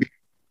wanted to be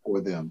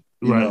for them.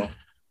 You know,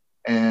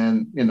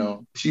 and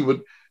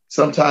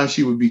sometimes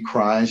she would be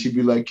crying. She'd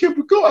be like,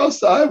 "Kipper, go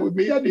outside with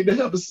me. I need to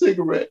have a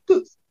cigarette."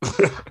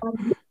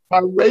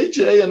 I'm Ray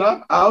J, and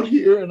I'm out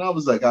here, and I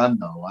was like, I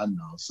know.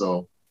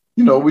 So,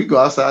 we go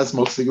outside,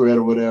 smoke a cigarette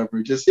or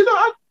whatever. Just,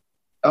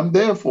 I'm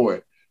there for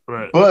it.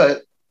 Right.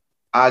 But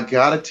I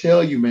gotta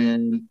tell you,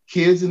 man,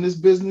 kids in this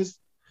business.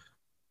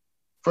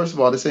 First of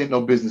all, this ain't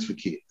no business for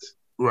kids.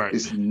 Right.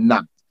 It's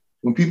not.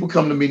 When people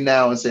come to me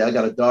now and say, I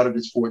got a daughter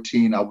that's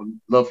 14, I would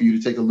love for you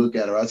to take a look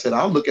at her. I said,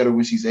 I'll look at her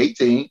when she's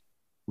 18.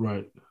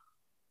 Right.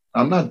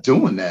 I'm not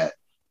doing that.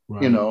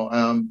 Right.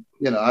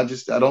 I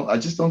just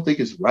don't think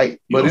it's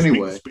right. But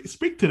anyway,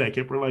 speak to that,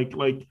 Kipper.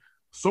 Like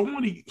so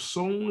many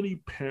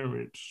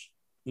parents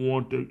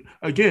want to.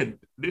 Again,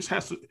 this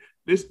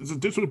is a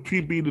difference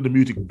between being in the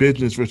music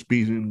business versus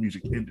being in the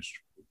music industry,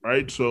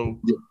 right?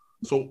 So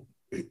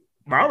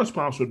my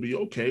response would be,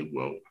 okay,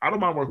 well, I don't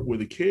mind working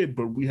with a kid,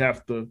 but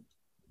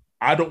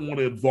I don't want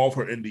to involve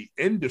her in the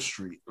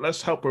industry.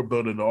 Let's help her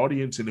build an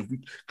audience, and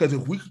because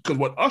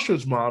what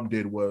Usher's mom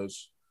did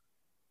was,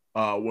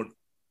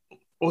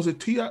 was it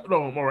T.I.?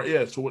 No, I'm all right.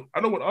 Yeah. So I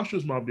know what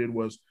Usher's mom did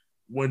was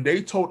when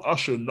they told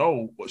Usher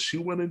no, what she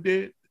went and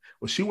did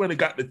was she went and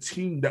got the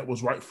team that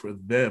was right for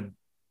them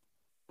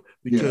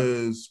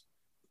because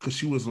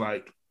she was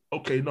like,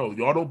 okay, no,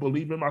 y'all don't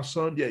believe in my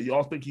son. Yeah,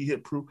 y'all think he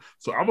hit proof.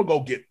 So I'm gonna go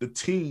get the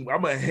team.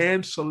 I'm gonna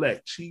hand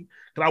select.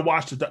 I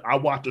watched it. I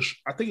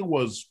think it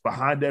was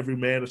Behind Every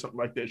Man or something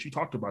like that. She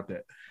talked about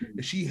that,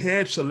 and she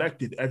hand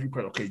selected every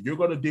person. Okay, you're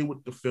gonna deal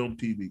with the film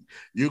TV.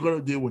 You're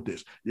gonna deal with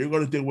this. You're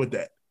gonna deal with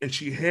that. And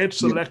she hand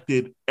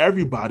selected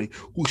everybody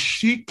who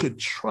she could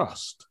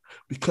trust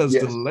because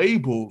the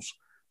labels.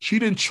 She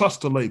didn't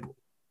trust the label.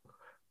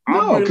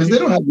 No, because they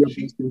don't have your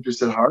best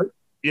interest at heart.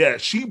 Yeah,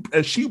 she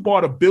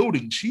bought a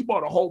building. She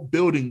bought a whole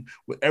building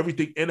with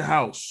everything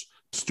in-house,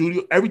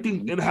 studio,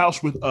 everything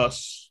in-house with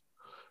us.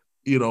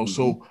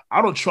 So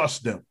I don't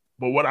trust them.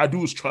 But what I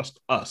do is trust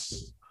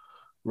us.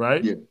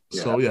 Right? Yeah.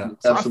 So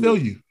I feel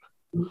you.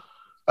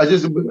 I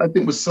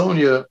think with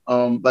Sonja,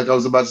 like I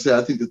was about to say,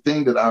 I think the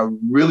thing that I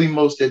really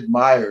most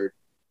admired,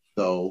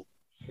 though,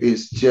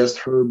 is just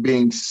her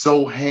being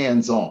so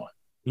hands-on.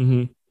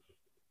 Mm-hmm.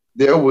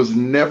 There was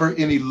never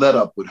any let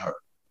up with her.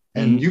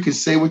 And you can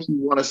say what you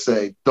want to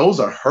say. Those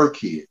are her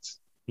kids.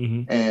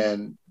 Mm-hmm.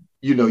 And,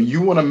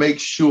 you want to make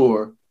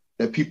sure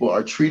that people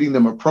are treating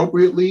them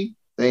appropriately.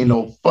 They ain't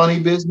no funny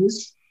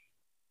business.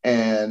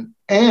 And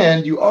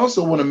you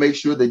also want to make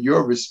sure that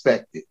you're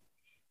respected.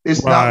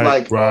 It's not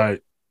like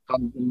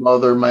I'm the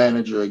mother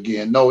manager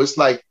again. No, it's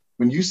like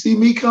when you see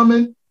me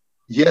coming,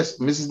 yes,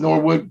 Mrs.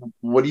 Norwood,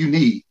 what do you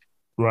need?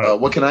 Right.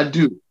 What can I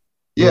do?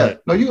 Yeah, right.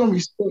 No, you're going to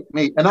respect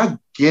me. And I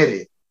get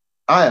it.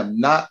 I am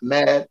not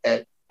mad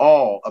at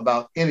all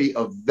about any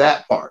of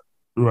that part.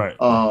 Right.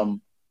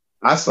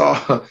 I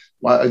saw,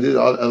 I did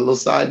a little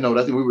side note.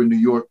 I think we were in New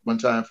York one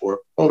time for a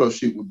photo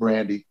shoot with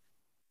Brandy.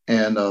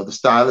 And the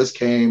stylist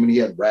came and he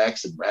had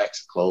racks and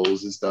racks of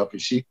clothes and stuff.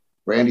 And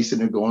Brandy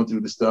sitting there going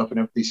through the stuff and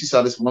everything. She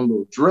saw this one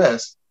little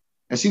dress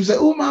and she was like,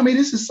 "Oh, mommy,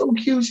 this is so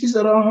cute." She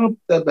said, "Put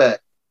that back."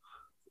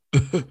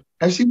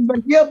 And she was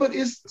like, "Yeah, but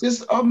it's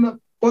just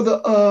for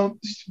the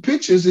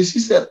pictures." And she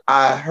said,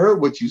 "I heard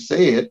what you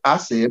said. I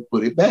said,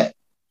 put it back."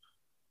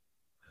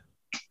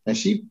 And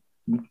she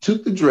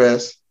took the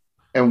dress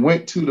and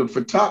went to the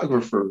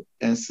photographer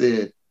and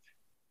said,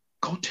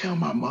 "Go tell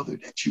my mother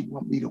that you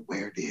want me to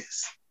wear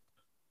this."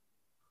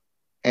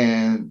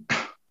 And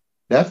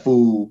that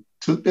fool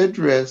took that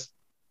dress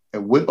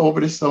and went over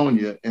to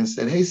Sonja and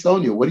said, "Hey,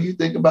 Sonja, what do you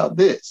think about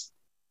this?"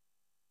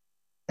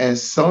 And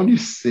Sonja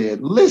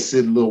said,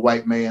 "Listen, little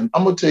white man,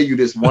 I'm going to tell you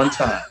this one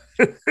time.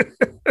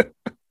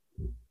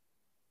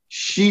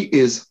 She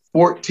is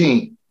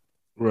 14.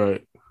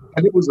 Right.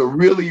 And it was a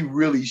really,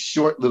 really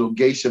short little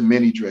geisha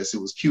mini dress.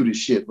 It was cute as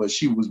shit, but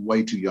she was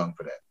way too young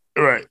for that.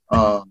 Right.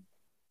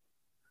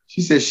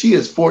 She said she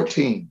is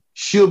 14.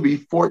 She'll be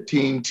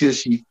 14 till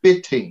she's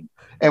 15.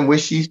 And when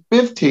she's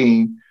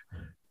 15,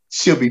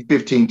 she'll be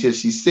 15 till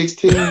she's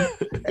 16.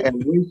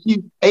 And when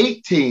she's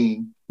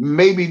 18,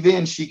 maybe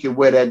then she can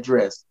wear that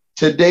dress.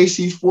 Today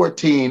she's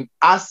 14.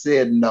 I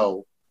said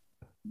no.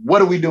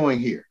 What are we doing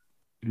here?"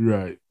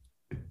 Right.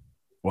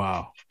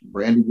 Wow.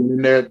 Brandy went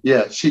in there.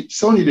 Yeah,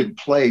 Sonja didn't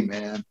play,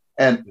 man.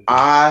 And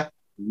I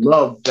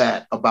love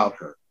that about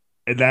her.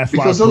 And that's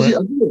why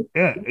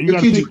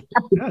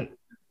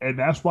and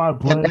that's why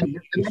Brandy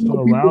is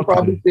still around.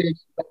 Probably think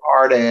she's a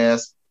hard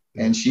ass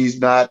and she's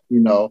not,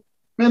 man,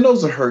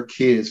 those are her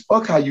kids.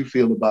 Fuck how you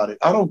feel about it.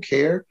 I don't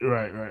care.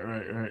 Right.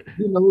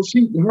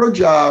 Her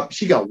job,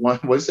 she got one.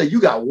 What say? You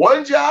got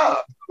one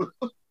job.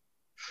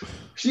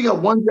 She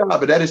got one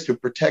job, and that is to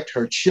protect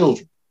her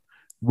children.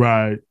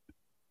 Right.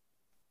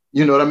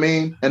 You know what I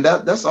mean? And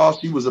that's all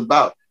she was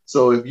about.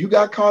 So if you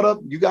got caught up,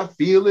 you got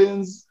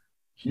feelings,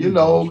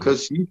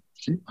 because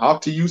she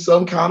talked to you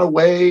some kind of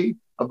way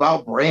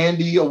about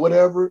Brandy or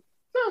whatever.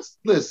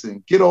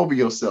 Listen, get over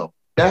yourself.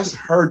 That's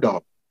her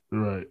daughter.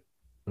 Right.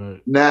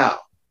 Now,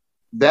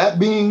 that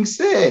being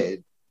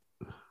said,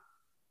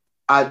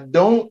 I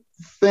don't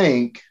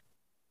think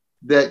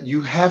that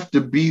you have to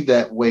be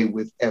that way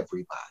with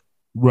everybody.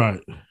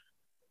 Right.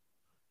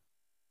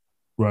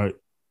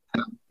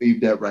 And I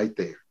leave that right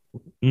there.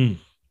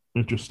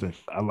 Interesting.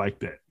 I like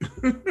that.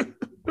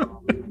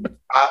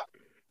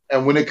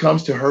 And when it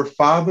comes to her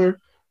father,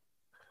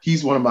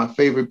 he's one of my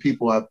favorite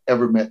people I've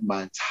ever met in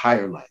my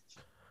entire life.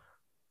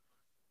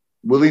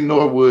 Willie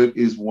Norwood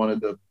is one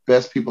of the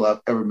best people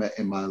I've ever met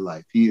in my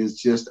life. He is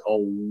just a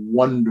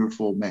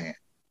wonderful man.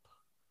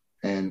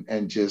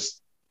 And he's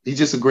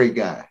just a great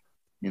guy,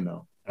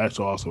 That's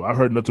awesome. I've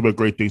heard nothing but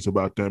great things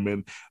about them.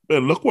 And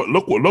man, look what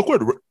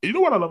you know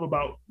what I love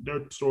about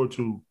their story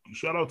too.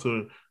 Shout out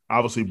to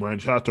obviously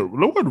Brandy. Shout out to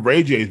look what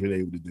Ray J has been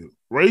able to do.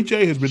 Ray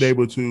J has been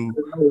able to.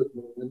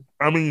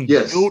 I mean,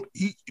 yes.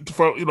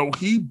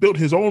 He built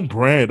his own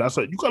brand. I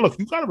said, you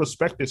gotta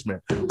respect this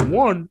man.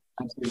 One,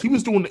 he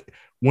was doing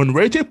when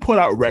Ray J put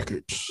out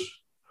records.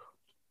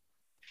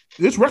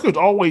 His records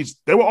were always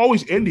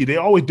indie. They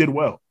always did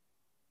well.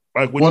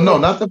 Like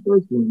not the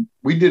first one.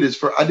 I did his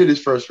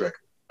first record.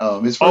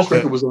 His first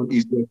record was on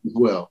East West as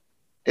well.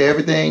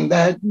 Everything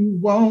that you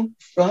want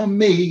from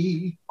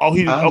me. Oh,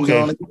 I'm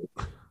gonna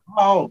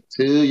talk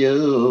to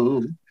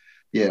you.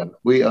 Yeah,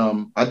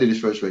 I did his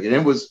first record.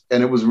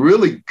 And it was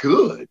really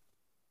good.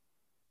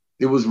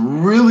 It was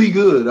really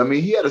good. I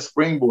mean, he had a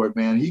springboard,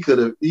 man. He could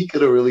have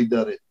really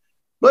done it.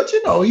 But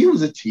you know, he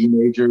was a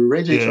teenager.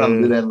 Ray J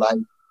trying to live that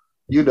life,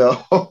 you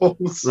know.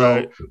 So,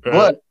 right.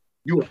 But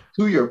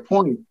to your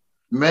point,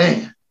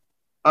 man,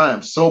 I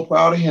am so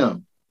proud of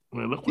him.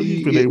 Man, look what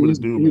he's been able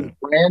to do, his man.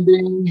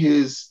 Branding,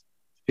 his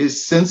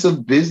sense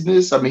of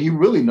business. I mean, he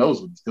really knows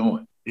what he's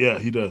doing. Yeah,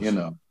 he does. You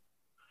know,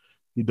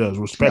 he does.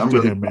 Respect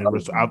to him, man.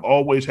 I've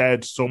always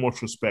had so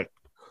much respect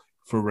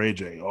for Ray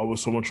J. Always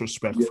so much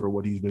respect for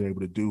what he's been able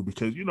to do,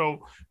 because you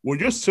know, when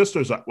your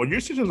sister's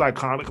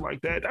iconic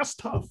like that, that's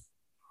tough.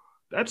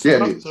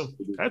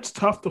 That's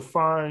tough to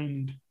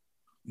find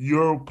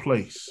your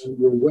place,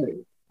 your way.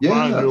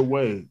 Find your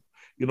way.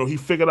 You know, he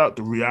figured out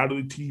the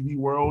reality TV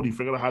world. He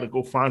figured out how to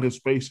go find his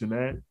space in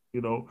that. You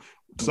know,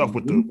 stuff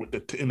with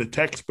the in the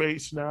tech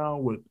space now.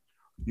 With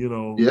you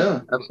know,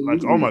 absolutely.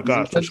 Like, oh my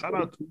gosh! So shout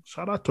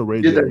out to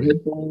Ray J. That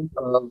headphone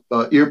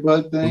The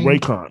earbud thing.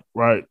 Raycon,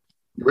 right?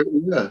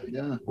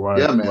 Yeah, right,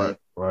 yeah, man,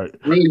 right.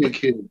 Really a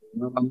kid.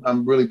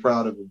 I'm really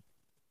proud of him.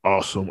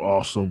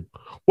 Awesome.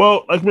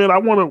 Well, like, man, I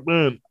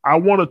want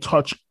to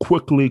touch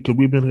quickly, because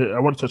we've been here. I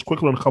want to touch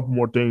quickly on a couple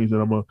more things,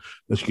 and I'm gonna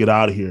let's get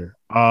out of here.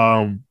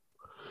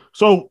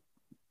 So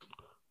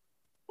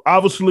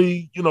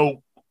obviously, you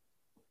know,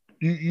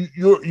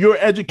 you're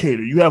an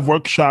educator. You have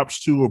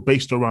workshops too,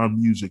 based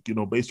around music. You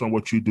know, based on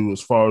what you do,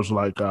 as far as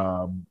like,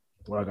 well,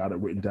 I got it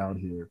written down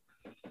here.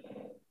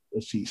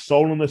 Let's see,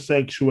 Soul in the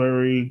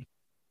Sanctuary.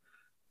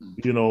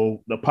 You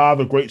know, The Power of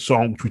a Great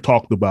Song, which we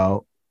talked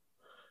about,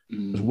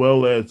 as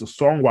well as The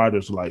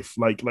Songwriter's Life.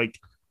 Like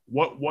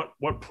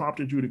what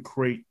prompted you to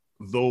create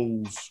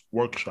those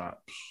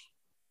workshops?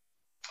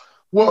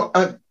 Well,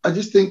 I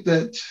just think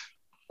that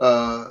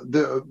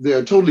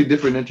they're totally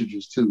different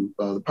entities too.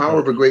 The Power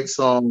of a Great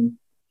Song,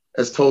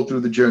 as told through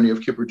the journey of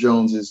Kipper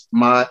Jones, is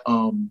my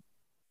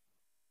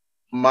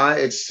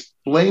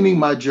explaining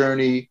my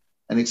journey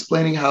and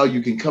explaining how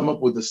you can come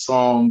up with a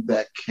song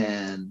that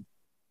can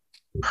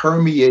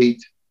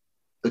permeate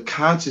the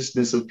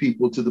consciousness of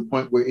people to the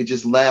point where it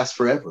just lasts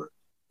forever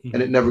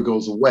and it never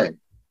goes away.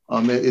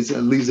 It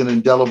leaves an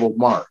indelible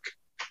mark.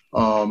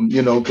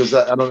 You know, because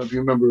I don't know if you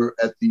remember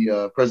at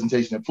the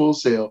presentation at Full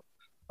Sail,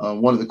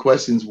 one of the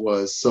questions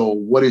was, so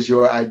what is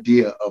your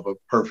idea of a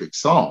perfect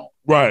song?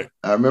 Right.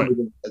 I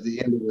remember at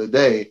the end of the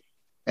day,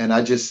 and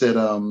I just said,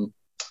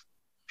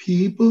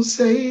 people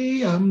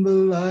say I'm the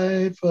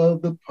life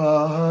of the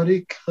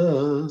party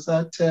 'cause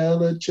I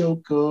tell a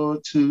joke or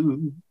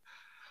two.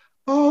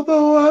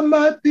 Although I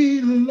might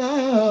be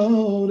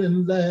loud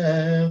and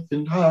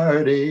laughing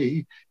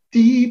hearty,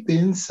 deep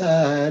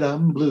inside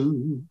I'm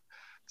blue.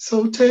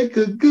 So take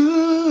a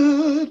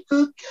good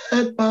look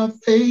at my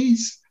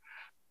face.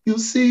 You'll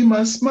see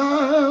my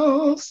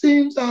smile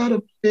seems out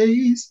of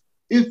place.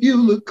 If you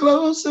look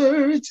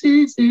closer, it's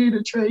easy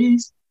to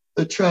trace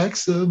the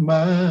tracks of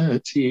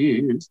my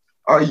tears.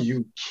 Are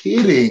you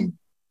kidding?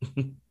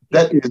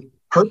 That is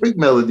perfect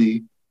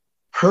melody,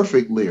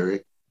 perfect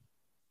lyric,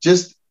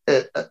 just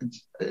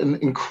an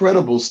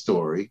incredible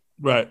story.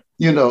 Right.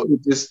 You know,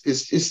 it's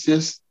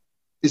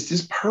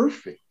just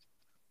perfect.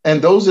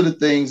 And those are the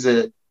things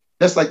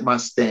that's like my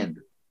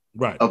standard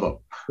of a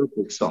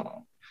perfect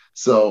song.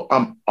 So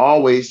I'm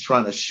always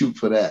trying to shoot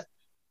for that.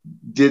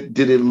 Did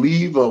it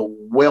leave a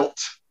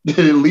welt? Did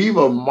it leave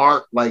a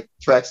mark like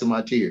Tracks of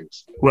My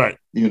Tears? Right.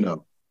 You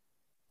know,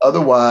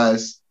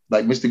 otherwise,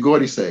 like Mr.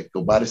 Gordy said,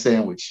 go buy the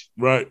sandwich.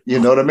 Right. You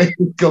know what I mean?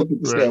 Go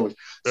get the sandwich.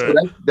 Right.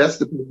 So that's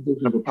the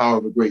presentation of The Power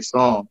of a Great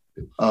Song.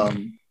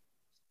 And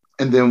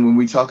then when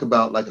we talk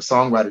about like a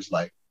songwriter's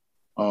life,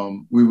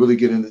 we really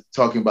get into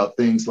talking about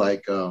things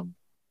like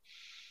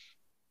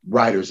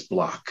writer's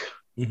block.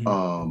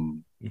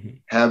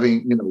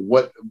 Having, you know,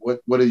 what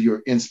are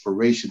your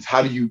inspirations?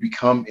 How do you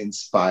become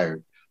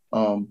inspired?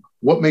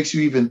 What makes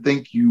you even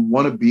think you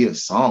want to be a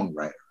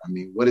songwriter? I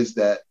mean, what is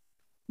that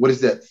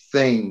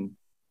thing?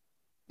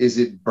 Is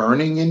it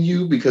burning in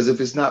you? Because if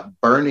it's not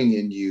burning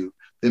in you,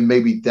 then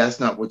maybe that's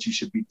not what you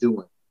should be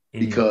doing,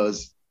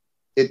 because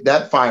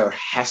that fire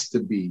has to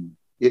be,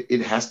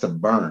 it has to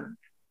burn.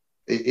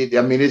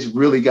 I mean, it's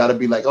really got to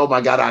be like, oh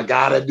my God, I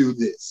got to do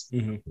this.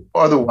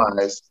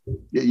 Otherwise,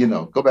 you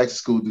know, go back to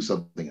school, do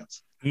something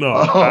else. No,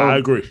 I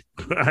agree.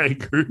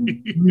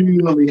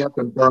 You really have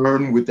to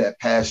burn with that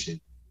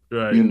passion,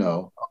 right? You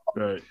know,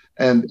 right.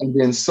 And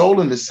then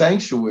Soul in the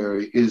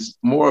Sanctuary is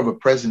more of a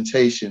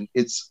presentation.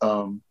 It's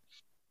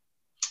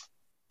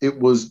it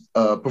was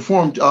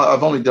performed.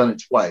 I've only done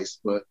it twice,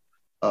 but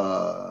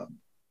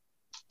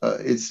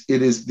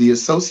it is the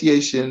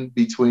association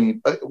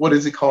between what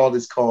is it called?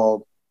 It's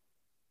called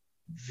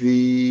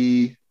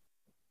the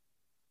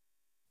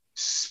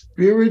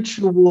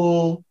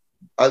spiritual.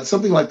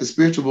 Something like the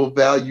spiritual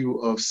value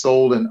of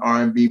soul and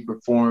R&B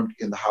performed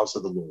in the house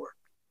of the Lord.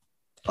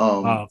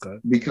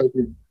 Because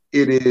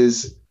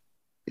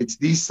it's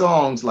these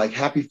songs like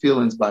Happy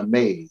Feelings by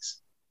Maze,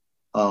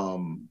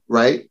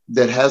 right?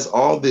 That has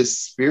all this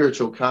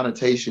spiritual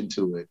connotation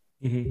to it.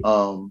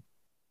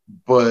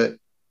 But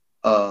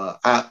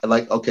I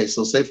like, okay,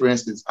 so say for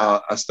instance,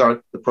 I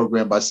start the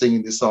program by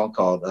singing this song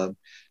called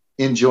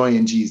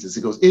enjoying Jesus.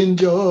 It goes,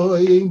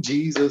 enjoying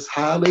Jesus,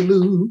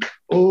 hallelujah.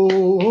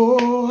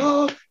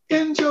 Oh,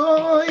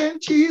 enjoying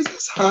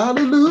Jesus,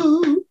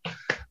 hallelujah.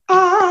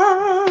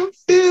 I'm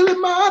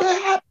feeling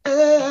mighty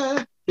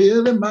happy,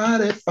 feeling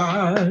mighty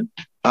fine.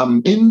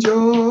 I'm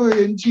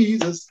enjoying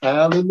Jesus,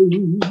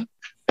 hallelujah.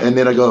 And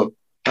then I go,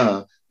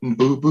 boo,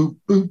 boo,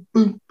 boo,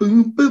 boo,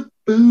 boo, boo,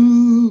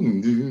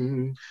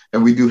 boo.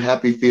 And we do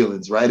happy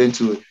feelings right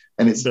into it.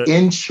 And it's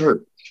in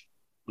church.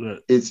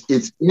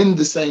 It's in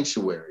the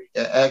sanctuary,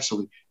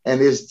 actually.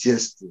 And it's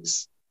just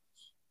this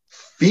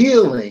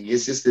feeling.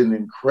 It's just an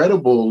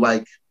incredible,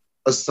 like,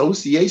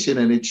 association.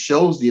 And it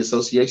shows the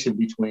association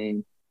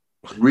between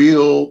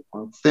real,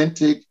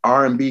 authentic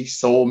R&B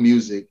soul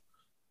music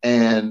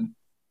and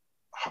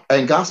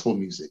gospel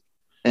music.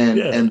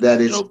 And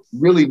that is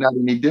really not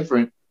any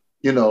different,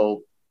 Yeah,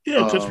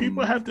 because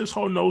people have this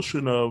whole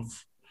notion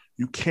of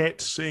you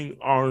can't sing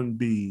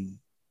R&B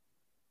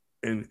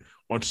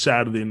on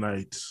Saturday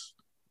nights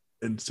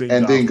and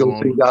then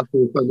go sing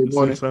gospel Sunday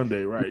morning.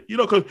 Sunday, right?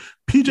 Because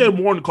PJ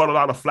Morton caught a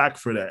lot of flack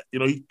for that.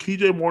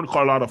 PJ Morton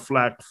caught a lot of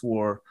flack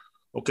for,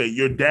 okay,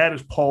 your dad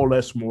is Paul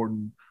S.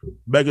 Morton,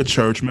 mega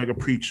church, mega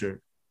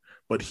preacher.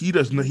 But he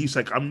doesn't. He's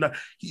like, I'm not.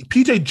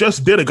 PJ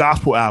just did a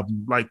gospel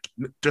album, like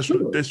just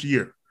this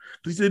year.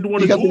 He didn't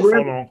want to do it for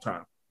a long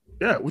time.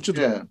 Yeah, which is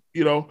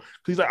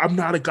he's like, I'm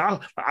not a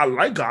gospel. I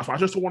like gospel. I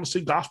just don't want to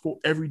sing gospel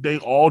every day,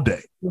 all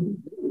day.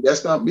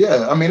 That's not.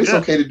 Yeah, I mean, it's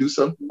okay to do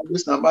something.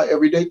 It's not my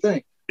everyday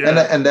thing,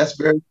 and that's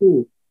very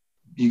cool.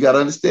 You got to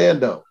understand,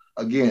 though.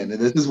 Again,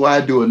 and this is why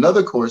I do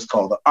another course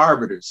called the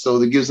Arbiters, so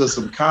that gives us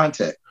some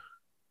context.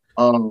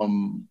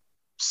 PJ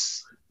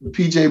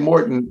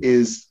Morton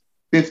is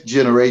 5th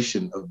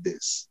generation of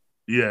this.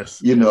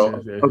 Yes.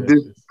 Of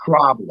this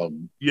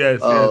problem.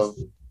 Yes. Of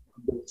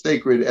the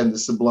sacred and the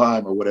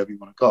sublime, or whatever you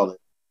want to call it.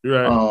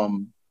 Right.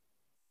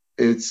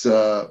 It's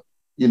we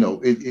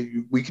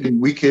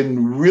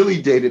can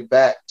really date it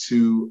back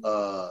to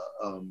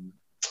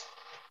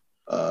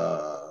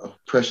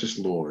Precious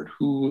Lord.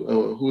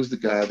 Who's the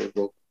guy that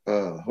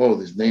wrote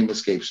his name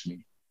escapes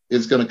me.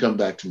 It's gonna come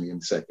back to me in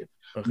a second.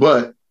 Okay.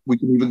 But we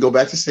can even go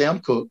back to Sam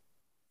Cooke.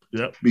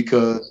 Yep.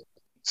 Because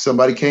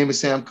somebody came to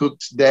Sam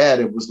Cooke's dad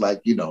and was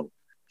like,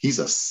 he's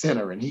a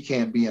sinner and he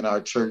can't be in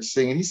our church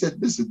singing. He said,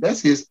 listen,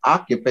 that's his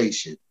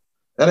occupation.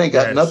 That ain't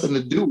got nothing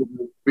to do with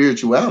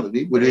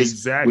spirituality, with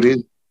his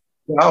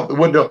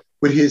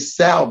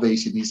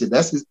salvation. He said,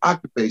 that's his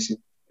occupation.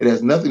 It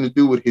has nothing to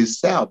do with his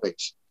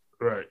salvation.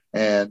 Right.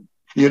 And,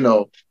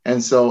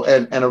 and so,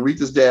 and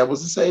Aretha's dad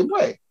was the same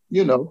way.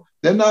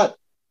 They're not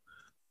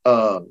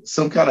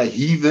some kind of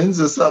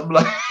heathens or something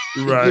like,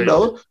 right.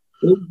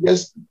 They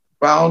just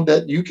found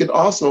that you can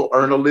also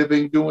earn a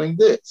living doing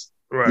this,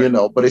 right.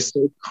 But it's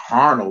so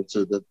carnal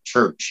to the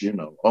church,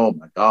 oh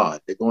my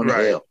God, they're going to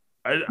hell.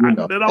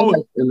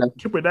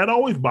 That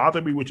always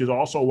bothered me, which is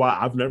also why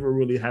I've never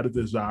really had a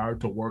desire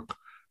to work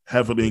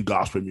heavily in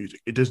gospel music.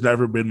 It just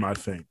never been my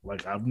thing.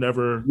 Like I've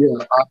never.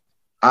 Yeah,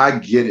 I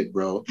get it,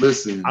 bro.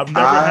 Listen, I've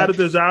never had a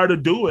desire to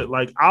do it.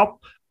 Like I'll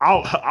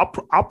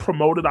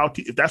promote it out.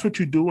 If that's what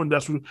you're doing,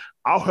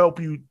 I'll help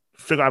you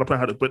figure out a plan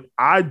how to. But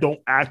I don't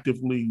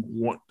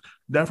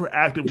never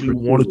actively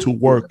wanted to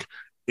work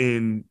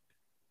in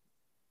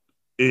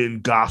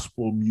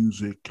gospel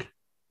music.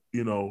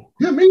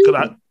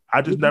 Because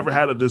I just never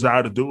had a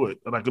desire to do it.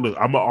 Like, look,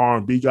 I'm an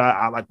R&B guy.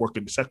 I like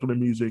working secular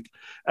music.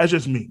 That's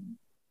just me.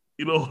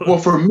 Well,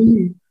 for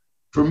me,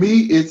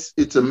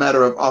 it's a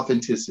matter of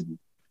authenticity.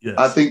 Yes.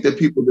 I think that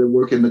people that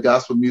work in the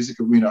gospel music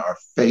arena are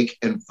fake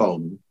and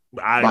phony.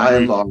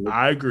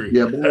 I agree.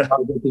 Yeah, by and large, I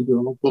think they're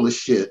all full of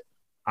shit.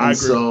 I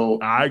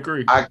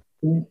agree.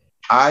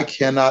 I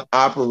cannot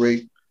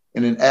operate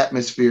in an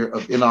atmosphere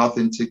of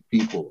inauthentic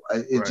people.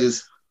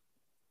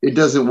 It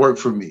doesn't work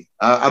for me.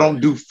 I don't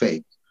do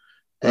fake.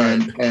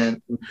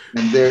 And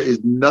there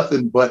is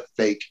nothing but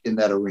fake in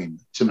that arena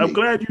to me. I'm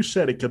glad you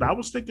said it, because I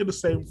was thinking the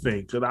same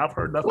thing, because I've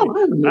heard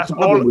nothing. That's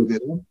all.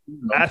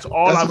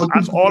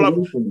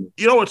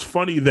 It's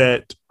funny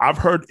that I've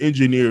heard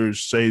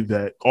engineers say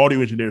that,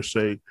 audio engineers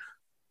say,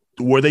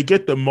 where they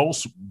get the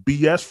most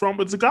BS from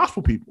is the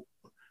gospel people.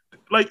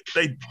 Like,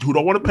 they who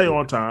don't want to pay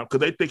on time because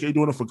they think they're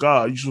doing it for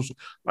God. You just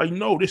like,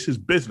 no, this is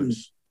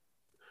business.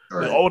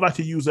 Right. They always like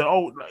to use that.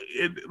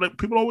 Like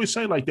people always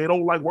say, like, they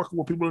don't like working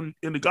with people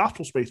in the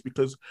gospel space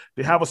because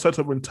they have a sense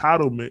of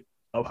entitlement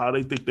of how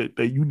they think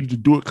that you need to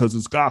do it because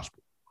it's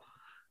gospel.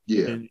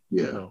 Yeah,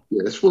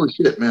 it's full of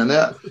shit, man.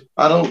 That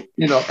I don't,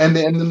 and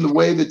then the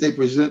way that they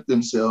present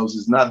themselves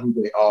is not who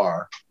they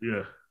are.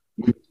 Yeah,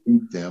 we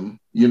treat them.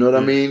 You know what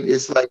I mean?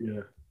 It's like,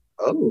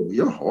 oh,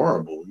 you're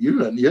horrible.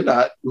 You're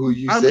not who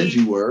you said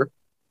you were.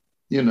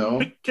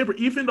 Kipper,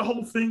 even the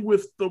whole thing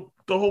with the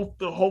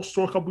whole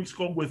story a couple weeks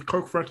ago with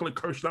Kirk Franklin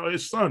cursing out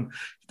his son,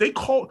 he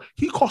caught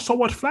so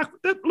much flack.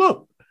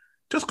 Look,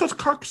 just because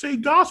Kirk say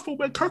gospel,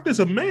 man, Kirk is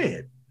a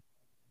man.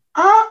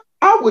 I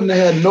wouldn't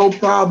have had no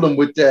problem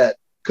with that,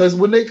 because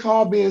when they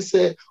called me and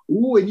said,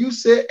 "Ooh," and you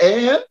said,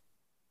 "And,"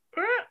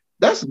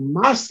 that's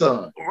my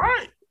son.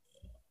 Right.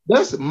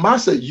 That's my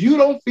son. You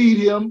don't feed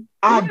him,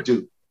 I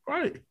do.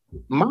 Right.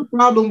 My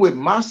problem with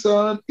my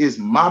son is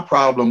my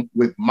problem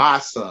with my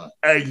son.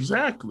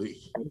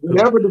 Exactly.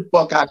 Whatever the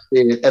fuck I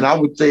said, and I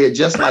would say it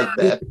just like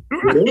that.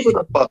 Right. Whatever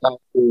the fuck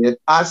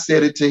I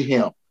said it to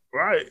him.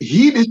 Right.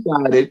 He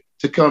decided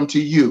to come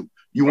to you.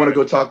 You want to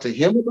go talk to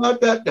him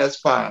about that? That's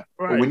fine.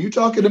 Right. But when you're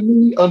talking to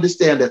me,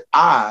 understand that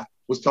I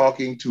was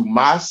talking to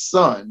my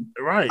son.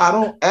 Right. I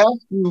don't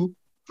ask you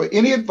for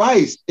any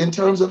advice in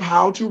terms of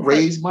how to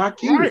raise my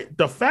kid. Right.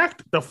 The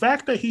fact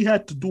that he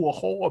had to do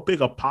a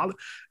big apology.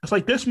 It's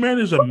like, this man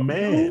is a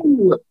man.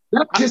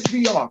 That pissed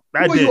me off.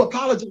 Who are you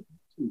apologizing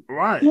to?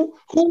 Right. Who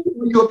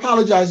are you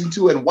apologizing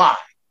to and why?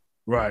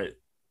 Right.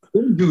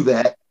 Don't do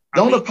that.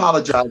 Don't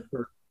apologize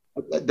for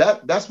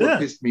that's what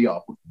pissed me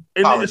off.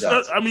 And it's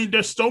not,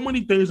 there's so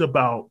many things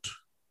about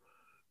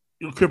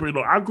Kipper.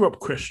 I grew up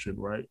Christian,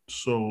 right?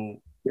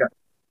 So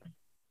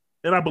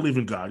and I believe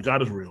in God.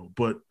 God is real.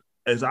 But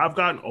as I've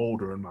gotten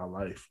older in my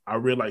life, I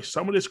realize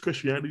some of this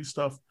Christianity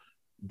stuff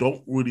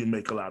don't really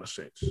make a lot of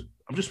sense.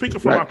 I'm just speaking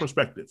from my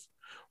perspective.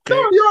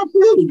 Okay? No, you're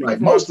absolutely right.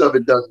 Most of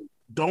it doesn't.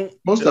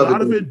 Most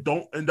of it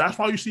don't. And that's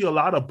why you see a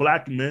lot of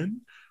black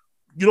men,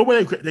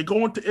 where they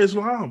go into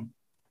Islam.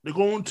 They're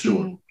going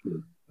to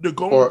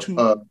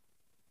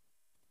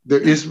there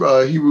is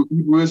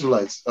Hebrew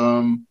Israelites.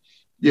 I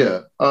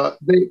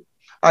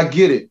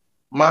get it.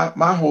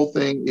 My whole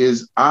thing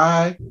is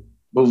I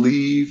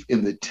believe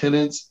in the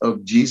tenets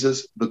of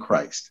Jesus the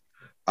Christ.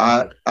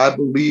 I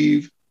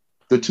believe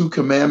the 2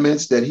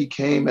 commandments that he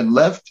came and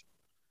left,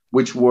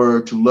 which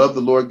were to love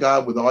the Lord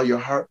God with all your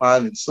heart,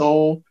 mind, and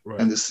soul. Right.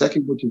 And the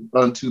second, which is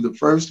unto the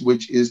first,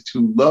 which is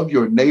to love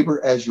your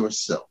neighbor as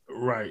yourself.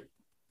 Right.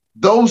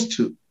 Those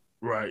 2.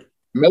 Right.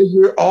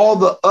 Measure all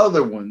the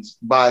other ones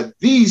by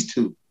these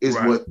 2 is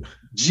what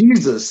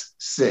Jesus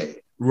said.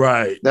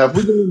 Right. Now, if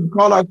we're going to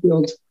call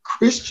ourselves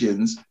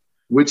Christians,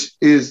 which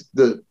is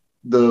the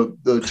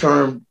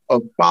term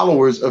of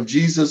followers of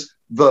Jesus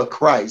the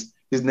Christ,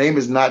 his name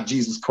is not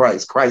Jesus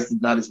Christ. Christ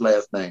is not his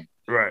last name.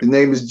 Right. His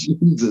name is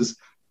Jesus.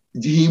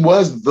 He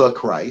was the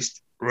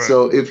Christ. Right.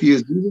 So if he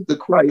is Jesus the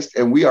Christ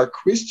and we are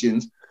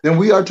Christians, then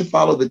we are to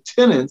follow the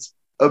tenets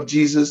of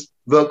Jesus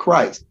the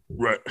Christ.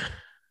 Right.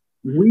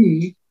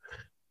 He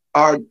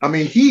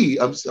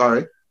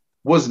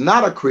was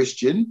not a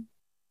Christian.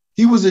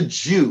 He was a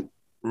Jew.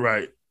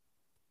 Right.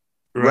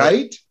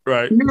 Right?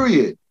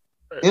 Period.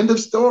 Right. End of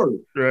story.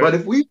 Right. But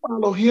if we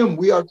follow him,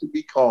 we are to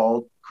be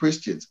called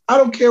Christians. I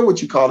don't care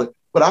what you call it,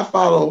 but I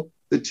follow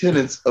the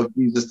tenets of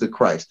Jesus the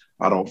Christ.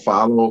 I'm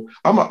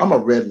a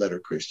red letter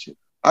Christian.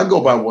 I go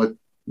by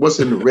what's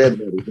in the red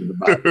letters in the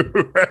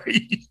Bible.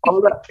 Right.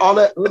 All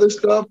that other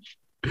stuff.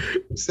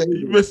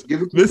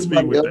 Give it to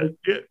somebody else.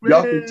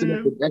 Y'all can sit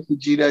up and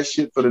exegete that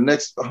shit for the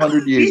next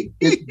 100 years.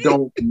 It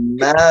don't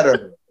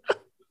matter.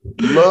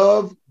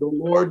 Love the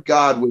Lord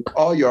God with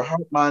all your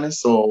heart, mind, and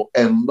soul,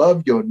 and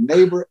love your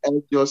neighbor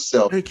as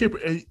yourself. Hey, Kipper,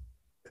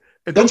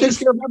 don't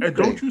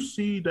you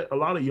see that a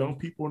lot of young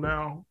people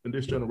now in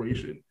this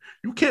generation,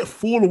 you can't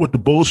fool them with the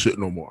bullshit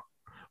no more.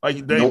 Like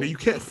you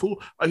can't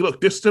fool. Like, look,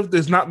 this stuff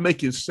is not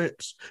making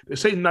sense. They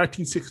say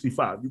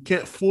 1965. You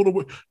can't fool them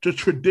with the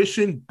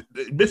tradition.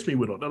 Miss me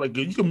with all that. Like,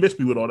 you can miss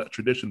me with all that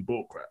tradition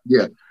bullcrap.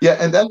 Yeah,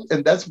 and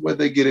that's where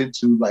they get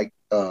into like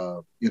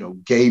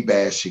gay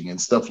bashing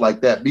and stuff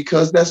like that,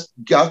 because that's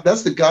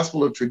the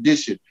gospel of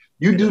tradition.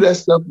 You do that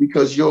stuff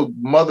because your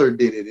mother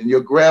did it and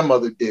your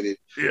grandmother did it,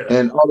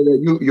 and all of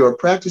that. You're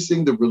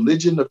practicing the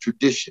religion of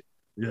tradition.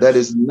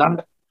 Yes.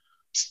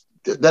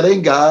 That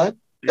ain't God.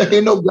 Yeah. There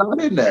ain't no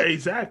God in that.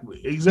 Exactly.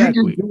 You just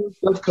doing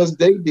stuff because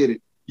they did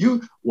it.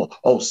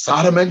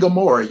 Sodom and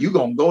Gomorrah, you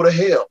gonna go to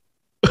hell.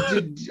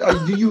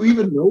 Do you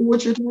even know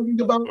what you're talking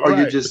about? Or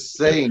you're just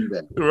saying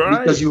that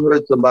because you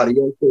heard somebody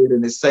else say it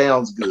and it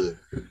sounds good?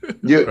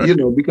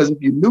 Because if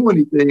you knew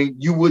anything,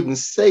 you wouldn't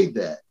say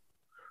that.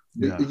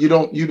 Yeah. You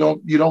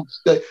don't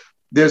say.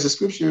 There's a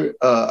scripture,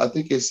 I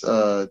think it's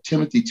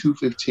Timothy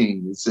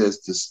 2:15. It says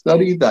to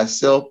study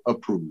thyself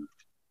approved.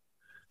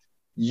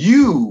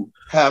 You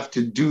have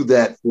to do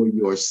that for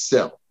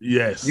yourself.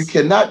 Yes. You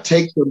cannot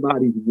take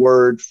somebody's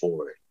word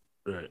for it.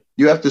 Right.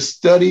 You have to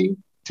study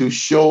to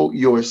show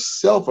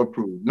yourself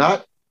approved,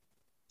 not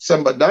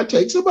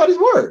take somebody's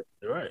word.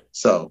 Right.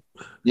 So,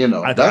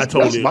 I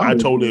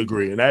totally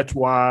agree. And that's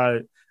why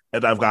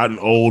as I've gotten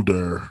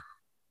older,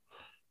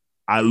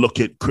 I look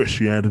at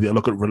Christianity, I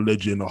look at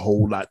religion a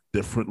whole lot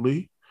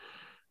differently.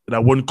 And I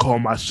wouldn't call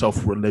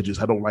myself religious.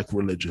 I don't like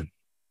religion.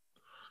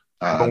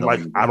 I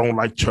don't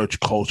like church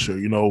culture.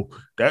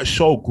 That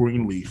show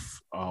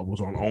Greenleaf was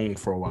on OWN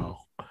for a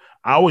while.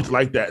 I always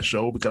liked that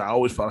show because I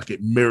always felt like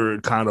it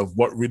mirrored kind of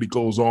what really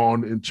goes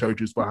on in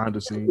churches behind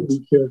the scenes.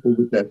 Be careful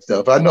with that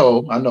stuff. I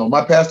know.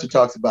 My pastor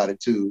talks about it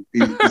too.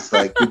 It's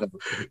like,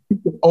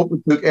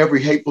 Oprah took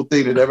every hateful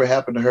thing that ever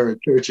happened to her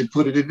at church and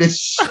put it in this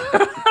show.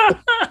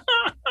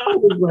 I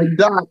was like,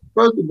 Doc,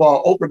 first of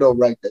all, Oprah don't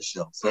write that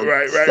show. So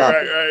right.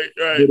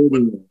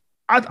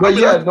 I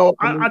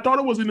thought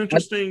it was an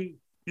interesting,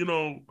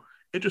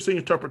 interesting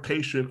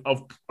interpretation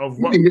of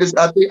what.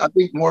 I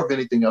think more of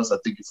anything else, I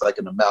think it's like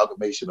an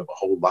amalgamation of a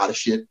whole lot of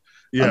shit.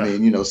 Yeah. I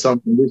mean, some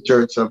from this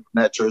church, some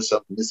from that church,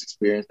 some from this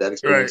experience, that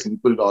experience, and you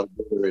put it all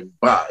together, and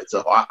wow, it's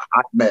a hot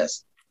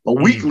mess, a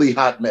weekly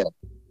hot mess.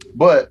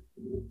 But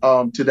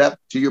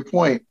to your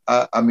point,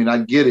 I mean, I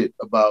get it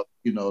about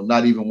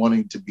not even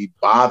wanting to be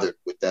bothered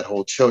with that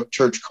whole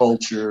church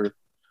culture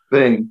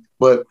thing.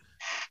 But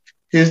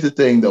here's the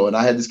thing, though, and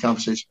I had this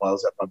conversation while I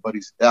was at my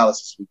buddy's in Dallas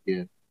this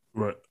weekend.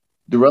 Right.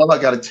 Durell, I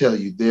got to tell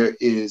you, there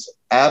is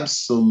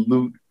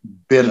absolute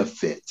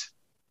benefit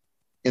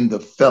in the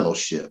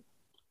fellowship.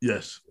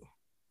 Yes.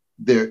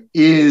 There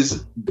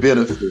is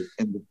benefit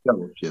in the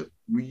fellowship.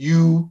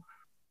 You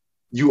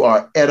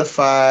are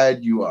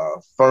edified, you are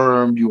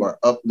affirmed, you are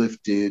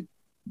uplifted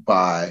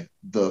by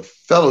the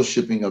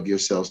fellowshipping of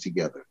yourselves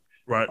together.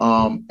 Right.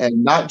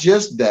 And not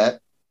just that,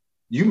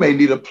 you may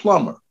need a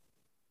plumber.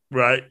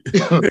 Right.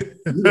 You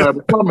have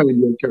a plumber in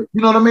your church.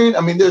 You know what I mean?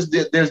 I mean, there's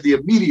the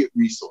immediate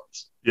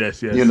resource.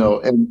 Yes.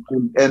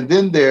 And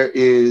then there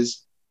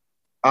is,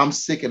 I'm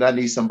sick and I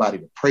need somebody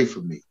to pray for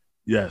me.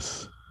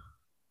 Yes.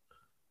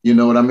 You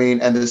know what I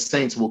mean? And the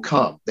saints will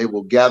come. They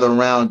will gather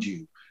around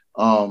you.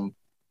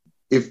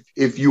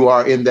 If you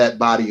are in that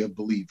body of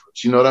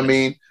believers, you know what I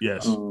mean?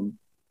 Yes.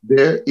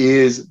 There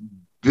is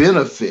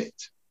benefit,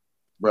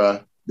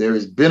 bruh. There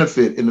is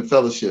benefit in the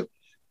fellowship.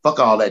 Fuck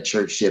all that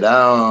church shit. I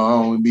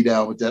don't want to be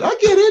down with that. I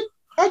get it.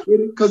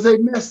 Because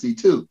they're messy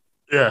too.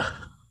 Yeah.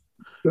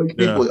 Those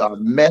people are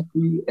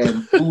messy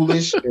and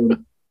foolish.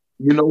 And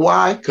you know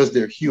why? Because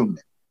they're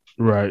human.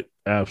 Right.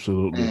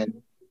 Absolutely.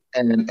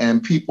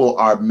 And people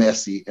are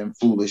messy and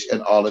foolish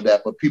and all of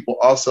that. But people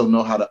also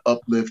know how to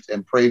uplift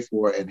and pray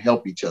for and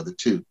help each other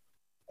too.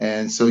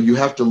 And so you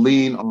have to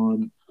lean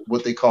on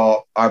what they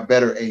call our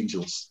better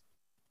angels.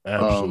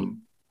 Absolutely.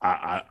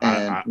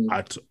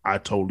 I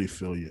totally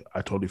feel you.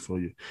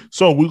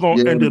 So we're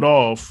gonna end it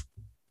off.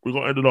 We're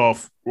gonna end it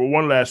off with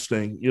one last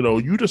thing.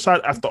 You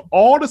decide after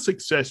all the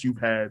success you've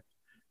had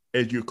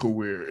in your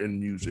career in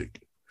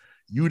music,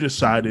 you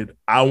decided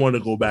I want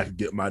to go back and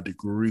get my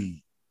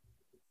degree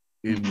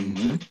in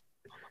music.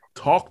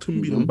 Talk to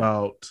me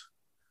about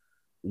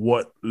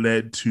what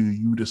led to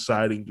you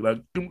deciding,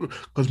 like,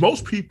 because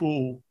most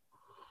people,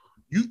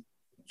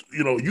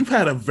 you've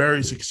had a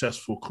very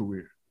successful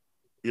career.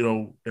 In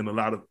a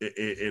lot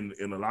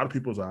of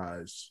people's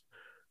eyes,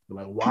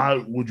 like,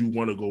 why would you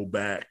want to go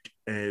back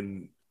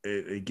and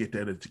get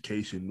that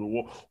education?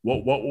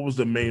 What was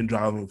the main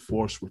driving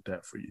force with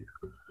that for you?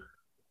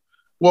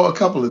 Well, a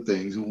couple of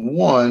things.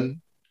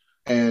 One,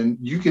 and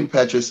you can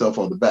pat yourself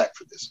on the back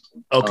for this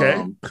one.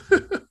 Okay.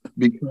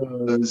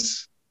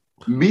 Because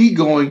me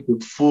going to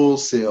Full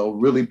Sail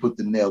really put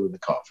the nail in the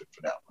coffin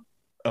for that one.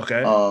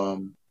 Okay.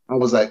 I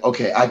was like,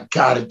 okay, I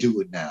gotta do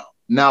it now.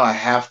 Now I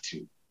have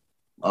to.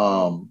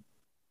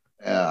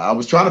 I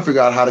was trying to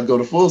figure out how to go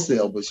to Full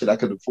Sail, but shit, I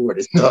couldn't afford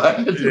it. So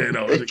it's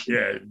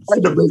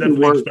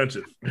definitely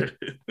expensive.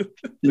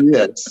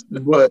 Yes,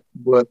 but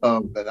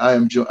I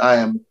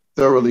am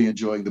thoroughly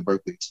enjoying the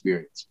Berklee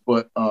experience.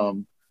 But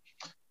for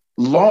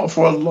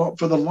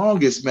the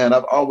longest, man,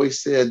 I've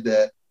always said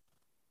that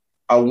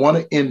I want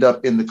to end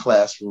up in the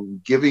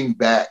classroom giving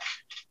back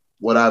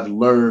what I've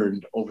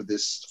learned over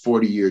this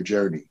 40-year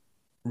journey.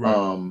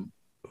 Right.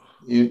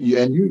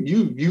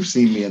 You've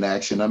seen me in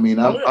action. I mean,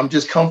 I'm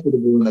just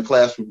comfortable in the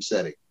classroom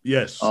setting.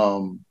 Yes.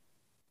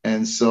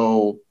 And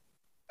so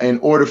in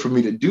order for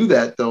me to do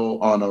that, though,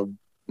 on a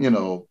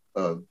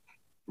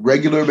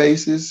regular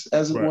basis,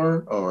 as it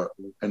were, or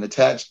an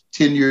attached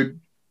tenured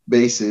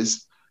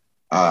basis,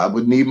 I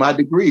would need my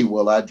degree.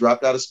 Well, I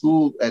dropped out of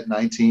school at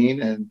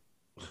 19 and,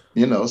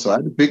 so I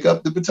had to pick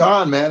up the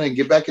baton, man, and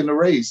get back in the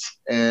race.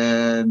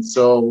 And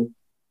so,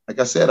 like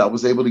I said, I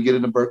was able to get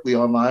in the Berklee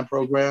online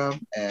program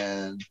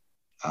and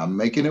I'm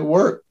making it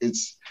work.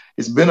 It's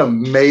been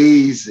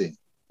amazing.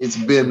 It's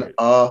been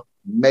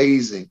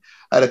amazing.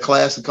 I had a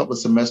class a couple of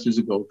semesters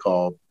ago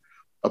called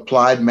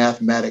Applied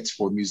Mathematics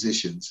for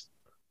Musicians.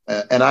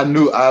 And I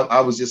knew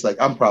I was just like,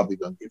 I'm probably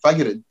going to, if I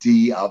get a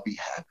D, I'll be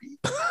happy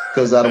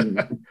because I don't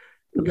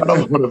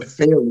want to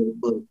fail it.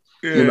 But,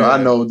 I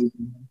know this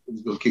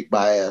is going to kick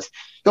my ass.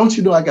 Don't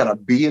you know I got a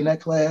B in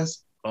that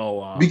class? Oh,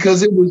 wow.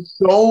 Because it was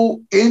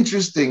so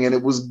interesting and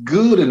it was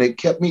good and it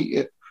kept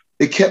me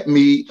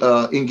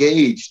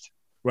engaged,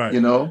 right?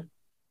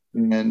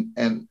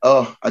 And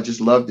I just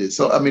loved it.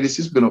 So I mean, it's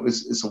just been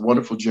it's a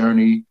wonderful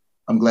journey.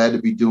 I'm glad to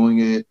be doing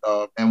it.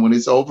 And when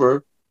it's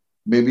over,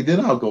 maybe then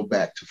I'll go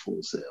back to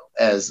Full Sail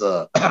as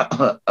a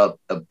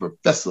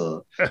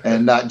professor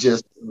and not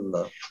just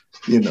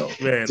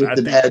Man,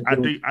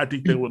 I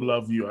think they would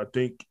love you. I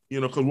think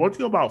because one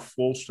thing about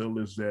Full Sail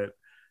is that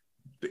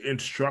the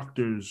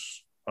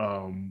instructors,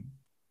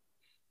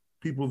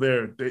 people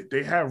there,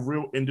 they have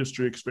real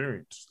industry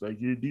experience. Like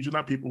these are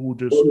not people who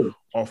just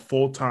are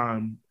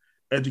full-time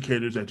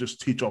educators that just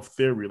teach off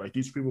theory. Like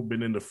these people have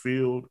been in the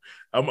field.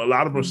 A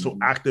lot of them are still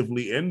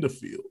actively in the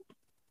field.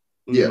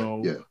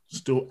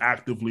 Still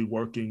actively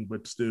working,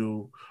 but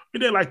still,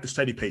 they like the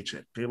steady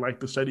paycheck. They like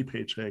the steady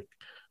paycheck.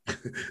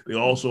 they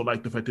also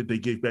like the fact that they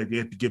give back. They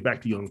have to give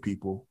back to young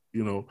people.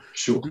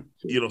 Sure.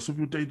 Some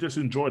people they just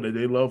enjoy that.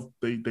 They love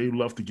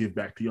to give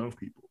back to young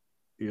people.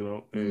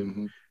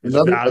 And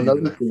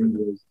another thing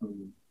was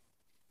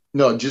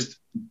no, just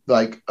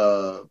like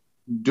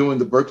doing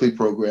the Berklee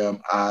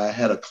program. I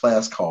had a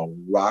class called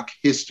Rock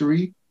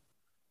History,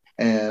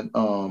 and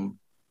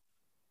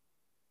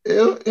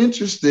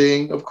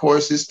interesting. Of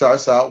course, it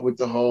starts out with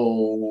the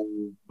whole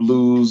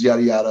blues,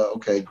 yada yada.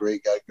 Okay,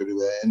 great, gotta go to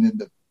that, and then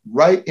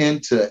right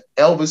into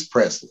Elvis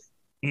Presley,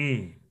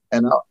 and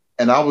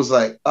I was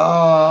like,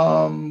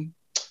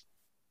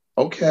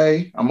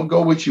 okay, I'm gonna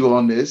go with you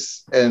on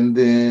this. And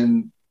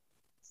then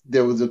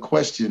there was a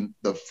question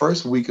the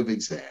first week of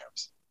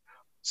exams.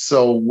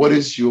 So, what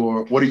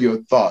are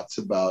your thoughts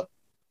about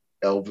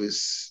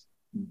Elvis,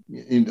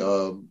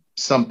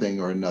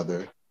 something or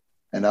another?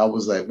 And I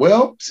was like,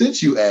 well,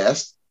 since you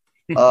asked,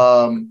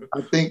 I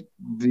think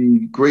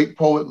the great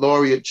poet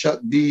laureate Chuck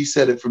D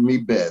said it for me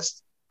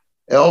best.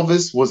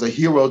 Elvis was a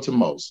hero to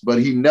most, but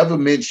he never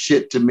meant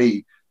shit to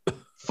me.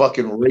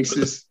 Fucking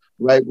racist,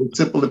 right? With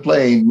simple and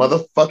plain,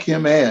 motherfuck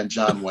him and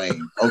John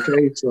Wayne.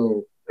 Okay,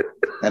 so,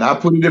 and I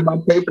put it in my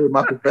paper.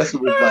 My professor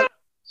was like,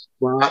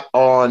 spot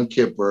on,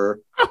 Kipper.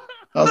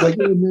 I was like,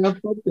 hey, man,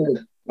 fuck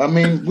that. I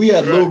mean, we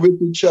had Little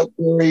Richard, Chuck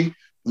Berry,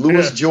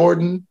 Louis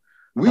Jordan.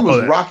 We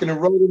was rocking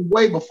and rolling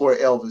way before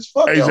Elvis.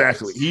 Fuck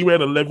exactly.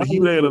 Elvis. He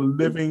made a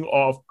living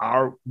off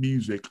our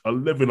music, a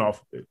living off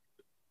of it.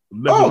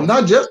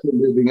 Not just a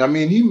living. I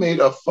mean, he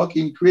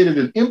created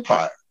an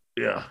empire.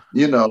 Yeah.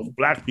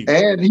 Black people.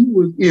 And he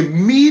was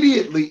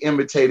immediately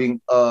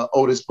imitating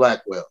Otis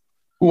Blackwell,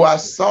 who I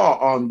saw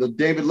on the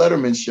David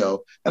Letterman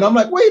show. And I'm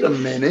like, wait a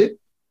minute.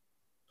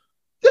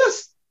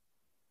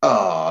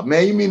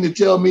 Man, you mean to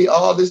tell me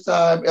all this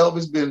time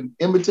Elvis been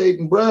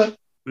imitating, bruh?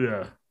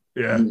 Yeah.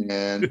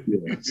 Man,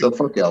 yeah. So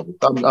fuck Elvis.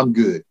 I'm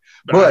good.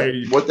 But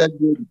what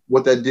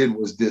that did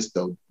was this,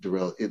 though,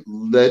 Durell. It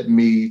led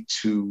me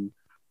to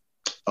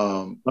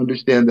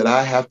understand that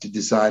I have to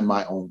design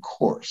my own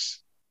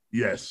course.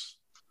 Yes.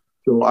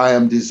 So I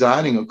am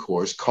designing a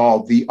course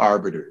called The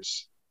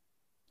Arbiters,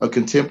 a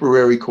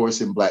contemporary course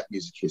in Black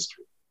music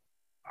history.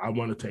 I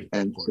want to take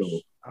that course. So,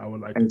 I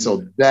would like. And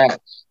so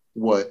that's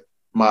what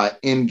my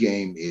end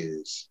game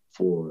is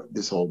for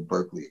this whole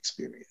Berklee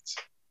experience.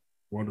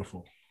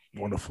 Wonderful.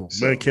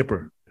 So, man,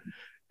 Kipper,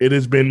 it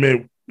has been,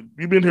 man,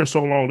 you've been here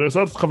so long. There's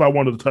other stuff I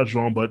wanted to touch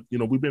on, but,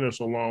 we've been here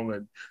so long,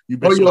 and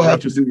you've been so you'll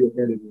gracious. Have to do your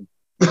editing.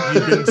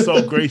 You've been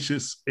so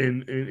gracious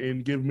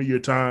in giving me your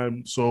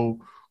time. So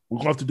we're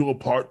going to have to do a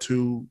part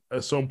 2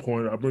 at some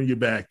point. I'll bring you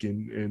back,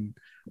 and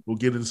we'll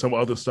get into some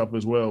other stuff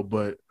as well.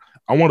 But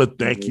I want to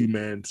thank you,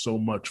 man, so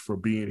much for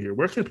being here.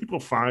 Where can people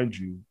find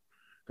you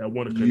that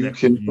want to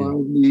connect with you? You can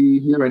find me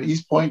here in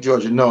East Point,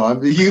 Georgia.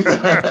 No, you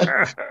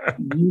can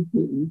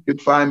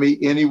find me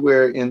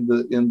anywhere in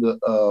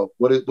the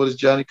what does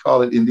Johnny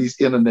call it in these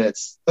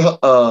internets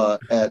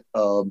at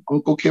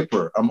Uncle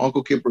Kipper. I'm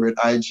Uncle Kipper at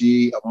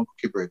IG. I'm Uncle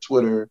Kipper at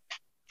Twitter,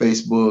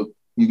 Facebook.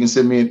 You can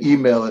send me an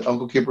email at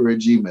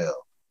unclekipper@gmail.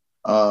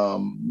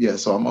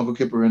 So I'm Uncle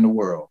Kipper in the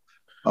world.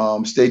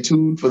 Stay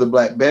tuned for the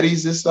Black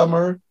Betties this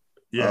summer.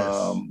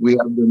 Yes. We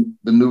have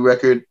the new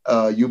record,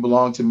 You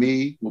Belong to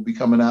Me, will be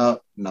coming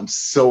out, and I'm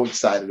so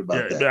excited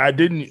about that.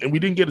 We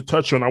didn't get a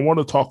touch on. I want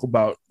to talk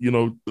about,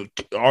 your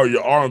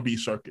R&B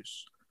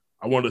circus.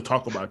 I want to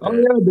talk about that. Oh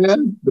yeah,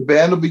 man. The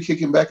band will be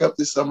kicking back up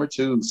this summer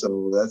too.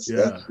 So that's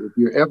if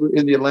you're ever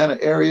in the Atlanta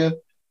area,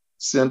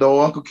 send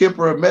old Uncle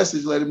Kipper a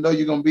message. Let him know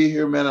you're gonna be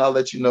here, man. I'll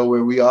let you know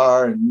where we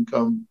are, and you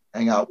come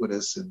hang out with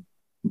us and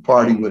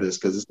party with us,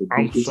 because it's a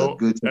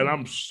good time. And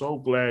I'm so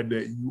glad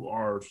that you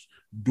are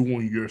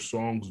doing your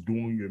songs,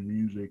 doing your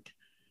music,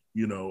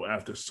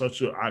 after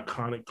such an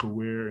iconic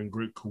career and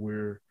great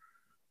career,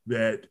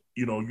 that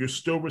you're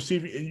still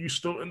receiving,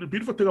 and the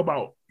beautiful thing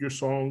about your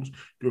songs,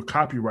 your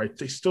copyright,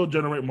 they still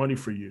generate money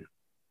for you.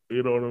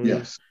 You know what I mean?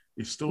 Yes.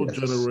 They still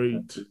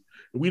generate.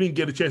 We didn't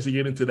get a chance to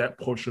get into that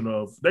portion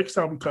of. Next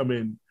time we come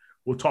in,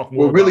 we'll talk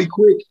more. Well, really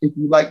quick, if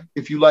you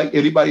like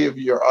anybody of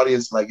your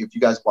audience, like if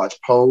you guys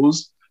watch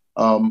Pose,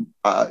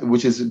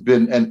 which has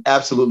been an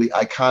absolutely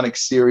iconic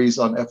series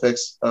on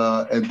FX,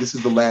 and this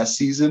is the last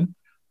season.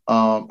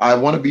 I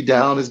Want to Be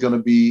Down is going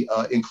to be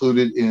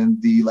included in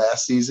the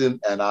last season,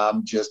 and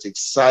I'm just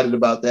excited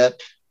about that,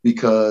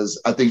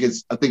 because I think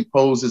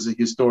Pose is a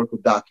historical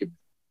document,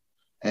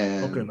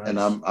 and nice. and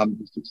I'm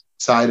just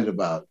excited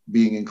about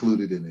being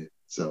included in it.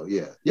 So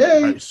yeah,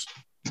 yay!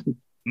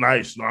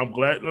 Nice. No, I'm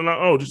glad.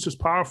 No, this is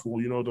powerful.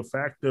 The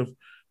fact of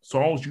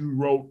songs you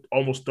wrote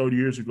almost 30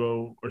 years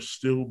ago are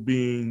still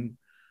being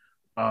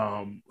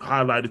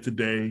highlighted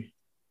today,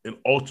 and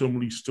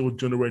ultimately still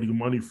generating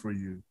money for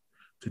you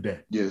today.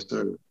 Yes,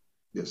 sir.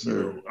 Yes,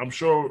 sir. I'm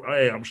sure.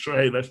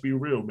 Hey, let's be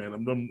real, man.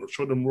 I'm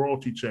sure them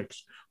royalty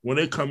checks, when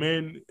they come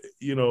in,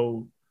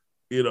 you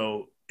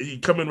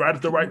come in right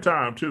at the right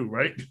time too,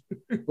 right?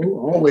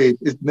 Always.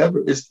 It's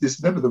never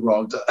the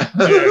wrong time.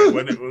 Yeah,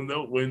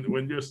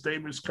 when your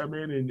statements come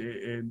in and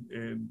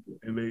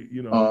they,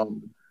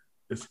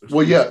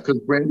 because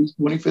Brandy's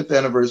 25th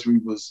anniversary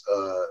was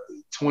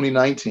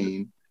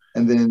 2019,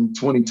 and then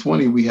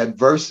 2020 we had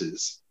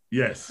Versus.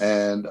 Yes.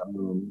 And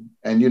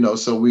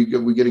so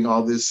we're getting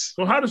all this.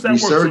 So how does that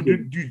work? So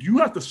you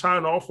have to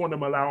sign off on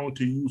them allowing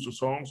to use the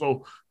song.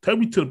 So tell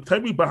me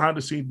behind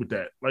the scenes with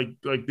that. Like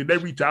did they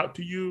reach out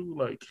to you?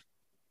 Like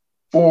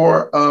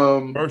for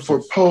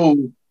Pose,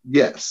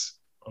 yes.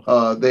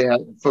 Okay. They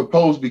have for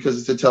Pose because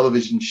it's a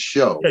television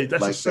show. Yeah,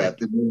 that's like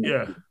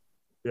that.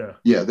 Yeah.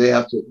 They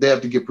have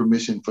to get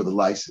permission for the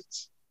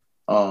license.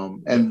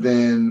 And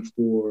then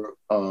for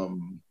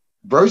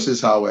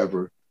Versus,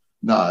 however,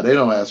 they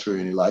don't ask for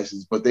any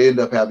license, but they end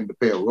up having to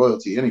pay a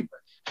royalty anyway.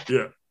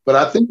 Yeah. But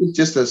I think it's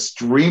just a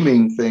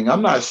streaming thing.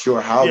 I'm not sure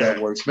how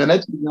that works, man.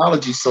 That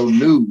technology's so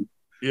new.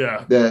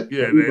 Yeah. That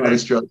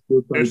everybody's still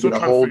trying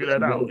to figure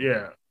that out.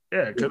 Yeah.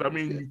 Yeah. Because I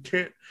mean,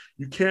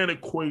 you can't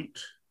equate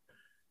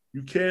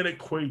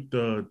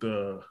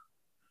the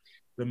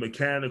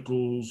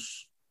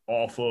mechanicals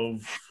off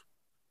of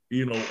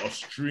a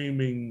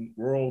streaming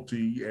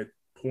royalty at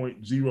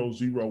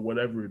 0.00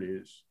 whatever it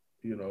is.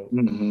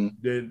 Mm-hmm.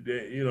 Then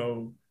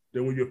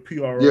when you're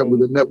PRO,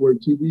 with a network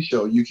TV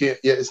show, you can't.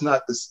 Yeah, it's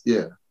not this.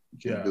 Yeah, you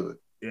can't do it.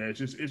 Yeah, it's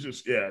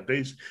just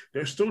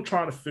they're still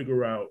trying to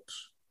figure out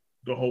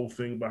the whole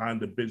thing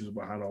behind the business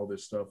behind all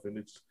this stuff, and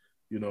it's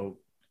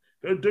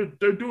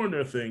they're doing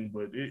their thing,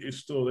 but they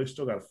still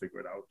got to figure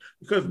it out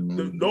because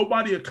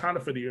nobody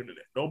accounted for the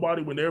internet.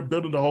 Nobody when they're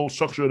building the whole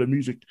structure of the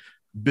music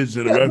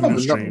business and revenue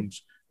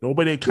streams.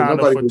 Nobody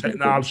accounted for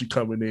technology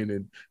coming in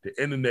and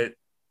the internet.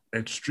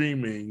 And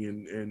streaming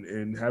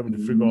and having to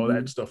figure all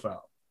that stuff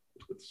out.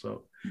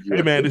 So,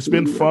 hey man, it's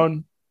been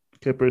fun,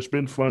 Kipper. It's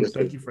been fun. Yes,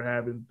 Thank you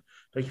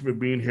for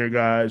being here,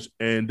 guys.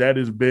 And that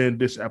has been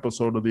this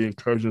episode of the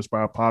Encourage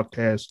Inspire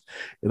podcast.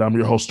 And I'm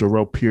your host,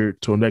 Durell.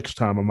 Till next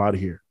time, I'm out of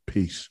here.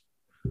 Peace.